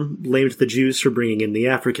form, blamed the Jews for bringing in the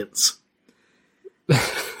Africans.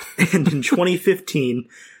 And in 2015,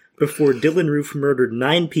 before Dylann Roof murdered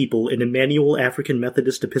 9 people in Emmanuel African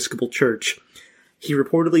Methodist Episcopal Church, he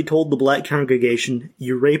reportedly told the black congregation,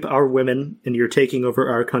 "You rape our women, and you're taking over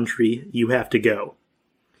our country. You have to go."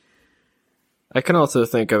 I can also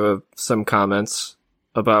think of some comments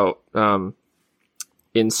about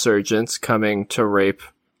insurgents coming to rape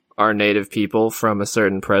our native people from a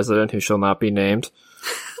certain president who shall not be named.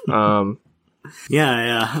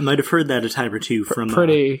 Yeah, I might have heard that a time or two from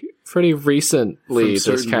pretty recently.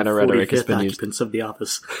 This kind of rhetoric has been used. Occupants of the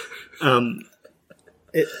office.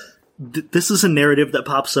 This is a narrative that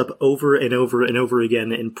pops up over and over and over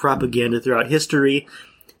again in propaganda throughout history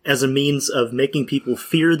as a means of making people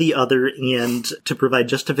fear the other and to provide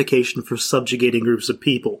justification for subjugating groups of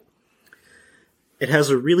people. It has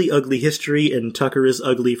a really ugly history, and Tucker is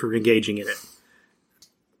ugly for engaging in it.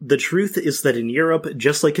 The truth is that in Europe,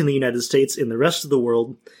 just like in the United States and the rest of the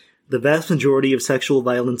world, the vast majority of sexual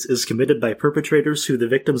violence is committed by perpetrators who the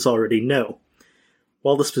victims already know.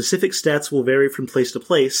 While the specific stats will vary from place to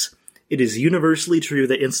place, it is universally true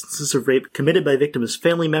that instances of rape committed by victims'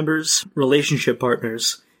 family members, relationship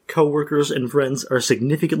partners, co-workers, and friends are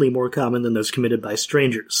significantly more common than those committed by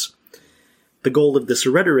strangers. The goal of this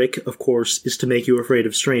rhetoric, of course, is to make you afraid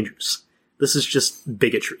of strangers. This is just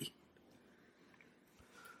bigotry.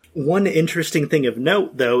 One interesting thing of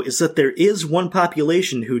note, though, is that there is one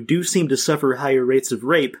population who do seem to suffer higher rates of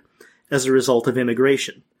rape as a result of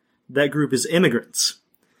immigration. That group is immigrants.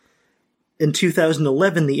 In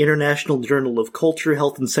 2011, the International Journal of Culture,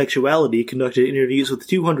 Health, and Sexuality conducted interviews with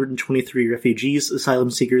 223 refugees,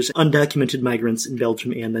 asylum seekers, undocumented migrants in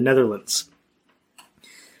Belgium and the Netherlands.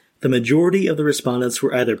 The majority of the respondents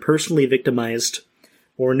were either personally victimized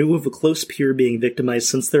or knew of a close peer being victimized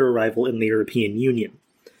since their arrival in the European Union.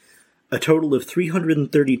 A total of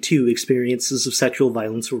 332 experiences of sexual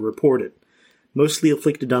violence were reported, mostly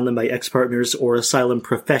inflicted on them by ex-partners or asylum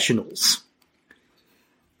professionals.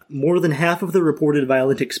 More than half of the reported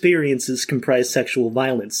violent experiences comprise sexual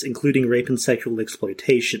violence, including rape and sexual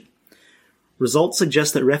exploitation. Results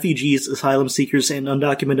suggest that refugees, asylum seekers, and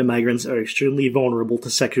undocumented migrants are extremely vulnerable to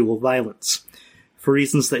sexual violence, for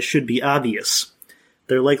reasons that should be obvious.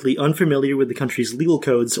 They're likely unfamiliar with the country's legal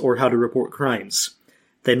codes or how to report crimes.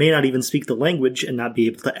 They may not even speak the language and not be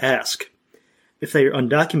able to ask. If they are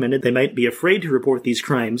undocumented, they might be afraid to report these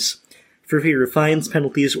crimes, for fear of fines,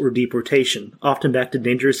 penalties, or deportation, often back to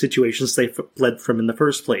dangerous situations they fled from in the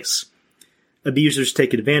first place. Abusers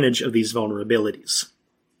take advantage of these vulnerabilities.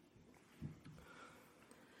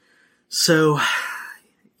 So,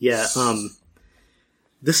 yeah,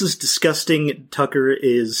 this is disgusting. Tucker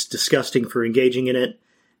is disgusting for engaging in it,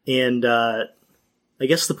 and I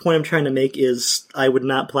guess the point I'm trying to make is I would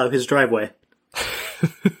not plow his driveway.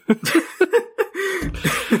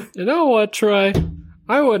 You know what, Troy?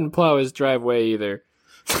 I wouldn't plow his driveway either.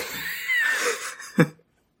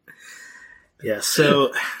 Yeah,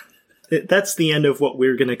 so that's the end of what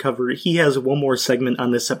we're going to cover. He has one more segment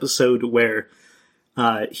on this episode where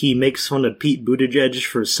he makes fun of Pete Buttigieg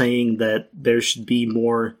for saying that there should be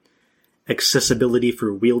more accessibility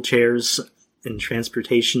for wheelchairs in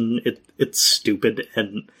transportation. It's stupid,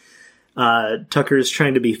 and Tucker is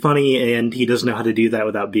trying to be funny, and he doesn't know how to do that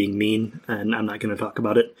without being mean, and I'm not going to talk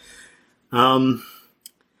about it.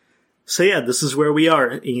 So yeah, this is where we are,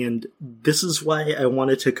 and this is why I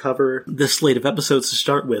wanted to cover this slate of episodes to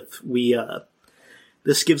start with.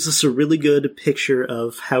 This gives us a really good picture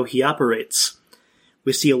of how he operates.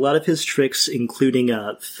 We see a lot of his tricks, including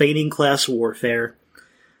feigning class warfare,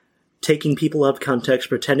 taking people out of context,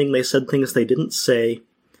 pretending they said things they didn't say,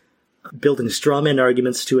 building strawman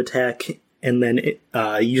arguments to attack, and then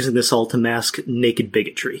using this all to mask naked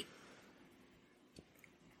bigotry.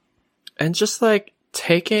 And just like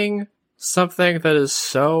taking something that is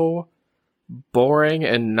so boring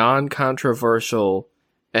and non-controversial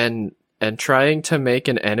and trying to make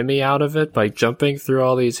an enemy out of it by jumping through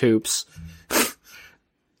all these hoops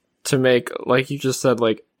to make, like you just said,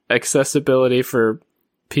 like accessibility for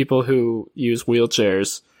people who use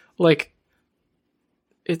wheelchairs. Like,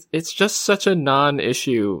 it's just such a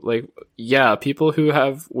non-issue. Like, yeah, people who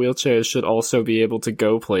have wheelchairs should also be able to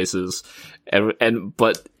go places,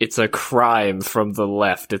 but it's a crime from the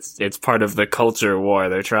left. It's part of the culture war.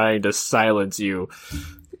 They're trying to silence you.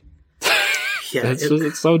 Yeah,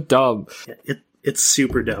 it's so dumb. It's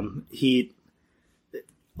super dumb.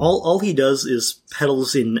 All he does is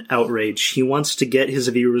peddles in outrage. He wants to get his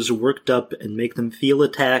viewers worked up and make them feel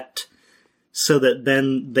attacked, so that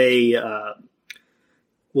then they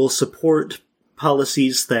will support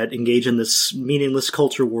policies that engage in this meaningless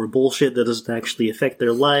culture war bullshit that doesn't actually affect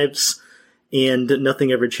their lives, and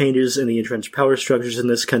nothing ever changes in the entrenched power structures in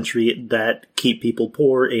this country that keep people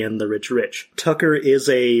poor and the rich rich. Tucker is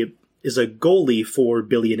a goalie for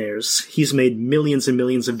billionaires. He's made millions and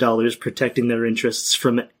millions of dollars protecting their interests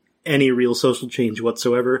from any real social change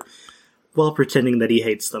whatsoever, while pretending that he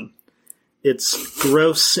hates them. It's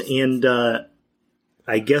gross, and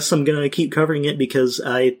I guess I'm gonna keep covering it because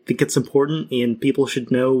I think it's important, and people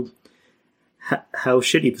should know how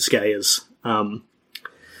shitty this guy is.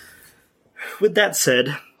 With that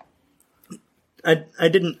said,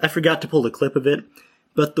 I forgot to pull a clip of it,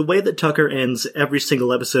 but the way that Tucker ends every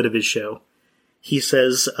single episode of his show, he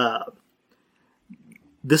says,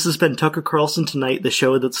 "This has been Tucker Carlson Tonight, the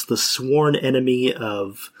show that's the sworn enemy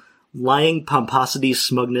of lying, pomposity,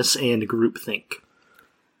 smugness, and groupthink."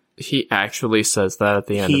 He actually says that at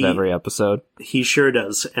the end of every episode. He sure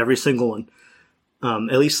does. Every single one.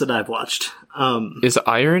 At least that I've watched. Is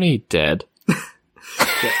irony dead?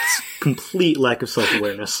 Yes. Complete lack of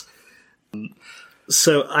self-awareness.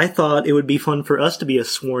 So I thought it would be fun for us to be a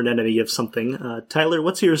sworn enemy of something. Tyler,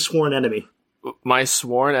 what's your sworn enemy? My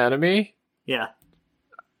sworn enemy? Yeah.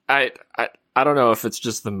 I don't know if it's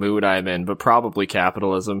just the mood I'm in, but probably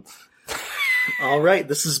capitalism. All right,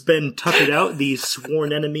 this has been Tuckered Out, the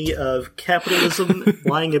sworn enemy of capitalism,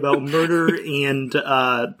 lying about murder, and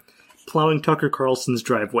plowing Tucker Carlson's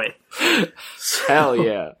driveway. So, hell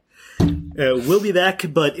yeah. We'll be back,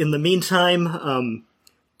 but in the meantime,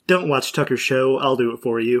 don't watch Tucker's show. I'll do it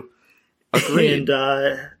for you. Agreed.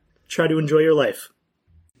 And try to enjoy your life.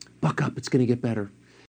 Buck up, it's going to get better.